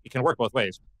 so it can work both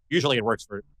ways. Usually it works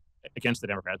against the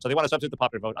Democrats. So they want to substitute the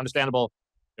popular vote. Understandable.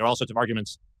 There are all sorts of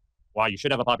arguments why you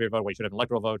should have a popular vote, why you should have an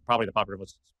electoral vote. Probably the popular vote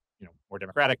is, more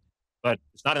democratic, but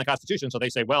it's not in the Constitution. So they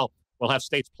say, well, we'll have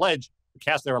states pledge to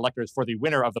cast their electors for the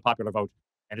winner of the popular vote.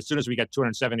 And as soon as we get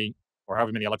 270 or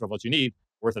however many electoral votes you need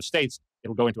worth of states,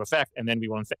 it'll go into effect. And then we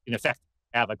will, in effect,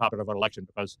 have a popular vote election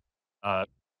because, because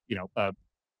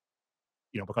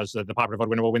the popular vote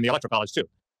winner will win the electoral college too.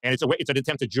 And it's an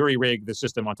attempt to jury rig the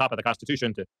system on top of the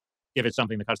Constitution to give it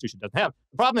something the Constitution doesn't have.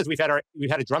 The problem is we've had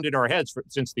it drummed into our heads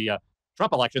since the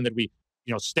Trump election that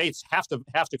states have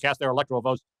to cast their electoral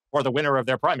votes for the winner of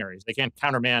their primaries. They can't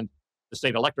countermand the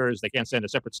state electors. They can't send a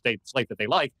separate state slate that they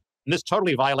like. And this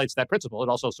totally violates that principle. It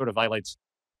also sort of violates,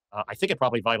 I think it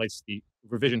probably violates the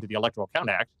revision to the Electoral Count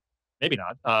Act. Maybe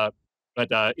not. But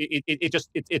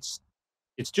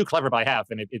it's too clever by half.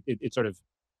 And it sort of,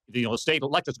 the state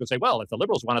electors could say, well, if the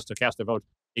liberals want us to cast their vote,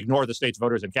 ignore the state's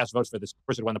voters and cast votes for this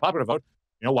person who won the popular vote,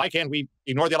 why can't we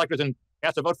ignore the electors and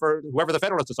cast a vote for whoever the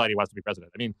Federalist Society wants to be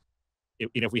president? I mean,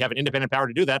 if we have an independent power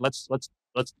to do that, let's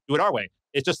do it our way.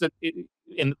 It's just that the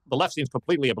left seems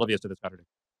completely oblivious to this contradiction.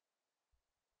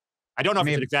 I don't know if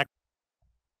it's an exact.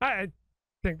 I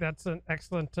think that's an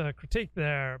excellent critique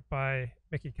there by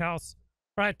Mickey Kaus.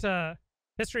 Right.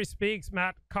 History Speaks,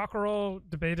 Matt Cockerell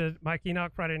debated Mike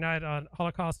Enoch Friday night on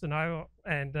Holocaust denial.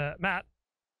 And Matt,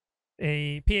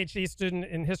 a PhD student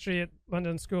in history at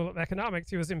London School of Economics.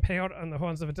 He was impaled on the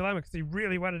horns of a dilemma because he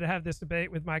really wanted to have this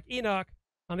debate with Mike Enoch.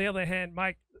 On the other hand,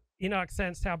 Mike Enoch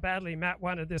sensed how badly Matt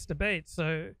wanted this debate.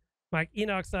 So Mike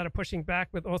Enoch started pushing back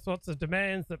with all sorts of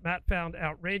demands that Matt found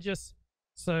outrageous.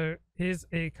 So here's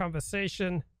a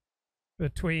conversation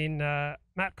between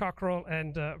Matt Cockrell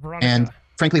and Veronica. And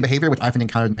frankly, behavior which I haven't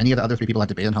encountered any of the other three people I've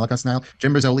debated on Holocaust Denial,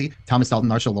 Jim Rizzoli, Thomas Dalton,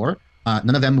 Marshall Lohr.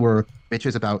 None of them were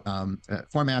bitches about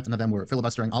format. None of them were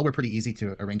filibustering. All were pretty easy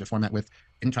to arrange a format with.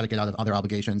 Didn't try to get out of other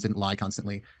obligations. Didn't lie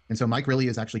constantly. And so Mike really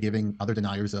is actually giving other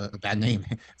deniers a bad name,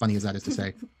 funny as that is to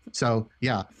say. So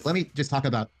yeah, let me just talk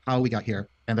about how we got here.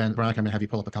 And then Veronica, I'm going to have you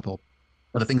pull up a couple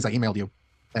of the things I emailed you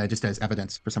just as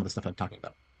evidence for some of the stuff I'm talking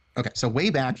about. Okay, so way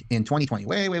back in 2020,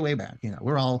 way back,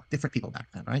 we're all different people back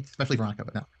then, right? Especially Veronica,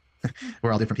 but no.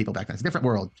 We're all different people back then. It's a different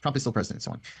world. Trump is still president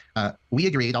and so on. We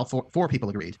agreed, all four people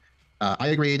agreed. I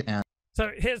agreed. And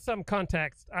so here's some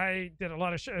context. I did a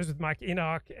lot of shows with Mike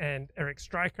Enoch and Eric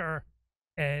Stryker,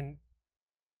 and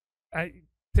I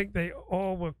think they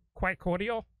all were quite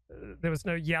cordial. There was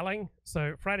no yelling.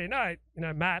 So Friday night,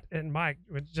 Matt and Mike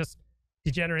would just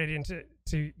degenerate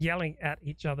into yelling at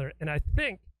each other. And I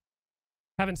think,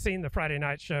 haven't seen the Friday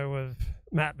night show of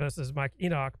Matt versus Mike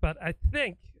Enoch, but I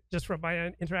think just from my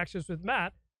own interactions with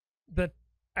Matt, that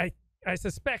I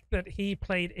suspect that he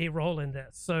played a role in this.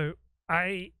 So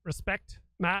I respect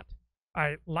Matt.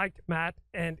 I like Matt,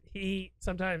 and he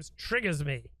sometimes triggers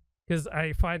me because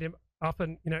I find him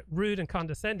often, rude and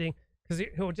condescending because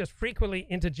he'll just frequently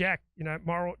interject,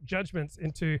 moral judgments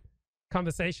into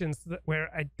conversations where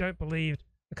I don't believe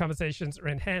the conversations are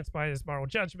enhanced by his moral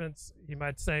judgments. He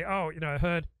might say, oh, I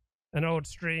heard an old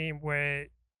stream where,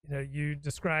 you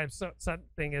describe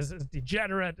something as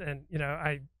degenerate, and,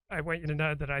 I want you to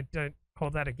know that I don't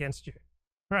hold that against you.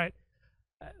 Right?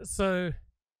 So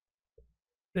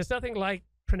there's nothing like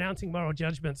pronouncing moral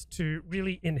judgments to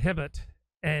really inhibit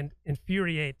and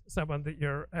infuriate someone that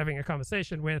you're having a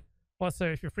conversation with.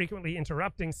 Also, if you're frequently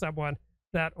interrupting someone,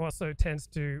 that also tends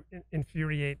to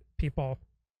infuriate people.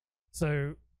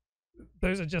 So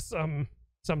those are just some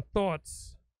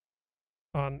thoughts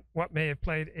on what may have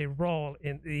played a role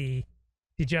in the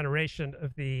degeneration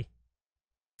of the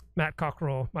Matt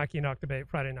Cockrell, Mike Enoch debate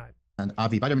Friday night. And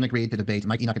Avi Biderman agreed to debate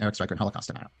Mike Enoch and Eric Stryker in Holocaust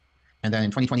Denial. And then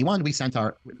in 2021, we sent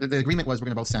the agreement was we're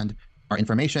going to both send our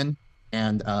information,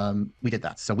 and we did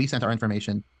that. So we sent our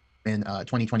information in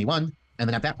 2021. And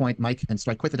then at that point, Mike and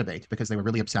Stryker quit the debate because they were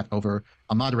really upset over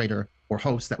a moderator or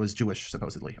host that was Jewish,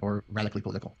 supposedly, or radically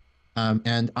political.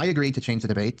 And I agreed to change the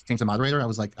debate, change the moderator. I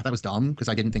thought it was dumb because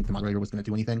I didn't think the moderator was going to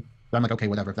do anything. But I'm like, okay,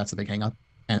 whatever, if that's the big hang up.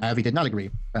 And Avi did not agree.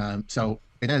 So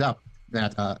it ended up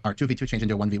that our 2v2 changed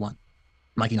into a 1v1,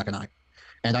 Mike Enoch and I.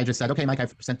 And I just said, okay, Mike,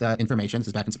 I've sent the information. This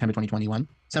is back in September 2021.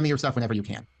 Send me your stuff whenever you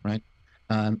can, right?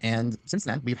 And since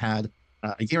then, we've had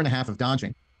a year and a half of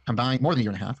dodging, more than a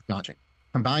year and a half of dodging,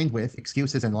 combined with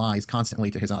excuses and lies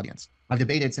constantly to his audience. I've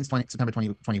debated since September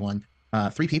 2021,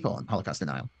 3 people on Holocaust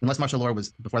denial, unless Marshall Lohr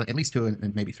was before that, at least 2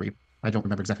 and maybe 3. I don't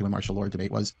remember exactly when Marshall Lohr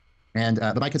debate was. And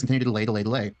the Mike has continued to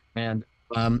delay. And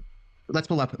let's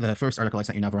pull up the first article I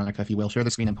sent you now, Veronica, if you will. Share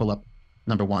the screen and pull up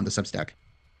number 1, the Substack.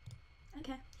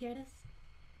 Okay, here it is.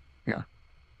 Yeah.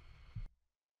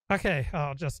 Okay,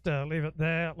 I'll just leave it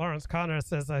there. Lawrence Connor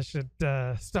says I should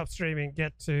stop streaming,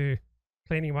 get to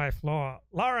cleaning my floor.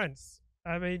 Lawrence,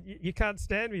 I mean, you can't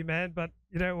stand me, man, but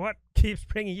you know what keeps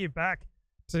bringing you back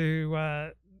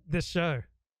to this show?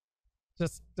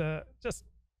 Just a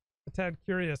tad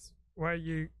curious why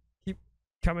you keep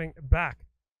coming back.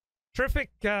 Terrific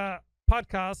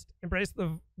podcast, Embrace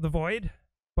the Void,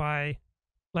 by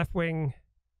left-wing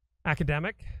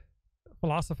academic,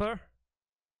 philosopher,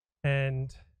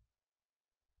 and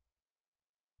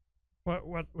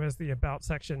what was the about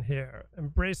section here?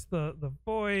 Embrace the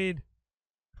Void,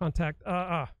 contact,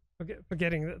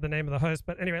 forgetting the name of the host,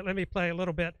 but anyway, let me play a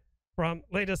little bit from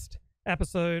latest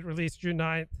episode released June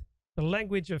 9th, The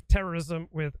Language of Terrorism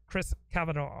with Chris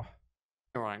Kavanaugh.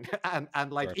 Right.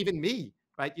 And like, even me,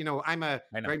 right? I'm a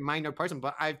very minor person,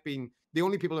 but the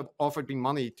only people who've offered me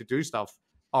money to do stuff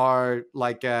are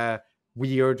like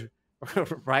weird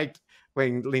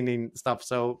right-wing leaning stuff.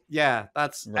 So yeah,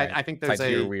 that's right. I think there's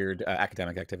your weird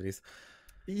academic activities.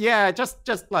 Yeah, just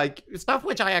like stuff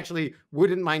which I actually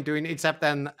wouldn't mind doing, except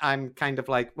then I'm kind of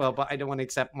like, well, but I don't want to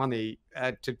accept money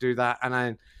to do that.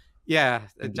 And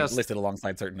just listed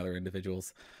alongside certain other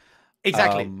individuals.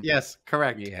 Exactly. Yes,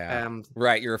 correct. Yeah.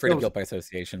 Right. You're afraid of guilt by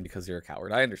association because you're a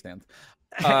coward. I understand.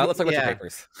 Let's talk about your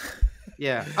papers.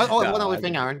 Yeah. One other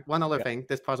thing, Aaron. One other thing.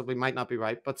 This possibly might not be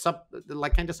right, but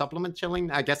kind of supplement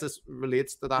chilling. I guess this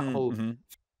relates to that whole.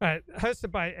 Right.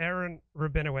 Hosted by Aaron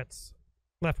Rabinowitz.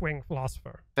 left-wing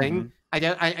philosopher thing.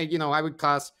 I would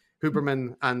class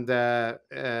Huberman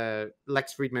and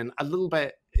Lex Friedman a little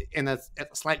bit in a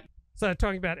slight. So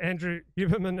talking about Andrew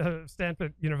Huberman of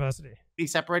Stanford University,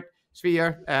 separate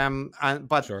sphere,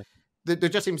 but Sure. there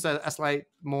just seems a slight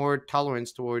more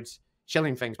tolerance towards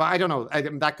shilling things. But I don't know.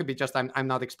 That could be just I'm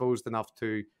not exposed enough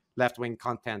to left-wing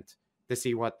content to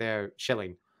see what they're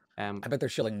shilling. I bet they're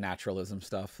shilling naturalism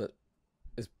stuff that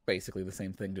is basically the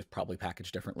same thing, just probably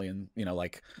packaged differently and,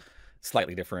 like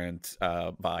slightly different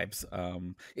vibes.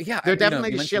 Yeah, they're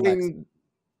definitely shilling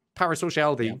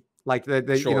parasociality. Yeah. Like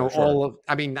all of,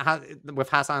 I mean, with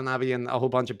Hassan Navi and a whole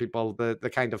bunch of people,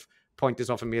 the kind of point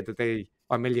is often made that they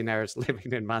are millionaires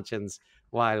living in mansions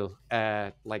while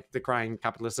like decrying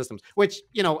capitalist systems, which,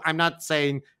 I'm not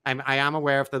saying I am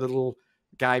aware of the little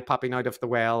guy popping out of the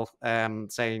well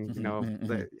saying,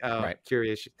 right.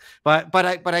 Curious. But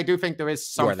I do think there is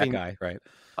something. You are that guy, right?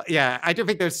 Yeah, I do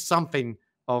think there's something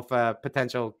of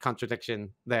potential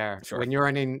contradiction there when you're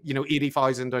earning,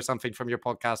 80,000 or something from your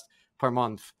podcast per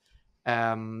month.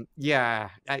 I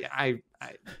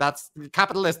that's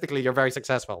capitalistically you're very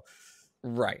successful.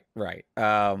 Right.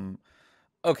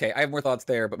 Okay, I have more thoughts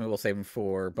there, but maybe we'll save them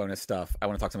for bonus stuff. I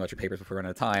want to talk some about your papers before we run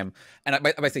out of time. And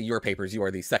I say your papers, you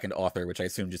are the second author, which I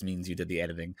assume just means you did the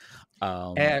editing.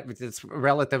 It's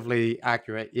relatively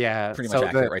accurate, yeah. Pretty much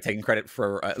accurate, right? Taking credit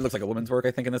for, it looks like a woman's work,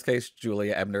 I think, in this case,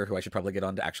 Julia Ebner, who I should probably get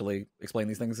on to actually explain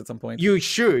these things at some point. You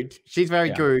should. She's very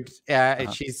good.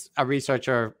 She's a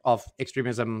researcher of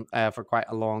extremism for quite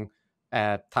a long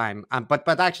time.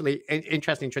 But actually,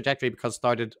 interesting trajectory, because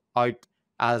started out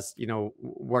as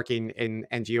working in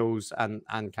NGOs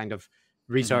and kind of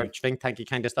research think tanky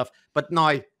kind of stuff, but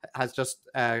now has just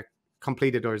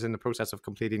completed or is in the process of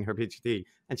completing her PhD,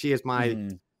 and she is my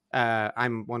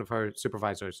I'm one of her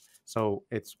supervisors, so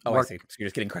it's I see. So you're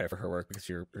just getting credit for her work because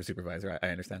you're her supervisor. I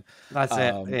understand. That's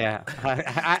it. Yeah,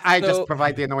 I just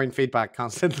provide the annoying feedback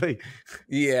constantly.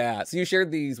 Yeah, so you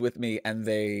shared these with me, and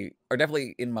they are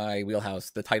definitely in my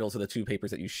wheelhouse. The titles of the two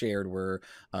papers that you shared were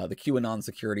the QAnon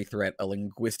security threat, a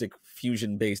linguistic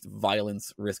fusion-based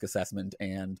violence risk assessment,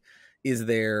 and is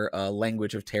there a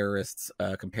language of terrorists,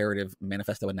 comparative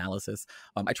manifesto analysis.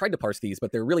 I tried to parse these,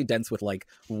 but they're really dense with like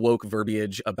woke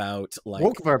verbiage about like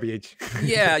woke verbiage.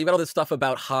 Yeah, you've got all this stuff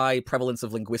about high prevalence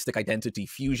of linguistic identity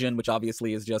fusion, which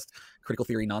obviously is just critical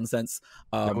theory nonsense.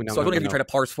 So I was wondering if you try to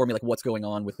parse for me like what's going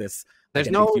on with this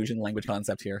fusion language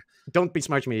concept here. Don't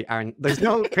besmirch me, Aaron. There's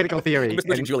no critical theory.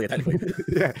 I'm Julia, technically.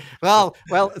 Yeah. Well.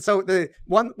 So the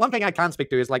one thing I can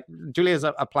speak to is like Julia is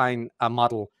applying a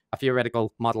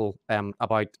theoretical model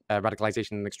about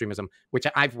radicalization and extremism, which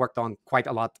I've worked on quite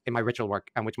a lot in my ritual work,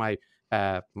 and which my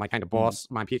kind of boss,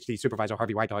 my PhD supervisor,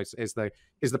 Harvey Whitehouse, is the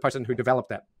person who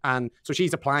developed it. And so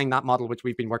she's applying that model, which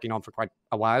we've been working on for quite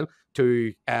a while,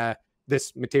 to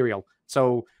this material.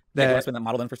 So you want to spin that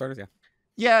model then for starters?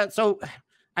 Yeah. So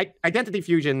identity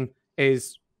fusion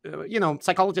is,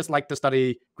 psychologists like to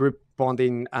study group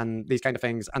bonding and these kind of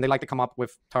things, and they like to come up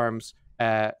with terms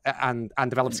and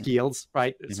develop skills,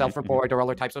 right? Self-report or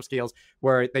other types of skills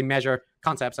where they measure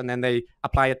concepts and then they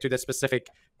apply it to the specific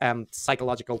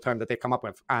psychological term that they've come up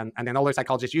with. And then other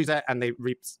psychologists use it and they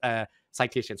reap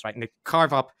citations, right? And they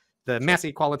carve up the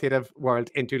messy qualitative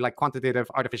world into like quantitative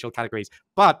artificial categories.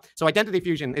 But so identity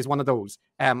fusion is one of those.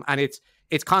 And it's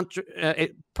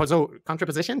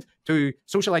contrapositioned to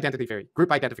social identity theory,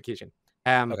 group identification.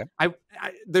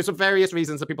 There's various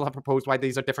reasons that people have proposed why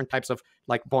these are different types of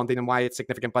like bonding and why it's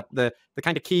significant. But the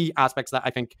kind of key aspects that I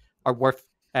think are worth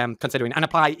considering and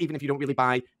apply, even if you don't really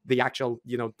buy the actual,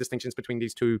 distinctions between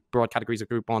these two broad categories of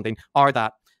group bonding, are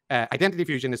that identity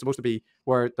fusion is supposed to be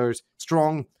where there's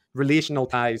strong relational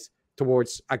ties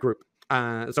towards a group.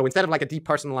 So instead of like a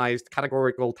depersonalized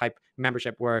categorical type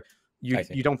membership where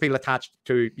you don't feel attached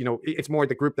to, it's more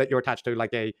the group that you're attached to,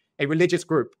 like a religious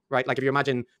group, right? Like if you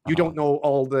imagine you don't know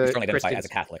all the Christians as a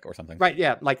Catholic or something, right?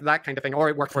 Yeah, like that kind of thing, or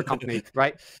it worked for a company,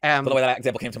 right? By the way, that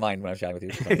example came to mind when I was chatting with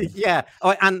you. Yeah,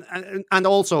 and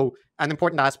also an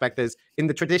important aspect is in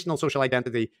the traditional social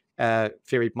identity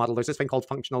theory model, there's this thing called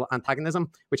functional antagonism,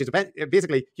 which is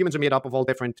basically humans are made up of all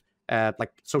different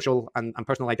like social and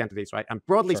personal identities, right? And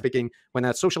broadly speaking, when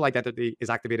a social identity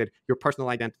is activated, your personal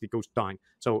identity goes down.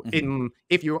 So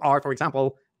if you are, for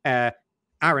example,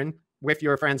 Aaron, with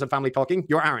your friends and family talking,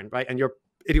 you're Aaron, right? And your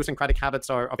idiosyncratic habits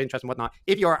are of interest and whatnot.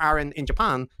 If you're Aaron in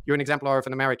Japan, you're an exemplar of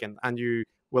an American, and you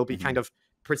will be kind of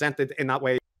presented in that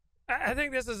way. I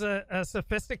think this is a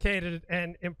sophisticated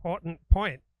and important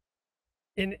point.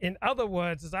 In other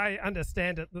words, as I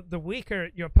understand it, the weaker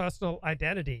your personal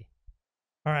identity,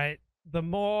 all right, the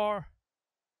more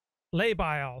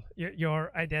labile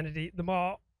your identity, the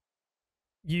more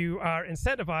you are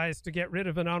incentivized to get rid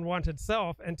of an unwanted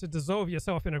self and to dissolve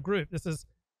yourself in a group. This is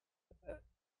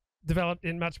developed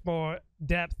in much more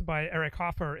depth by Eric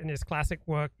Hoffer in his classic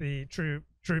work, The True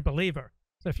Believer.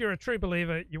 So if you're a true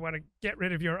believer, you want to get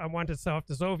rid of your unwanted self,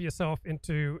 dissolve yourself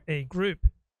into a group,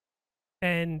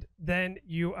 and then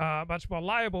you are much more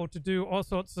liable to do all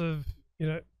sorts of,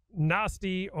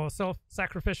 nasty or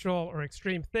self-sacrificial or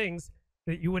extreme things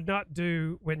that you would not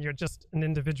do when you're just an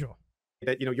individual.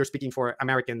 That you're speaking for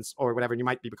Americans or whatever, and you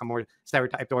might become more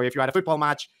stereotyped. Or if you're at a football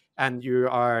match and you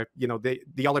are,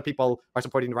 the other people are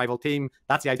supporting the rival team,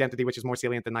 that's the identity which is more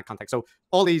salient in that context. So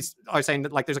all these are saying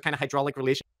that there's a kind of hydraulic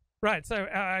relation. Right. So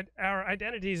our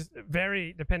identities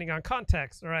vary depending on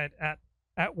context. Right.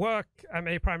 At work, I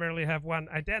may primarily have one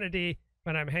identity.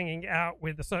 When I'm hanging out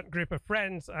with a certain group of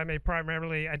friends, I may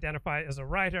primarily identify as a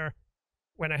writer.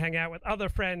 When I hang out with other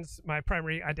friends, my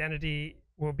primary identity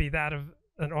will be that of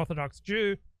an Orthodox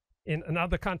Jew. In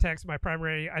another context, my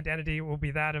primary identity will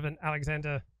be that of an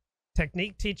Alexander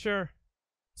technique teacher.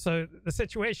 So the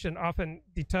situation often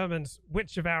determines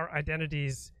which of our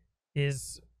identities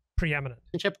is preeminent.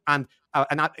 And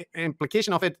an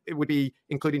implication of it would be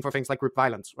including for things like group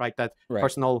violence, right? That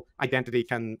personal identity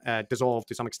can dissolve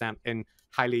to some extent in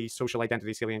highly social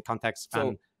identity salient contexts,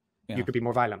 and you could be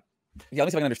more violent. Yeah, let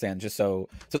me see if I can understand. Just so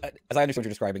as I understand what you're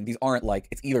describing, these aren't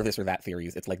it's either this or that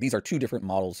theories. It's these are two different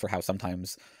models for how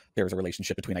sometimes there's a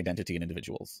relationship between identity and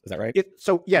individuals. Is that right?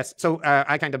 Yes. So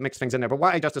I kind of mix things in there. But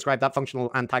what I just described, that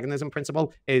functional antagonism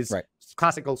principle, is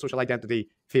classical social identity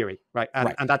theory, right?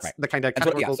 And that's the kind of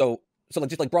So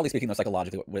just broadly speaking, though,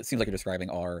 psychologically, what it seems like you're describing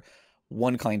are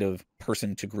one kind of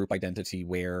person to group identity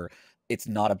where it's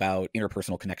not about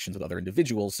interpersonal connections with other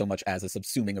individuals so much as a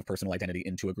subsuming of personal identity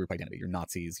into a group identity. You're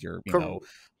Nazis, you're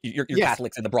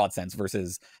Catholics in the broad sense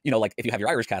versus, if you have your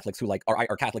Irish Catholics who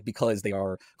are Catholic because they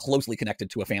are closely connected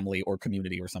to a family or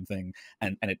community or something,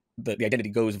 and the identity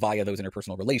goes via those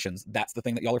interpersonal relations. That's the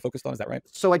thing that y'all are focused on. Is that right?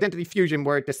 So identity fusion,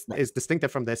 where this is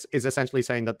distinctive from this, is essentially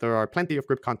saying that there are plenty of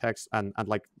group contexts and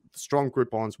strong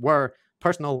group bonds where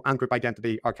personal and group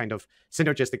identity are kind of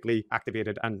synergistically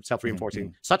activated and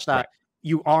self-reinforcing, such that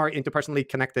you are interpersonally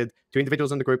connected to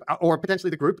individuals in the group, or potentially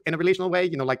the group in a relational way,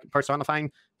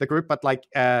 personifying the group, but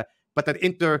that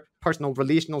interpersonal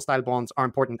relational style bonds are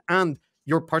important, and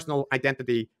your personal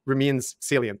identity remains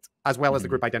salient as well as the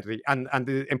group identity. And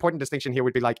the important distinction here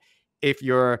would be if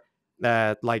you're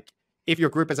if your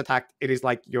group is attacked, it is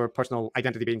your personal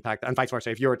identity being attacked, and vice versa.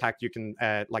 If you're attacked, you can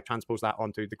transpose that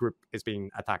onto the group is being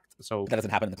attacked. So that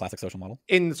doesn't happen in the classic social model.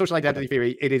 In social identity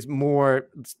theory, it is more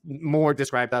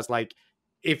described as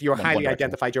if you're highly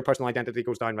identified, your personal identity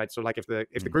goes down, right? So if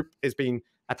the group is being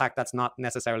attacked, that's not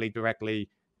necessarily directly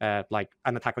an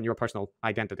attack on your personal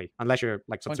identity, unless you're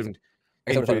subsumed.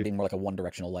 I guess it being more a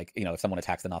one-directional, if someone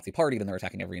attacks the Nazi party, then they're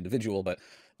attacking every individual, but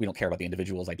we don't care about the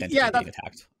individual's identity being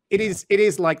attacked. It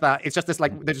is like that. It's just this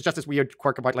there's just this weird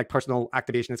quirk about personal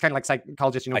activation. It's kind of like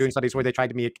psychologists, doing studies where they try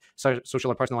to make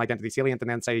social or personal identity salient, and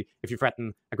then say if you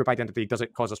threaten a group identity, does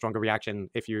it cause a stronger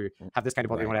reaction if you have this kind of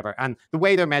body or whatever? And the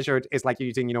way they're measured is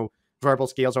using verbal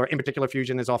scales, or in particular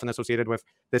fusion is often associated with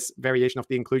this variation of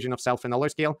the inclusion of self and other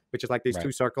scale, which is these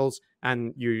two circles,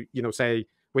 and you say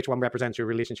which one represents your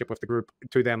relationship with the group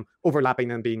to them,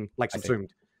 overlapping and being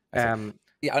subsumed.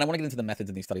 Yeah, and I want to get into the methods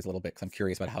in these studies a little bit because I'm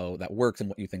curious about how that works and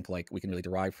what you think we can really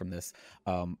derive from this.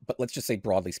 But let's just say,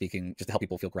 broadly speaking, just to help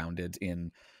people feel grounded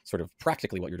in sort of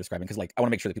practically what you're describing, because I want to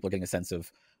make sure that people are getting a sense of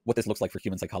what this looks like for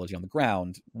human psychology on the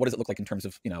ground. What does it look like in terms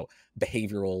of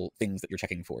behavioral things that you're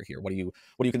checking for here? What are you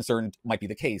concerned might be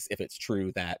the case if it's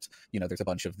true that there's a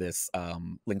bunch of this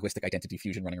linguistic identity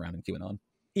fusion running around in QAnon?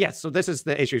 Yes, so this is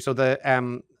the issue. So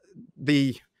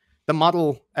the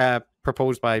model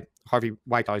proposed by Harvey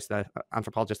Whitehouse, the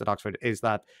anthropologist at Oxford, is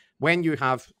that when you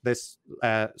have this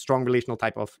strong relational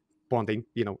type of bonding,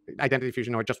 identity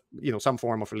fusion, or just some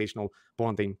form of relational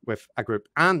bonding with a group,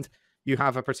 and you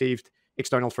have a perceived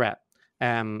external threat,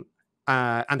 and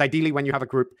ideally when you have a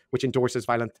group which endorses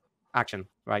violent action,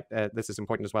 right? This is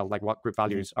important as well, what group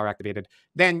values are activated.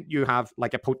 Then you have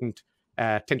a potent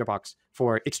tinderbox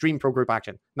for extreme pro-group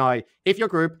action. Now, if your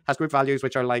group has group values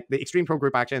which are the extreme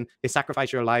pro-group action is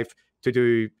sacrifice your life to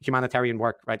do humanitarian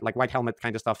work, right? Like white helmet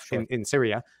kind of stuff in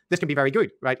Syria, this can be very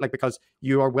good, right? Because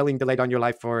you are willing to lay down your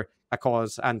life for a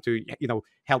cause and to,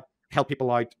 help people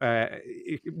out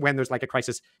when there's a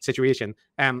crisis situation.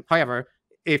 However,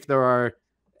 if there are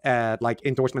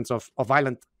endorsements of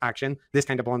violent action, this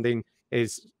kind of bonding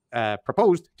is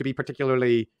proposed to be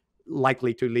particularly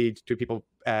likely to lead to people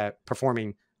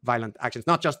performing violent actions,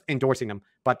 not just endorsing them,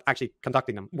 but actually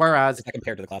conducting them. Whereas, is that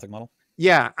compared to the classic model?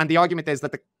 Yeah, and the argument is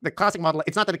that the classic model,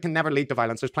 it's not that it can never lead to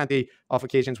violence. There's plenty of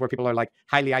occasions where people are like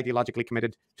highly ideologically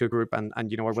committed to a group and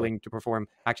you know, are willing to perform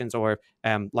actions or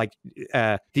like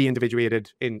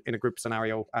de-individuated in a group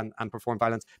scenario and perform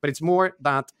violence. But it's more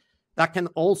that can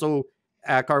also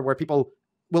occur where people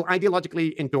will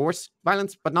ideologically endorse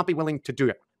violence but not be willing to do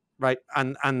it, right?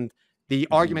 And the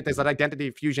argument is that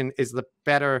identity fusion is the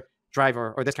better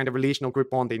driver, or this kind of relational group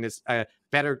bonding is a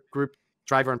better group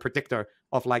driver and predictor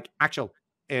of like actual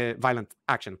violent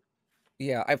action.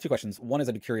 Yeah, I have two questions. One is,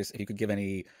 I'd be curious if you could give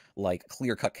any like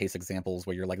clear-cut case examples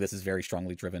where you're like, this is very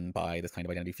strongly driven by this kind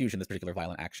of identity fusion, this particular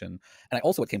violent action. And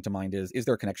also what came to mind is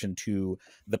there a connection to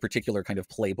the particular kind of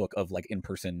playbook of like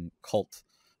in-person cult,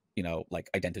 you know, like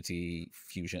identity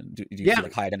fusion? Do you see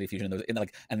like high identity fusion in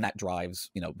those, and that drives,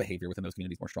 you know, behavior within those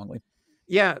communities more strongly?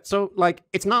 Yeah, so like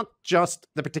it's not just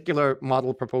the particular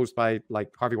model proposed by like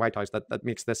Harvey Whitehouse that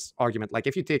makes this argument. Like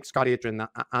if you take Scott Atran,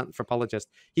 the anthropologist,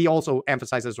 he also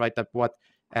emphasizes, right, that what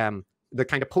the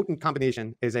kind of potent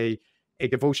combination is a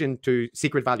devotion to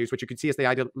secret values, which you could see as the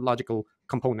ideological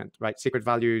component, right? Secret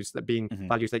values that being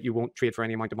values that you won't trade for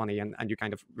any amount of money and you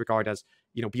kind of regard as,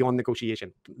 you know, beyond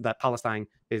negotiation, that Palestine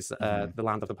is the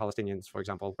land of the Palestinians, for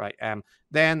example, right?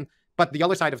 But the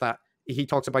other side of that, he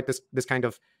talks about this kind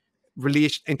of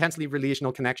intensely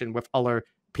relational connection with other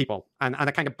people and a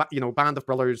kind of, you know, band of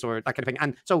brothers or that kind of thing.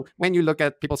 And so when you look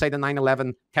at people, say the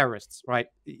 9/11 terrorists, right,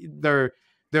 there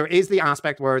is the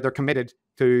aspect where they're committed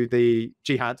to the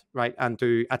jihad, right, and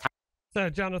to attack. So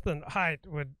Jonathan Haidt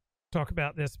would talk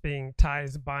about this being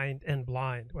ties bind and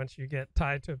blind. Once you get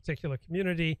tied to a particular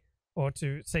community or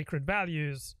to sacred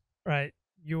values, right,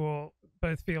 you will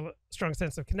both feel a strong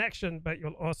sense of connection, but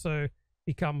you'll also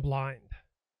become blind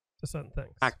to certain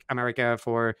things. America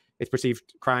for its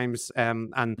perceived crimes,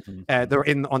 and they're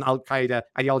in on Al-Qaeda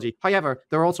ideology. However,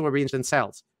 they're also arranged in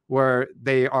cells where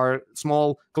they are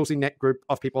small, closely knit group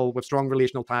of people with strong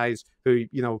relational ties who,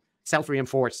 you know,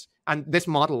 self-reinforce. And this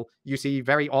model you see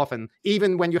very often,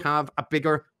 even when you have a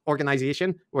bigger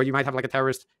organization where you might have like a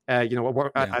terrorist,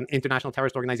 an international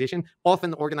terrorist organization,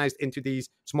 often organized into these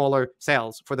smaller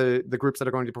cells for the groups that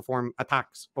are going to perform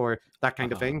attacks or that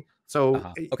kind of thing.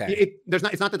 So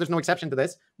it's not that there's no exception to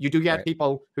this. You do get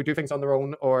people who do things on their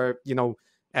own, or, you know,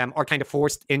 are kind of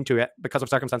forced into it because of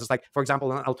circumstances. Like, for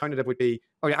example, an alternative would be,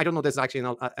 I don't know, this is actually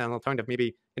an alternative,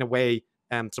 maybe in a way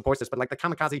supports this, but like the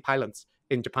kamikaze pilots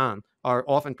in Japan are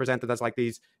often presented as like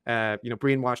these,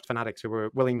 brainwashed fanatics who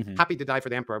were happy to die for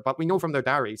the emperor. But we know from their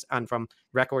diaries and from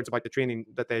records about the training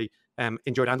that they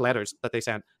enjoyed and letters that they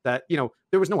sent that, you know,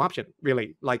 there was no option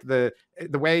really. Like the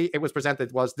way it was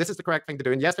presented was, this is the correct thing to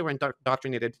do. And yes, they were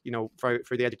indoctrinated, you know, for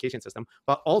the education system,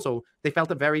 but also they felt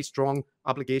a very strong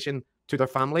obligation to their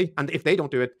family. And if they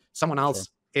don't do it, someone else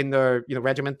in their, you know,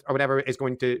 regiment or whatever is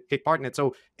going to take part in it.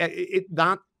 So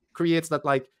that creates that,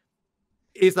 like,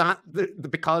 is that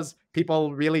because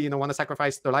people really, you know, want to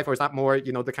sacrifice their life, or is that more,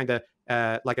 you know, the kind of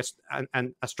like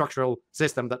a structural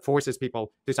system that forces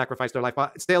people to sacrifice their life?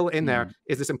 But still in there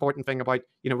is this important thing about,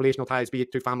 you know, relational ties, be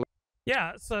it to family.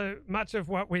 Yeah, so much of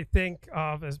what we think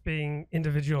of as being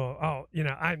individual, oh, you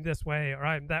know, I'm this way or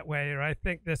I'm that way, or I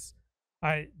think this,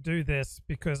 I do this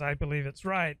because I believe it's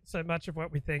right. So much of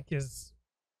what we think is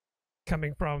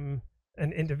coming from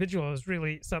an individual is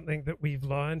really something that we've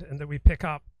learned and that we pick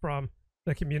up from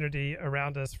the community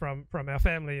around us, from our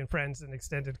family and friends and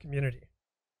extended community.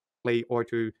 Or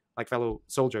to like fellow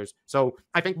soldiers. So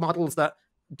I think models that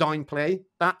downplay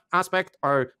that aspect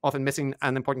are often missing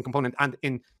an important component. And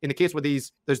in the case with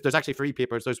these, there's actually 3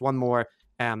 papers. There's one more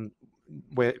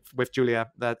with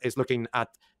Julia that is looking at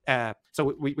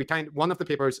so one of the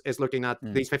papers is looking at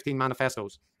these 15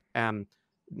 manifestos. Sorry,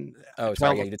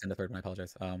 you did send a third one. I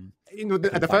apologize. You know,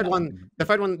 the third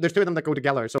one, there's 2 of them that go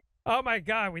together. So, oh my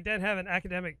God, we then have an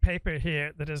academic paper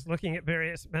here that is looking at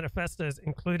various manifestos,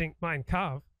 including Mein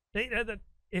Kampf. They know that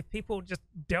if people just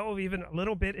delve even a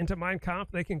little bit into Mein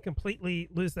Kampf, they can completely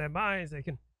lose their minds. They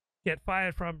can get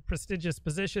fired from prestigious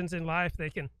positions in life. They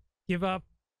can give up,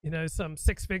 you know, some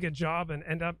 6-figure job and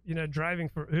end up, you know, driving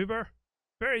for Uber.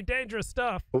 Very dangerous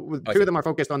stuff. 2 of them are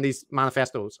focused on these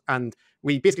manifestos, and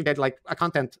we basically did like a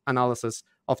content analysis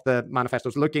of the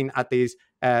manifestos, looking at these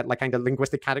like kind of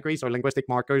linguistic categories or linguistic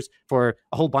markers for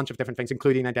a whole bunch of different things,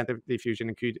 including identity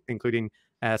fusion, including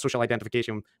social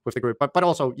identification with the group, but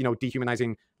also, you know,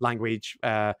 dehumanizing language,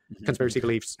 conspiracy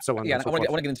beliefs, so on. Yeah, and so I want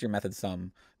forth. to get into your methods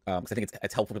some, because I think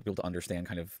it's helpful for people to understand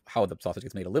kind of how the sausage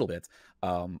gets made a little bit.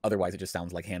 Otherwise, it just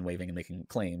sounds like hand waving and making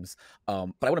claims.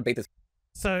 But I want to bait this.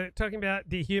 So talking about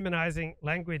dehumanizing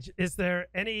language, is there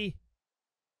any,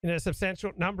 you know,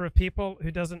 substantial number of people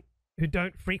who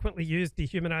don't frequently use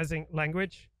dehumanizing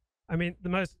language? I mean, the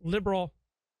most liberal,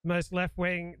 most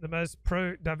left-wing, the most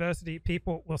pro-diversity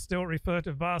people will still refer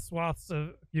to vast swaths of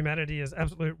humanity as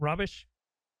absolute rubbish,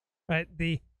 right?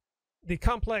 The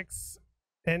complex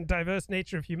and diverse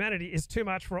nature of humanity is too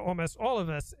much for almost all of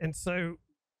us, and so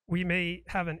we may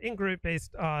have an in-group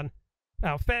based on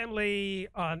our family,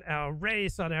 on our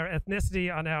race, on our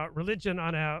ethnicity, on our religion,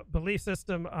 on our belief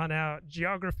system, on our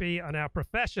geography, on our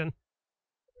profession.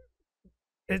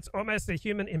 It's almost a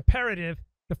human imperative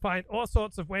to find all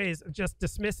sorts of ways of just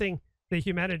dismissing the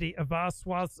humanity of vast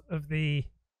swaths of the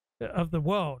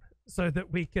world, so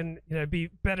that we can, be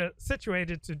better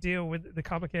situated to deal with the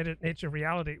complicated nature of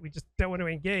reality. We just don't want to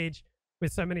engage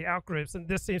with so many outgroups, and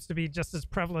this seems to be just as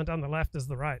prevalent on the left as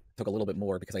the right. Took a little bit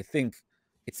more because I think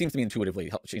it seems to me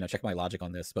intuitively, check my logic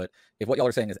on this, but if what y'all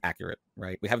are saying is accurate,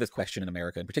 right? We have this question in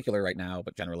America in particular right now,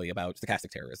 but generally about stochastic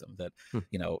terrorism, that,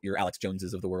 your Alex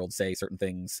Joneses of the world say certain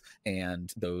things,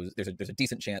 and there's a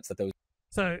decent chance that those.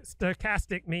 So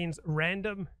stochastic means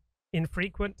random,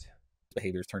 infrequent.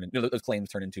 Behaviors those claims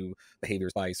turn into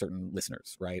behaviors by certain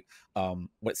listeners, right?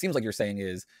 What it seems like you're saying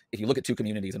is, if you look at two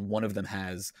communities and one of them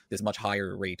has this much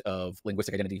higher rate of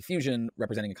linguistic identity fusion,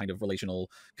 representing a kind of relational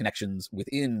connections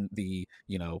within the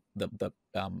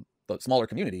smaller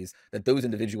communities, that those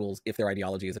individuals, if their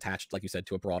ideology is attached, like you said,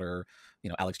 to a broader,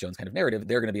 Alex Jones kind of narrative,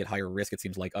 they're going to be at higher risk, it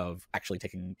seems like, of actually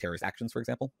taking terrorist actions, for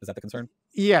example. Is that the concern?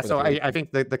 Yeah. So I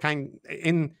think the kind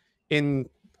in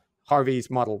Harvey's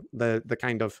model, the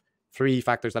kind of three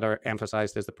factors that are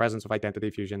emphasized is the presence of identity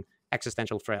fusion,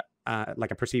 existential threat,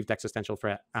 like a perceived existential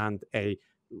threat, and a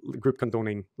group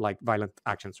condoning like violent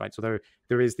actions, right? So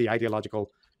there is the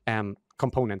ideological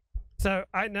component. So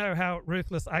I know how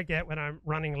ruthless I get when I'm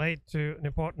running late to an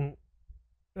important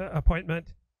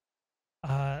appointment.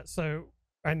 So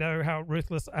I know how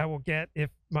ruthless I will get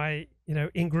if my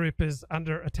in-group is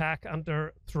under attack,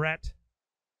 under threat.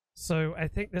 So I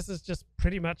think this is just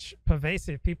pretty much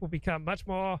pervasive. People become much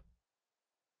more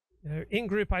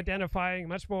in-group identifying,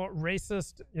 much more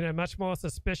racist, much more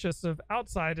suspicious of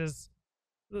outsiders.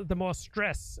 The more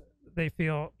stress they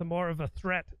feel, the more of a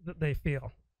threat that they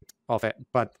feel. Of it.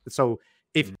 But so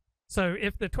if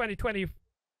the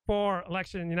 2024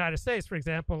 election in the United States, for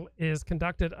example, is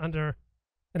conducted under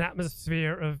an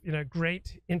atmosphere of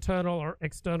great internal or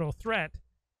external threat,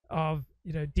 of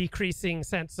decreasing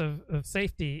sense of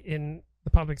safety in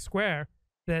the public square,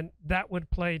 then that would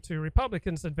play to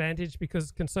Republicans' advantage,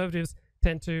 because conservatives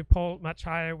tend to poll much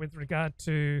higher with regard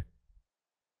to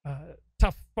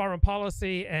tough foreign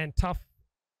policy and tough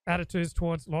attitudes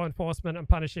towards law enforcement and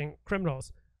punishing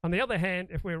criminals. On the other hand,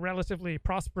 if we're relatively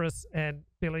prosperous and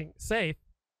feeling safe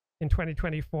in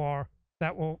 2024,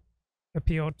 that will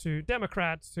appeal to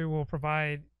Democrats, who will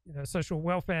provide social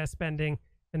welfare spending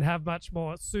and have much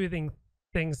more soothing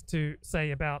things to say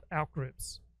about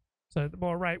outgroups. So the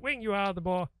more right-wing you are, the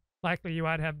more likely you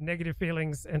are to have negative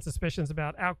feelings and suspicions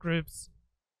about outgroups.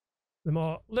 The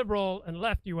more liberal and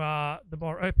left you are, the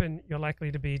more open you're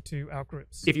likely to be to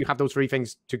outgroups. If you have those three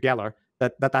things together,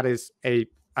 that is a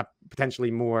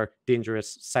potentially more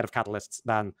dangerous set of catalysts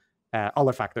than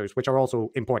other factors, which are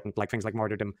also important, like things like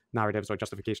martyrdom narratives or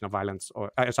justification of violence,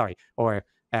 or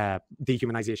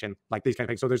dehumanization, like these kind of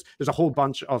things. So there's a whole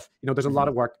bunch of, there's a lot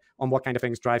of work on what kind of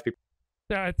things drive people.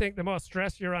 So I think the more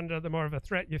stress you're under, the more of a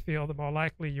threat you feel, the more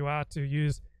likely you are to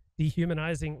use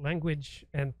dehumanizing language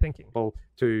and thinking.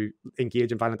 To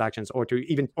engage in violent actions, or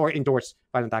endorse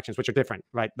violent actions, which are different,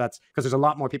 right? That's because there's a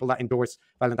lot more people that endorse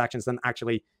violent actions than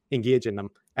actually engage in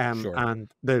them. Sure.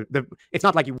 And it's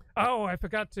not like you. Oh, I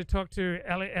forgot to talk to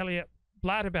Elliott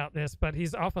Blatt about this, but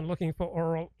he's often looking for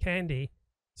oral candy.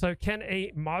 So can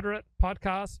a moderate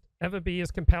podcast ever be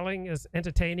as compelling, as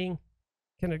entertaining?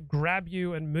 Can it grab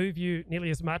you and move you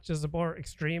nearly as much as a more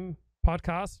extreme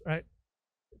podcast, right?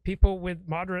 People with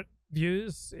moderate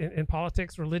views in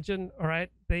politics, religion, all right,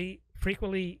 they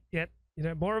frequently get,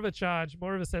 more of a charge,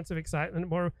 more of a sense of excitement,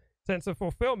 more sense of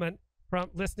fulfillment from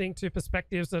listening to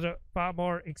perspectives that are far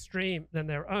more extreme than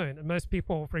their own. And most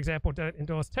people, for example, don't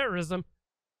endorse terrorism,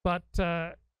 but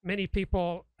many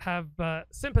people have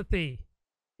sympathy,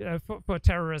 for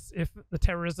terrorists if the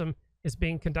terrorism is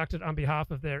being conducted on behalf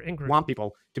of their in-group. Want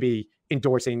people to be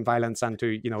endorsing violence and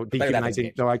to,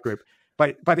 dehumanizing the right group.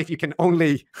 But if you can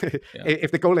only,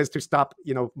 if the goal is to stop,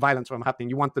 violence from happening,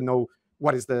 you want to know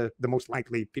what is the most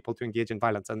likely people to engage in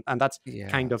violence, and that's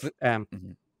kind of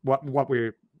what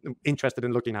we're interested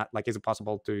in looking at. Like, is it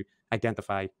possible to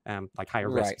identify like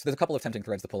higher risks? Right. So there's a couple of tempting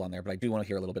threads to pull on there, but I do want to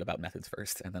hear a little bit about methods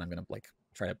first, and then I'm going to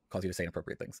try to cause you to say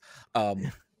inappropriate things.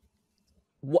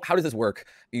 how does this work?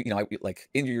 Like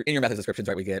in your method descriptions,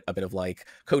 right? We get a bit of like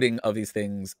coding of these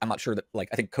things. I'm not sure that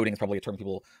I think coding is probably a term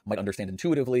people might understand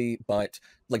intuitively, but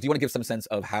like, do you want to give some sense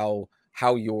of how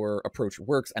your approach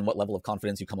works and what level of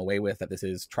confidence you come away with that this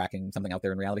is tracking something out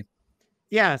there in reality?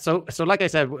 Yeah. So like I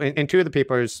said, in two of the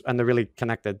papers, and they're really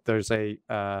connected, there's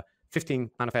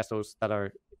 15 manifestos that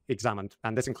are examined,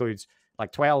 and this includes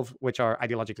like 12 which are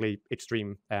ideologically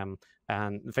extreme,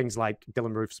 and things like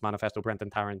Dylan Roof's manifesto, Brenton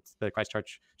Tarrant, the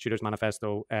Christchurch Shooters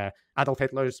Manifesto, Adolf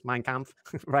Hitler's Mein Kampf,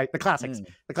 right? The classics.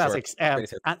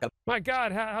 My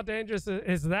God, how dangerous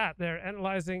is that? They're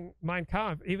analyzing Mein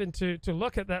Kampf. Even to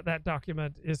look at that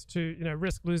document is to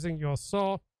risk losing your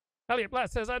soul. Elliott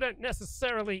Blatt says, I don't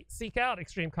necessarily seek out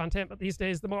extreme content, but these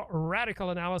days the more radical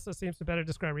analysis seems to better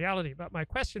describe reality. But my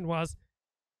question was,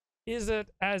 is it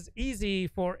as easy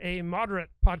for a moderate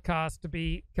podcast to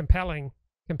be compelling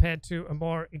compared to a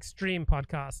more extreme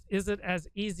podcast? Is it as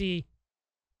easy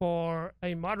for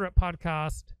a moderate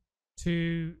podcast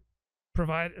to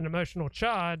provide an emotional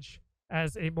charge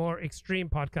as a more extreme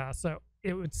podcast? So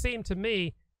it would seem to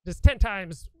me it's 10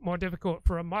 times more difficult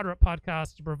for a moderate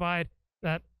podcast to provide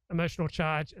that emotional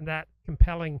charge and that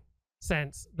compelling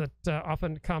sense that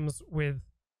often comes with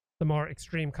the more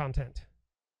extreme content.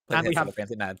 And we have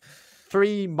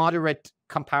 3 moderate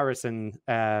comparison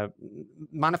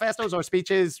manifestos or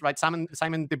speeches, right? Simon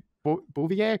de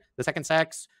Beauvoir, The Second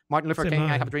Sex, Martin Luther King,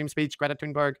 I Have a Dream speech, Greta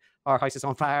Thunberg, Our House is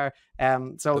on Fire.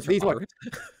 So these were,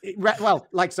 well,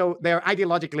 like, so they're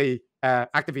ideologically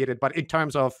activated, but in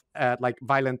terms of like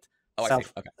violent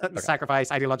sacrifice,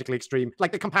 ideologically extreme,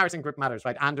 like the comparison group matters,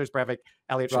 right? Anders Breivik,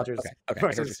 Elliot Rogers.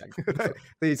 Versus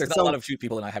there's not a lot of shoot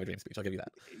people in I Have a Dream speech, I'll give you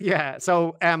that. Yeah.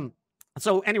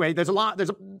 So anyway, there's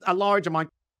a large amount.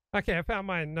 Okay, I found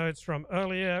my notes from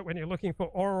earlier. When you're looking for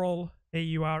oral,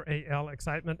 AURAL,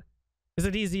 excitement, is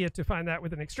it easier to find that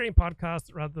with an extreme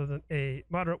podcast rather than a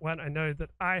moderate one? I know that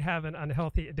I have an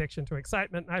unhealthy addiction to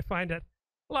excitement, and I find it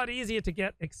a lot easier to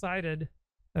get excited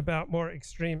about more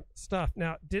extreme stuff.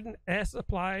 Now, didn't Air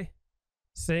Supply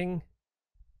sing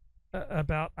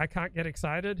about I can't get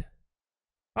excited?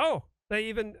 Oh, they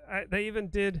even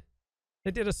did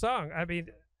a song. I mean,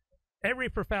 every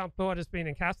profound thought has been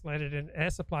encapsulated in Air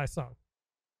Supply song.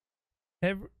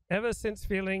 Ever since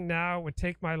feeling now would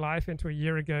take my life into a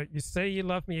year ago, you say you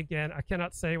love me again. I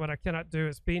cannot say what I cannot do.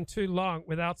 It's been too long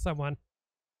without someone.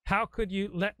 How could you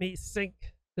let me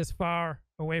sink this far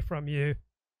away from you?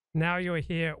 Now you're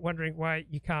here wondering why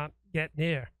you can't get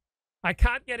near. I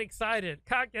can't get excited.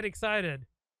 Can't get excited.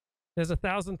 There's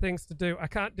 1,000 things to do. I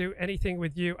can't do anything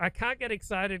with you. I can't get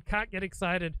excited. Can't get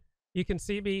excited. You can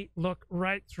see me look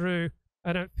right through.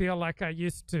 I don't feel like I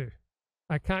used to.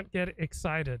 I can't get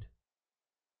excited.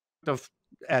 Of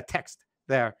text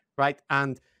there, right?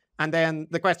 And then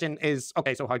the question is,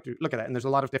 okay, so how to look at it? And there's a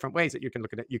lot of different ways that you can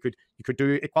look at it. You could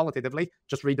do it qualitatively,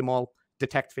 just read them all,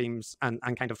 detect themes, and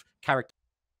kind of character.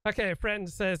 Okay, a friend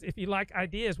says, if you like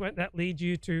ideas, won't that lead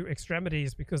you to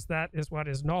extremities? Because that is what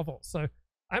is novel. So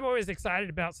I'm always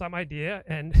excited about some idea,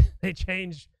 and they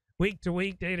change week to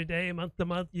week, day to day, month to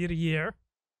month, year to year.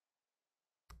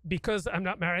 Because I'm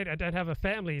not married, I don't have a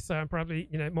family, so I'm probably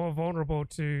more vulnerable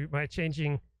to my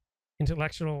changing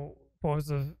intellectual forms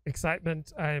of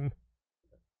excitement.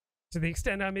 To the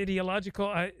extent I'm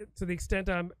ideological, to the extent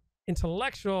I'm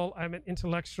intellectual, I'm an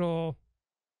intellectual.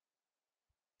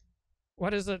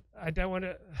 What is it? I don't want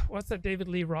to. What's that David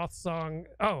Lee Roth song?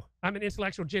 Oh, I'm an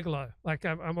intellectual gigolo. Like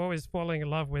I'm always falling in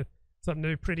love with some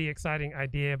new, pretty exciting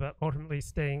idea, but ultimately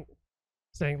staying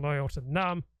loyal to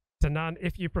none.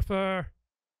 If you prefer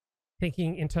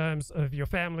thinking in terms of your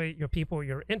family, your people,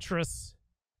 your interests,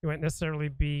 you won't necessarily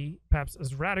be perhaps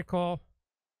as radical.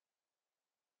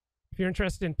 If you're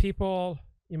interested in people,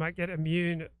 you might get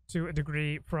immune to a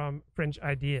degree from fringe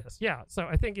ideas. Yeah, so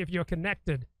I think if you're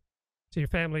connected to your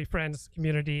family, friends,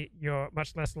 community, you're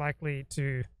much less likely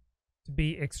to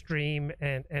be extreme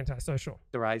and antisocial.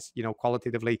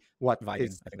 Qualitatively what Vibing,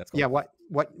 is, I think that's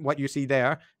what you see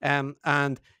there, and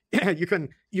you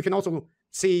can also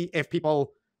see if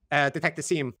people detect the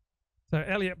same. So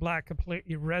Elliott Blatt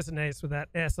completely resonates with that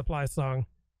Air Supply song.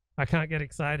 I can't get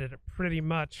excited. It pretty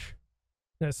much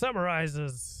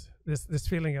summarizes this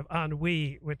feeling of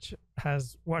ennui, which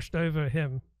has washed over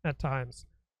him at times.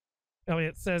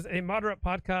 Elliott says, a moderate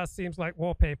podcast seems like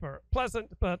wallpaper,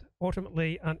 pleasant, but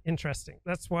ultimately uninteresting.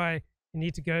 That's why you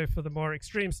need to go for the more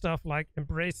extreme stuff like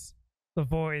Embrace the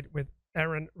Void with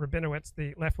Aaron Rabinowitz,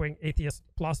 the left-wing atheist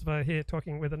philosopher, here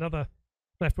talking with another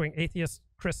left-wing atheist,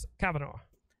 Chris Kavanaugh.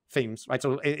 Themes, right?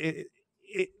 So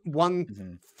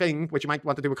one thing which you might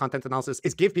want to do with content analysis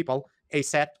is give people a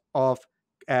set of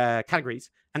categories,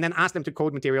 and then ask them to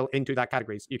code material into that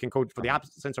categories. You can code for the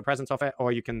absence or presence of it,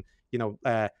 or you can,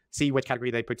 see which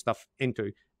category they put stuff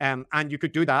into. And you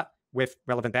could do that with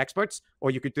relevant experts,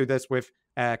 or you could do this with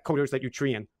coders that you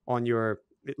train on your,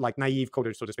 like, naive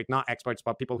coders, so to speak, not experts,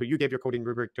 but people who you give your coding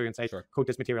rubric to and say, code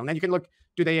this material. And then you can look,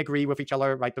 do they agree with each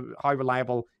other, right? How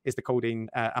reliable is the coding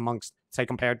amongst, say,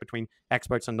 compared between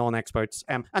experts and non-experts?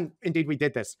 And indeed, we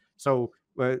did this. So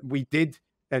we did,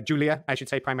 Julia, I should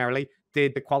say, primarily,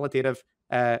 did the qualitative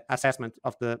assessment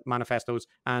of the manifestos,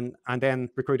 and then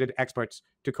recruited experts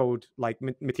to code, like,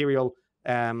 material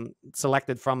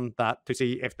selected from that to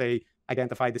see if they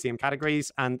identify the same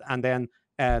categories, and then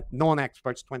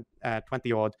non-experts,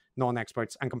 20 odd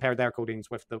non-experts, and compare their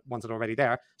codings with the ones that are already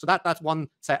there. So that's one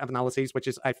set of analyses, which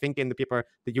is, I think, in the paper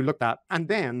that you looked at. And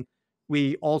then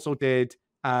we also did.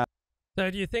 So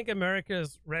do you think America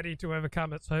is ready to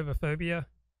overcome its homophobia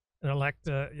and elect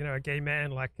a gay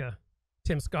man like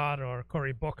Tim Scott or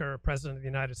Cory Booker president of the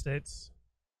United States?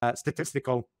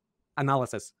 Statistical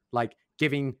analysis, like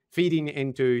feeding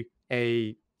into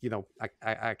a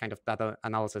kind of data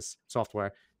analysis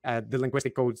software, the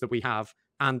linguistic codes that we have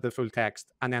and the full text,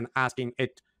 and then asking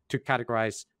it to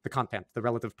categorize the content, the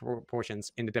relative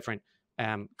proportions in the different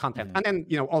content. And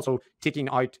then, also taking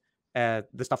out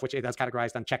the stuff which it has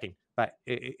categorized and checking that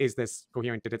is this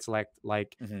coherent, did it select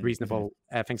reasonable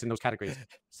things in those categories.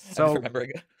 So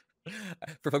remembering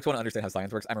for folks who want to understand how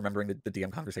science works, I'm remembering the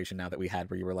DM conversation now that we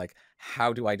had where you were like,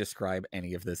 how do I describe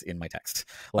any of this in my text?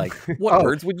 Like, what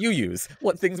words would you use?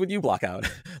 What things would you block out?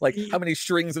 Like, how many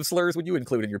strings of slurs would you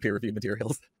include in your peer-reviewed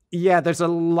materials? Yeah, there's a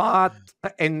lot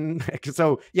in,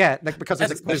 so yeah, like, because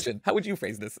that's a question. How would you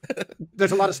phrase this?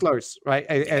 There's a lot of slurs, right?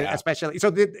 Especially, so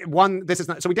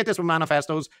so we did this with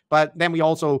manifestos, but then we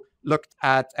also looked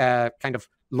at kind of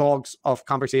logs of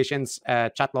conversations,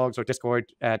 chat logs or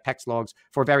Discord text logs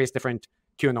for various different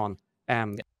QAnon.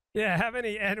 Yeah, how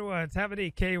many N-words, how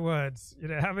many K-words,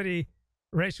 how many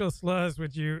racial slurs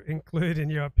would you include in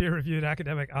your peer-reviewed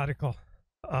academic article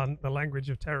on the language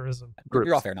of terrorism?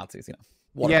 You're all fair Nazis,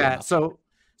 Yeah, so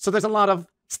there's a lot of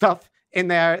stuff in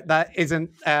there that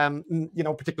isn't,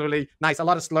 particularly nice. A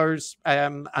lot of slurs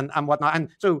and whatnot. And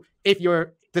so if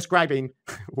you're describing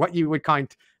what you would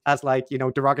count as, like,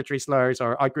 derogatory slurs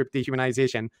or outgroup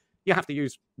dehumanization, you have to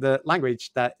use the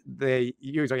language that they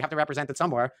use, or you have to represent it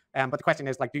somewhere. But the question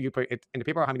is, like, do you put it in the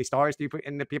paper? How many stars do you put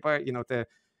in the paper?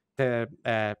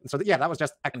 That was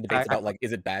just and debates about, like,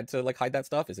 is it bad to, like, hide that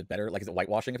stuff? Is it better? Like, is it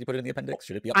whitewashing if you put it in the appendix?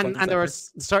 Should it be up? And there are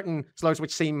certain slurs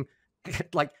which seem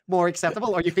like more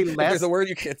acceptable, or you feel less. There's a word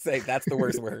you can't say. That's the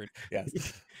worst word.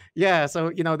 Yes. Yeah.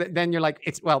 So, then you're like,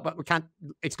 but we can't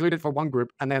exclude it for one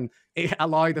group and then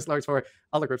allow the slurs for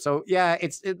other groups. So yeah,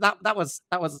 that was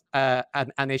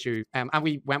an issue. And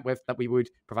we went with that we would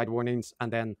provide warnings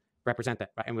and then represent it,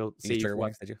 right? And we'll see.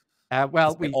 Warnings, did you?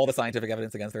 All the scientific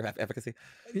evidence against their efficacy.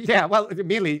 Yeah, well,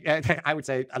 mainly, I would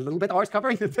say a little bit ours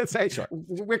covering to say, sure,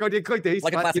 we're going to include these.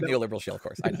 Like a classic neoliberal shill, of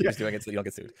course. I know, just doing it so you don't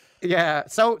get sued. Yeah,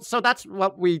 so that's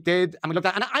what we did, and we looked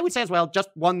at. And I would say as well,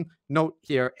 just one note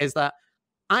here is that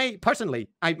I personally,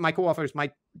 my co-authors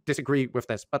might disagree with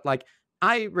this, but, like,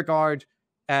 I regard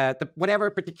whatever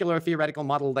particular theoretical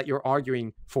model that you're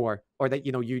arguing for, or that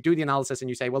you do the analysis and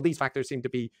you say, well, these factors seem to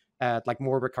be like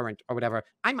more recurrent or whatever.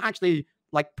 I'm actually,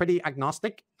 like, pretty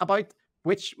agnostic about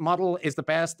which model is the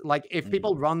best. Like, if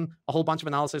people run a whole bunch of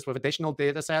analysis with additional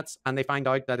data sets and they find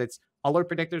out that it's other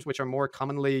predictors which are more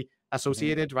commonly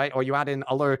associated, right? Or you add in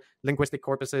other linguistic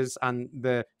corpuses and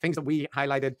the things that we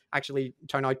highlighted actually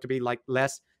turn out to be, like,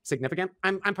 less significant,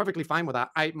 I'm perfectly fine with that.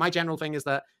 My general thing is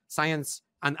that science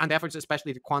and efforts,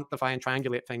 especially to quantify and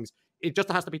triangulate things, it just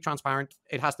has to be transparent.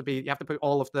 It has to be, you have to put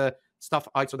all of the stuff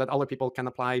out so that other people can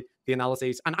apply the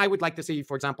analyses. And I would like to see,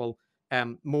 for example,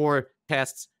 more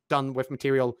tests done with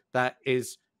material that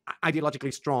is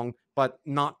ideologically strong, but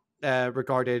not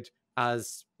regarded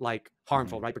as, like,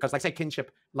 harmful, right? Because, like, say,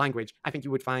 kinship language, I think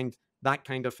you would find that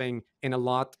kind of thing in a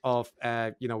lot of,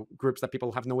 groups that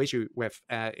people have no issue with,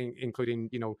 including,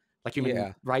 like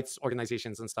human rights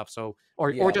organizations and stuff. So,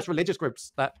 or just religious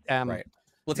groups that, right.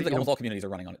 Well, it seems like almost all communities are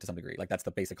running on it to some degree. Like, that's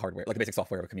the basic hardware, like the basic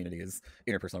software of a community is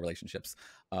interpersonal relationships.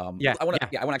 I want to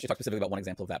actually talk specifically about one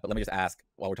example of that, but let me just ask,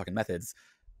 while we're talking methods,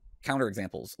 counter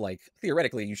examples. Like,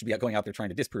 theoretically, you should be going out there trying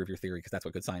to disprove your theory, because that's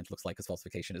what good science looks like, because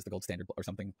falsification is the gold standard or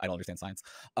something. I don't understand science.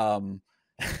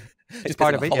 It's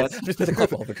part of it, yes. Just pissing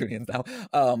off all the Bakunians now.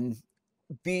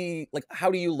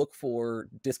 How do you look for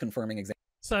disconfirming examples?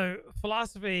 So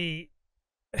philosophy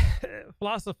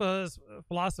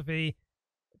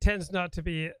tends not to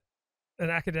be an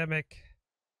academic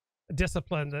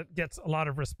discipline that gets a lot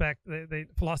of respect.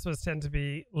 Philosophers tend to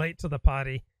be late to the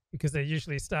party. because they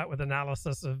usually start with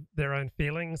analysis of their own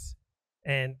feelings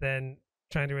and then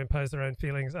trying to impose their own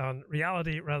feelings on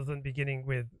reality rather than beginning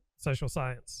with social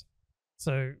science.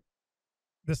 So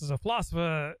this is a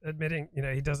philosopher admitting,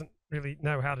 he doesn't really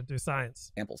know how to do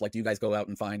science. Examples, like, do you guys go out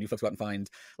and find, you folks go out and find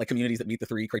like communities that meet the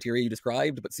 3 criteria you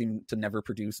described, but seem to never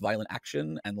produce violent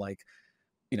action? And like,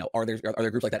 are there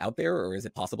groups like that out there, or is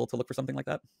it possible to look for something like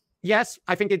that? Yes,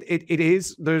 I think it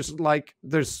is. There's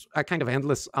a kind of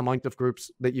endless amount of groups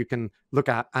that you can look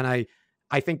at. And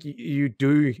I think you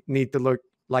do need to look,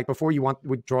 like, before you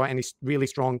would draw any really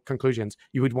strong conclusions,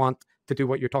 you would want to do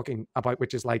what you're talking about,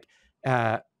 which is like,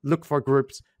 look for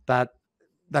groups that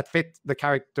fit the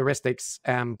characteristics,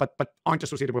 but aren't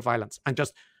associated with violence, and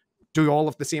just do all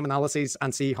of the same analyses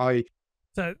and see how.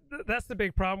 So that's the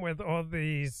big problem with all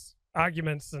these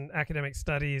arguments and academic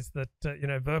studies that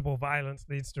verbal violence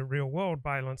leads to real world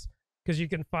violence, because you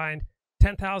can find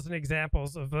 10,000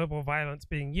 examples of verbal violence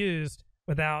being used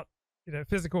without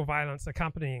physical violence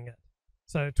accompanying it.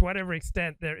 So to whatever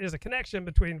extent there is a connection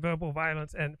between verbal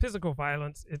violence and physical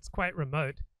violence, it's quite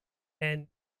remote. And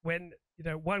when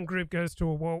one group goes to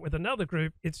a war with another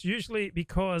group, it's usually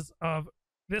because of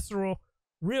visceral,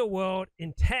 real world,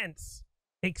 intense,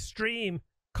 extreme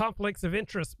conflicts of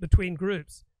interest between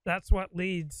groups. That's what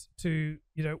leads to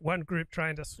one group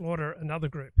trying to slaughter another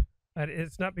group. And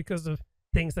it's not because of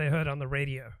things they heard on the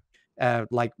radio.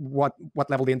 Like what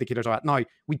level the indicators are at. Now,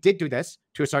 we did do this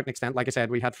to a certain extent. Like I said,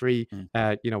 we had 3,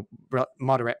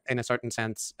 moderate in a certain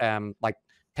sense, like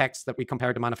texts that we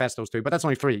compared the manifestos to, but that's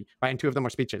only 3, right? And 2 of them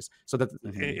are speeches. So that's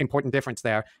important difference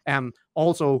there.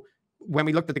 Also, when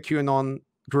we looked at the QAnon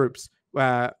groups,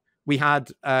 we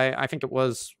had, I think it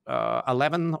was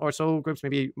 11 or so groups,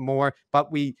 maybe more,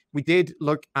 but we did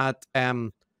look at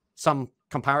some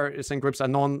comparison groups. A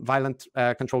non-violent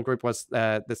control group was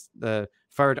the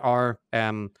third R,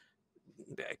 kind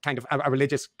of a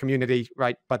religious community,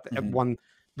 right? But one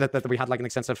that we had like an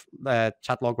extensive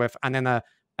chat log with, and then a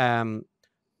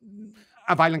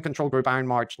violent control group, Iron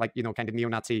March, like kind of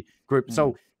neo-Nazi group.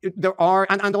 So there are,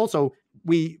 and also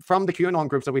from the QAnon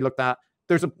groups that we looked at,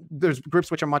 there's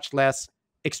groups which are much less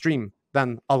extreme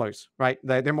than others, right?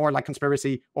 They're more like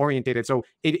conspiracy orientated. So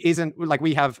it isn't like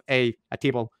we have a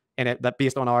table in it that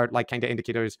based on our like kind of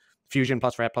indicators, fusion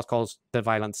plus threat plus cause to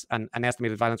violence and an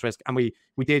estimated violence risk. And we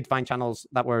did find channels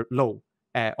that were low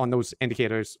on those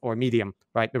indicators, or medium,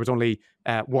 right? There was only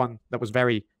one that was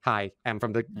very high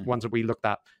from the ones that we looked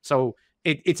at. So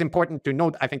it's important to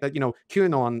note, I think, that,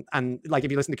 QAnon, and like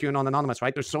if you listen to QAnon Anonymous,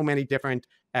 right, there's so many different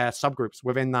subgroups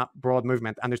within that broad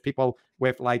movement. And there's people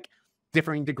with like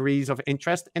differing degrees of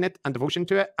interest in it and devotion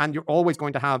to it. And you're always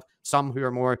going to have some who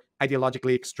are more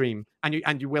ideologically extreme.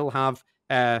 And you will have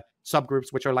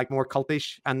subgroups which are like more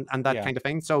cultish and that kind of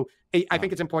thing. So I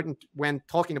think it's important when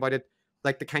talking about it,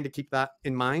 like to kind of keep that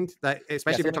in mind, that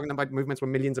especially if you're talking about movements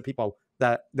with millions of people,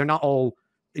 that they're not all,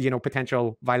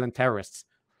 potential violent terrorists.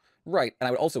 Right. And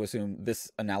I would also assume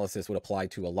this analysis would apply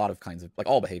to a lot of kinds of, like,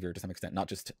 all behavior to some extent, not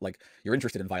just like you're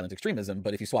interested in violent extremism,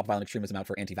 but if you swap violent extremism out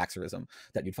for anti-vaxxerism,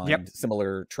 that you'd find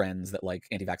similar trends that like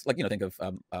anti-vax, like, think of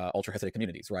ultra Hasidic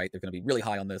communities, right? They're going to be really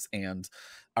high on this and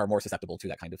are more susceptible to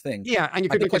that kind of thing. Yeah. And you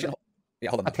could question.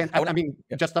 Yeah, hold on.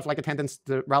 Just stuff like attendance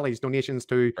to rallies, donations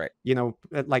to,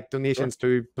 like donations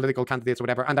to political candidates or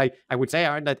whatever. And I would say,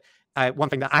 Aaron, that one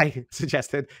thing that I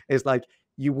suggested is like,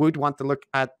 you would want to look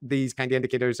at these kind of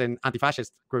indicators in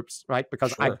anti-fascist groups, right?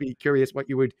 Because I'd be curious what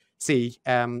you would see.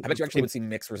 I bet you actually would see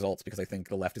mixed results, because I think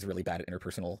the left is really bad at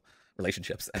interpersonal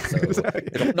relationships. And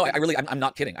so, no, I'm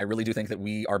not kidding. I really do think that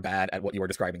we are bad at what you are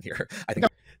describing here. I think.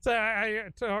 So I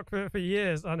talk for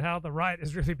years on how the right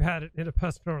is really bad at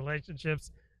interpersonal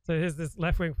relationships. So here's this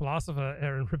left-wing philosopher,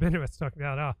 Aaron Rabinowitz, talking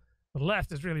about the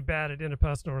left is really bad at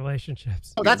interpersonal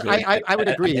relationships. Oh, that's I would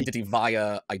agree. Identity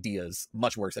via ideas,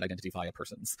 much worse at identity via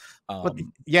persons.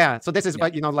 So this is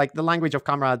about like the language of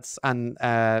comrades and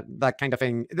that kind of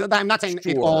thing. I'm not saying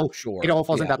it all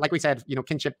falls in that. Like we said,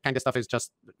 kinship kind of stuff is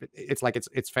just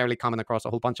it's fairly common across a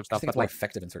whole bunch of stuff. I think it's more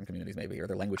effective in certain communities, maybe, or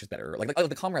their language is better. Like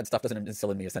the comrade stuff doesn't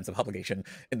instill in me a sense of obligation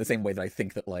in the same way that I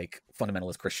think that like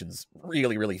fundamentalist Christians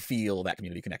really, really feel that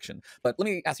community connection. But let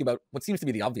me ask you about what seems to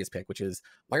be the obvious pick, which is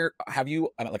I'm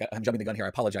jumping the gun here, I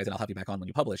apologize, and I'll have you back on when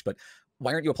you publish, but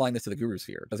why aren't you applying this to the guru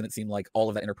sphere? Doesn't it seem like all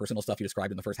of that interpersonal stuff you described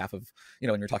in the first half of,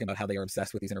 when you're talking about how they are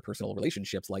obsessed with these interpersonal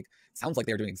relationships, like, it sounds like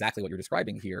they're doing exactly what you're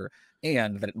describing here,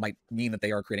 and that it might mean that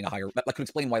they are creating that could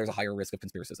explain why there's a higher risk of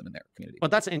conspiracism in their community. Well,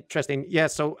 that's interesting. Yeah,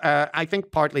 so I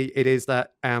think partly it is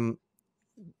that,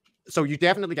 so you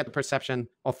definitely get the perception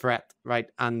of threat, right?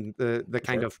 And the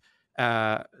kind of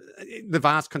the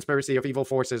vast conspiracy of evil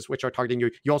forces which are targeting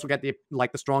you. You also get the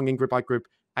strong in-group, out-group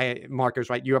markers,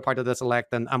 right? You are part of the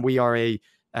select, and we are a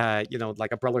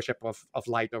like a brothership of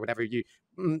light or whatever you.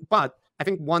 But I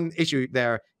think one issue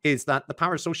there is that the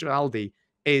parasociality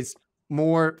is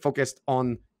more focused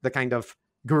on the kind of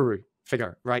guru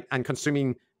figure, right, and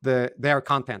consuming their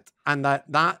content, and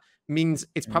that means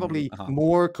it's probably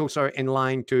more closer in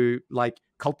line to like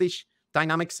cultish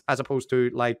dynamics as opposed to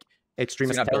like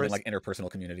extremist. So you're not building like interpersonal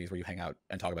communities where you hang out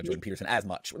and talk about Jordan Peterson as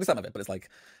much. There's some of it, but it's like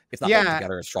it's not working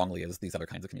together as strongly as these other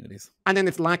kinds of communities. And then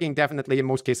it's lacking definitely in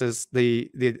most cases the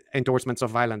endorsements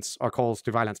of violence or calls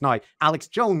to violence. Now, Alex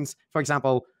Jones, for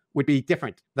example, would be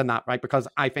different than that, right? Because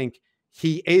I think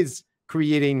he is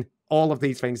creating all of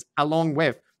these things along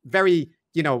with very,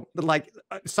 like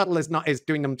subtle is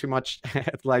doing them too much,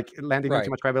 like lending them too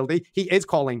much credibility. He is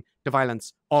calling to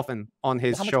violence often on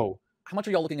his show. How much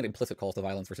are y'all looking at implicit calls to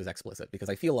violence versus explicit? Because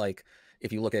I feel like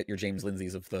if you look at your James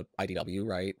Lindsays of the IDW,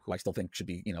 right, who I still think should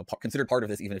be, considered part of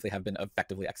this, even if they have been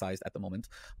effectively excised at the moment.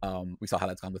 We saw how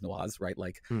that's gone with Nawaz, right?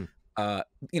 Like, I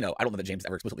don't know that James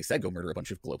ever explicitly said go murder a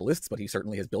bunch of globalists, but he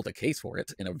certainly has built a case for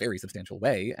it in a very substantial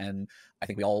way. And I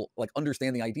think we all like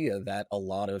understand the idea that a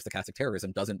lot of stochastic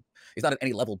terrorism is not at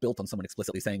any level built on someone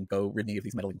explicitly saying go rid me of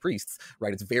these meddling priests,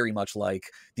 right? It's very much like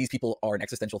these people are an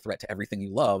existential threat to everything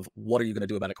you love. What are you going to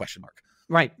do about it? ?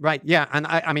 Right. Yeah. And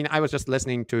I mean, I was just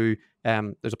listening to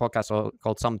there's a podcast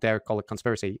called Some Dare Call It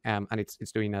Conspiracy, and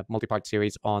it's doing a multi-part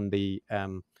series on the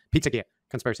Pizzagate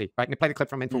conspiracy, right? And they played a clip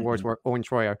from InfoWars where Owen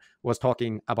Schroyer was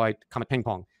talking about Comet Ping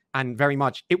Pong, and very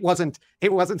much it wasn't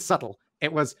subtle.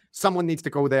 It was someone needs to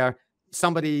go there.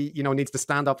 Somebody, needs to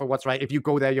stand up for what's right. If you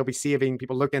go there, you'll be saving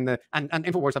people. Look in and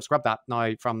InfoWars have scrubbed that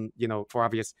now from, for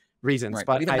obvious reasons. Right.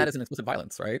 But even that isn't explicit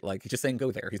violence, right? Like he's just saying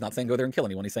go there. He's not saying go there and kill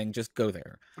anyone. He's saying just go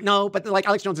there. No, but like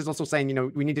Alex Jones is also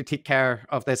saying, we need to take care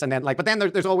of this, and then but then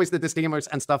there's always the disclaimers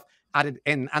and stuff added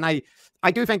in. And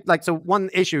I do think so one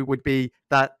issue would be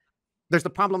that there's the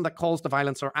problem that calls to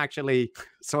violence are actually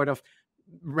sort of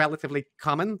relatively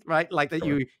common, right? Like that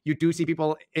you do see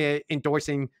people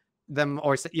endorsing them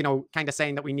or, kind of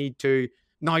saying that we need to,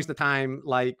 now's the time,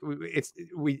 like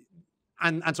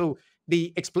and so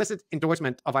the explicit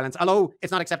endorsement of violence, although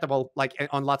it's not acceptable, like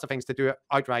on lots of things to do it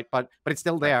outright, but it's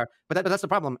still there. But that's the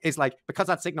problem is like, because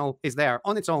that signal is there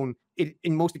on its own,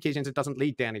 in most occasions, it doesn't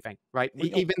lead to anything, right?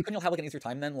 Couldn't you have like an easier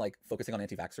time then, like focusing on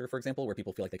anti-vaxxer, for example, where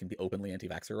people feel like they can be openly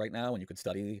anti-vaxxer right now, and you could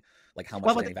study like how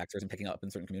much anti-vaxxers and picking up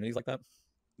in certain communities like that?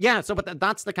 Yeah, so but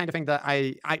that's the kind of thing that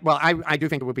I do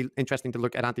think it would be interesting to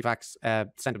look at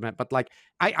anti-vax sentiment, but like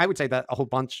I would say that a whole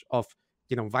bunch of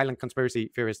violent conspiracy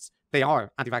theorists, they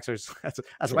are anti-vaxxers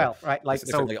as well, right? Like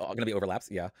there's certainly going to be overlaps,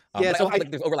 yeah. So I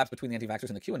think there's overlaps between the anti-vaxxers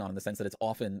and the QAnon in the sense that it's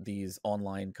often these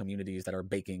online communities that are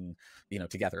baking,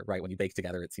 together, right? When you bake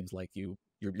together, it seems like you're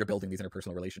building these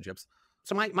interpersonal relationships.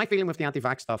 So my feeling with the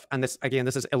anti-vax stuff, and this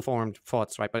is ill-formed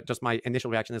thoughts, right? But just my initial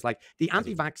reaction is like the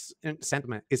anti-vax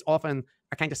sentiment is often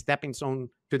a kind of stepping stone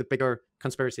to the bigger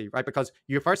conspiracy, right? Because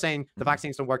you're first saying the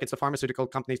vaccines don't work, it's the pharmaceutical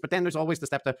companies, but then there's always the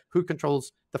step to who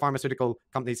controls the pharmaceutical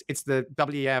companies. It's the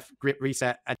WEF Great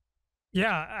Reset.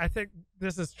 Yeah, I think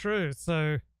this is true.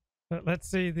 So let's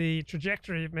see the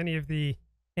trajectory of many of the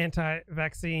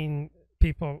anti-vaccine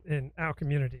people in our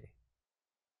community.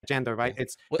 Agenda, right?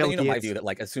 It's my view that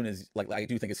like as soon as I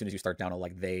do think as soon as you start down a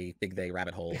like big they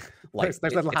rabbit hole, like it's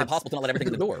impossible to not let everything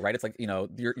in the door, right? It's like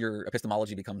your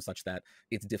epistemology becomes such that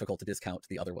it's difficult to discount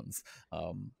the other ones.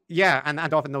 Yeah, and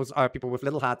often those are people with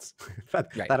little hats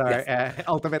that are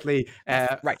ultimately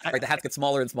right. The hats get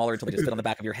smaller and smaller until they just fit on the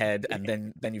back of your head,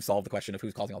 and then you solve the question of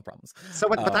who's causing all the problems. So,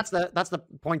 but that's the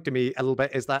point to me a little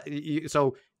bit is that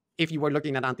if you were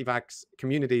looking at anti-vax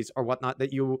communities or whatnot,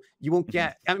 that you won't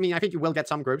get, I mean, I think you will get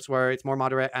some groups where it's more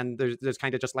moderate and there's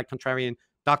kind of just like contrarian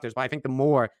doctors. But I think the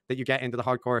more that you get into the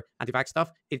hardcore anti-vax stuff,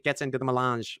 it gets into the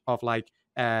melange of like,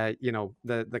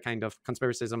 the kind of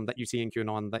conspiracism that you see in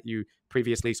QAnon that you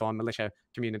previously saw in militia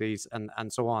communities and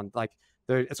so on. Like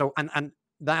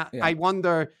I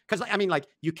wonder, because I mean, like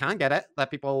you can get it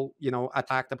that people,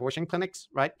 attacked abortion clinics,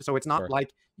 right? So it's not like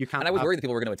you can't. And I was worried that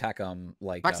people were going to attack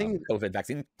COVID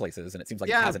vaccine places, and it seems like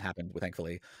it hasn't happened,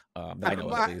 thankfully. That I know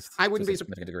of, at least. I wouldn't be,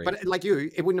 but like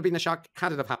it wouldn't have been a shock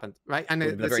had it have happened, right? And it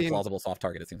would have been a very plausible soft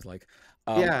target, it seems like.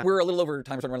 We're a little over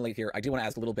time, so I'm running late here. I do want to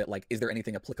ask a little bit, like, is there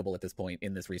anything applicable at this point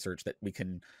in this research that we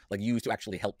can like use to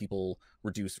actually help people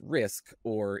reduce risk,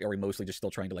 or are we mostly just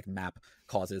still trying to like map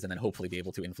causes and then hopefully be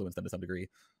able to influence them to some degree?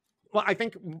 Well, I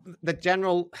think with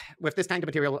this kind of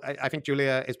material, I think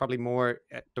Julia is probably more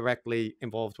directly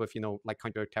involved with, like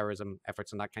counterterrorism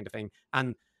efforts and that kind of thing.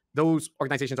 And those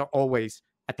organizations are always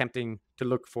attempting to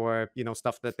look for,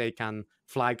 stuff that they can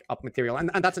flag up material, and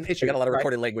that's an issue. They got a lot of right?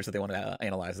 recorded language that they want to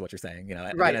analyze, is what you're saying.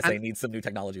 Right, the NSA needs some new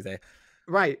technologies.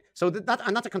 Right. So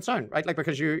that's a concern, right? Like,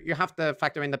 because you have to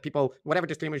factor in that people, whatever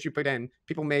disclaimers you put in,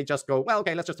 people may just go, well,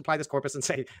 okay, let's just apply this corpus and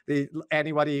say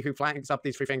anybody who flags up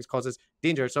these three things causes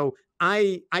danger. So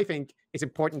I think it's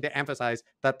important to emphasize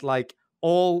that, like,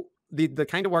 all the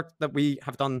kind of work that we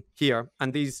have done here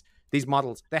and these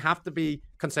models, they have to be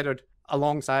considered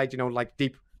alongside, like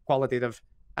deep qualitative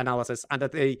analysis, and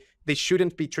that they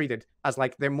shouldn't be treated as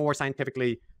like they're more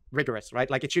scientifically rigorous, right?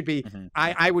 Like, it should be,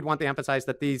 I would want to emphasize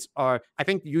that these are, I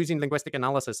think, using linguistic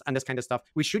analysis and this kind of stuff,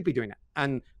 we should be doing it.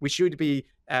 And we should be,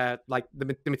 like,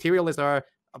 the material is there,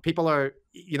 people are,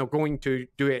 going to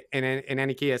do it in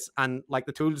any case. And like,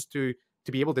 the tools to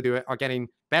be able to do it are getting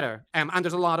better. And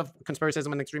there's a lot of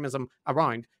conspiracism and extremism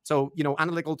around. So,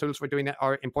 analytical tools for doing it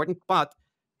are important, but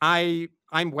I'm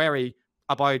wary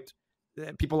about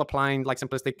people applying like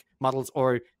simplistic models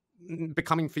or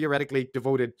becoming theoretically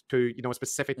devoted to a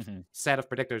specific set of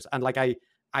predictors. And like,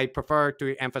 I prefer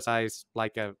to emphasize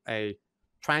like a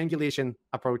triangulation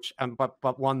approach,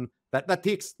 but one that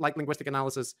takes like linguistic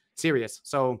analysis serious.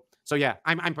 So yeah,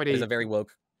 I'm pretty. It's a very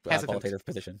woke qualitative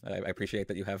position. I appreciate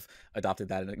that you have adopted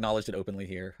that and acknowledged it openly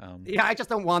here. Yeah, I just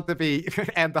don't want to be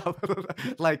end up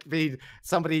like be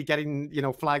somebody getting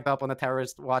flagged up on a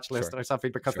terrorist watch list or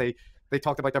something because they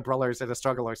talked about their brothers in a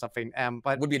struggle or something.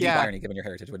 But would be a deep irony given your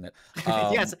heritage, wouldn't it?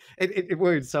 Yes, it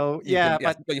would. So yeah,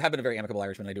 but you have been a very amicable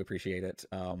Irishman. I do appreciate it.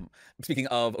 Speaking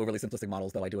of overly simplistic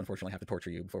models, though, I do unfortunately have to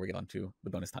torture you before we get on to the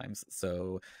bonus times.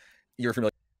 So you're familiar.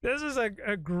 This is a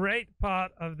great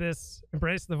part of this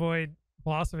Embrace the Void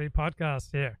philosophy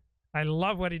podcast here. I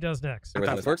love what he does next.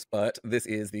 How this works, but this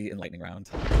is the enlightening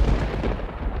round.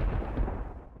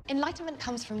 Enlightenment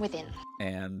comes from within.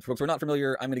 And for folks who are not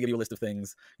familiar, I'm going to give you a list of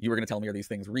things. You are going to tell me, are these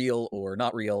things real or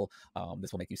not real?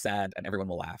 This will make you sad, and everyone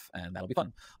will laugh, and that'll be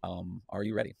fun. Are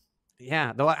you ready?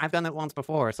 Yeah, though I've done it once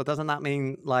before, so doesn't that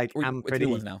mean like I'm pretty? It's new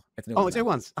ones now. It's new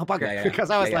ones. Oh, bugger! Yeah. Because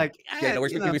I was like, we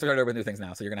started over with new things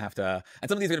now, so you're gonna have to. And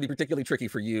some of these are gonna be particularly tricky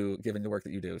for you, given the work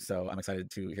that you do. So I'm excited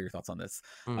to hear your thoughts on this.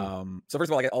 So first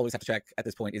of all, I always have to check at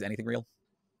this point: is anything real?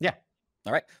 Yeah.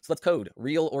 All right. So let's code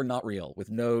real or not real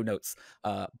with no notes.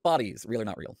 Bodies, real or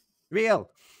not real? Real.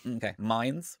 Okay.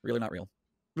 Minds, real or not real?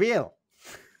 Real.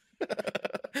 I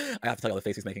have to tell you, the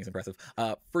face he's making is impressive.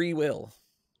 Free will.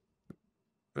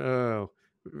 Oh.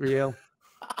 Real.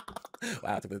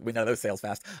 Wow, we know those sales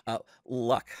fast.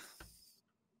 Luck.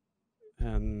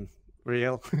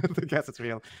 Real. I guess it's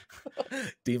real.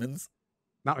 Demons.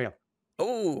 Not real.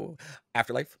 Oh,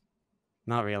 afterlife.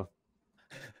 Not real.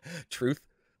 Truth.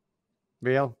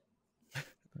 Real.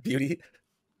 Beauty.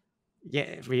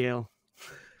 Yeah, real.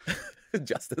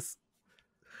 Justice.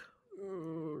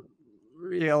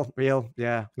 Real.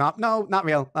 Yeah. Not real.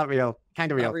 Not real.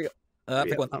 Kind of real. Not real.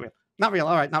 Pick one. Not real. Not real.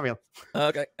 All right, not real.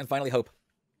 Okay, and finally, hope.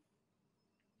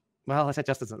 Well, I said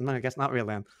justice. I guess not real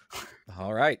then.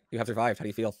 All right, you have survived. How do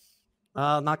you feel?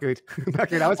 Not good. Not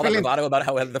good. I was feeling about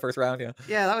how it ended the first round.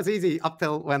 Yeah, that was easy up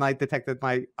till when I detected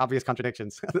my obvious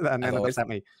contradictions, and then it was at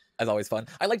me. As always, fun.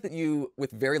 I like that you,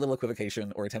 with very little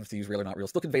equivocation or attempts to use real or not real,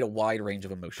 still conveyed a wide range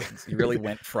of emotions. You really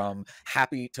went from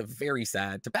happy to very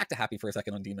sad to back to happy for a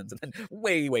second on demons, and then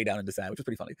way, way down into sad, which is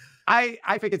pretty funny. I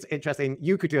think it's interesting.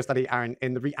 You could do a study, Aaron,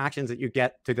 in the reactions that you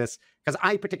get to this, because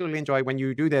I particularly enjoy when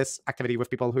you do this activity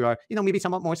with people who are, maybe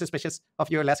somewhat more suspicious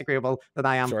of you or less agreeable than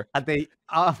I am, and they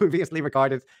are obviously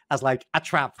regarded as like a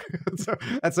trap.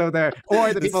 so they're,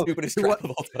 or the people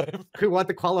who want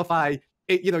to qualify.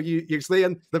 You're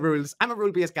slaying the rules. I'm a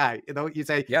rule-based guy. You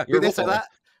say, you're this or that.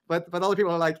 But other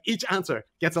people are like, each answer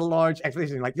gets a large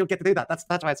explanation. Like, you'll get to do that. That's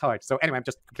why it's hard. So anyway, I'm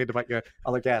just complaining about your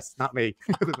other guests, not me.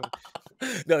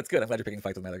 No, it's good. I'm glad you're picking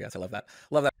fights with my other guests. I love that.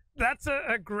 That's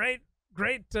a great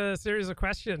series of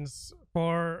questions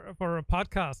for a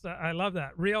podcast. I love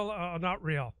that. Real or not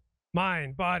real?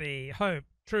 Mind, body, hope,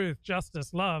 truth,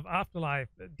 justice, love, afterlife,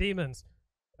 demons.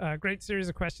 Great series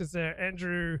of questions there.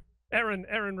 Aaron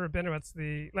Rabinowitz,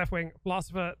 the left-wing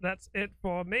philosopher. That's it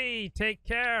for me. Take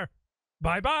care.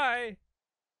 Bye-bye.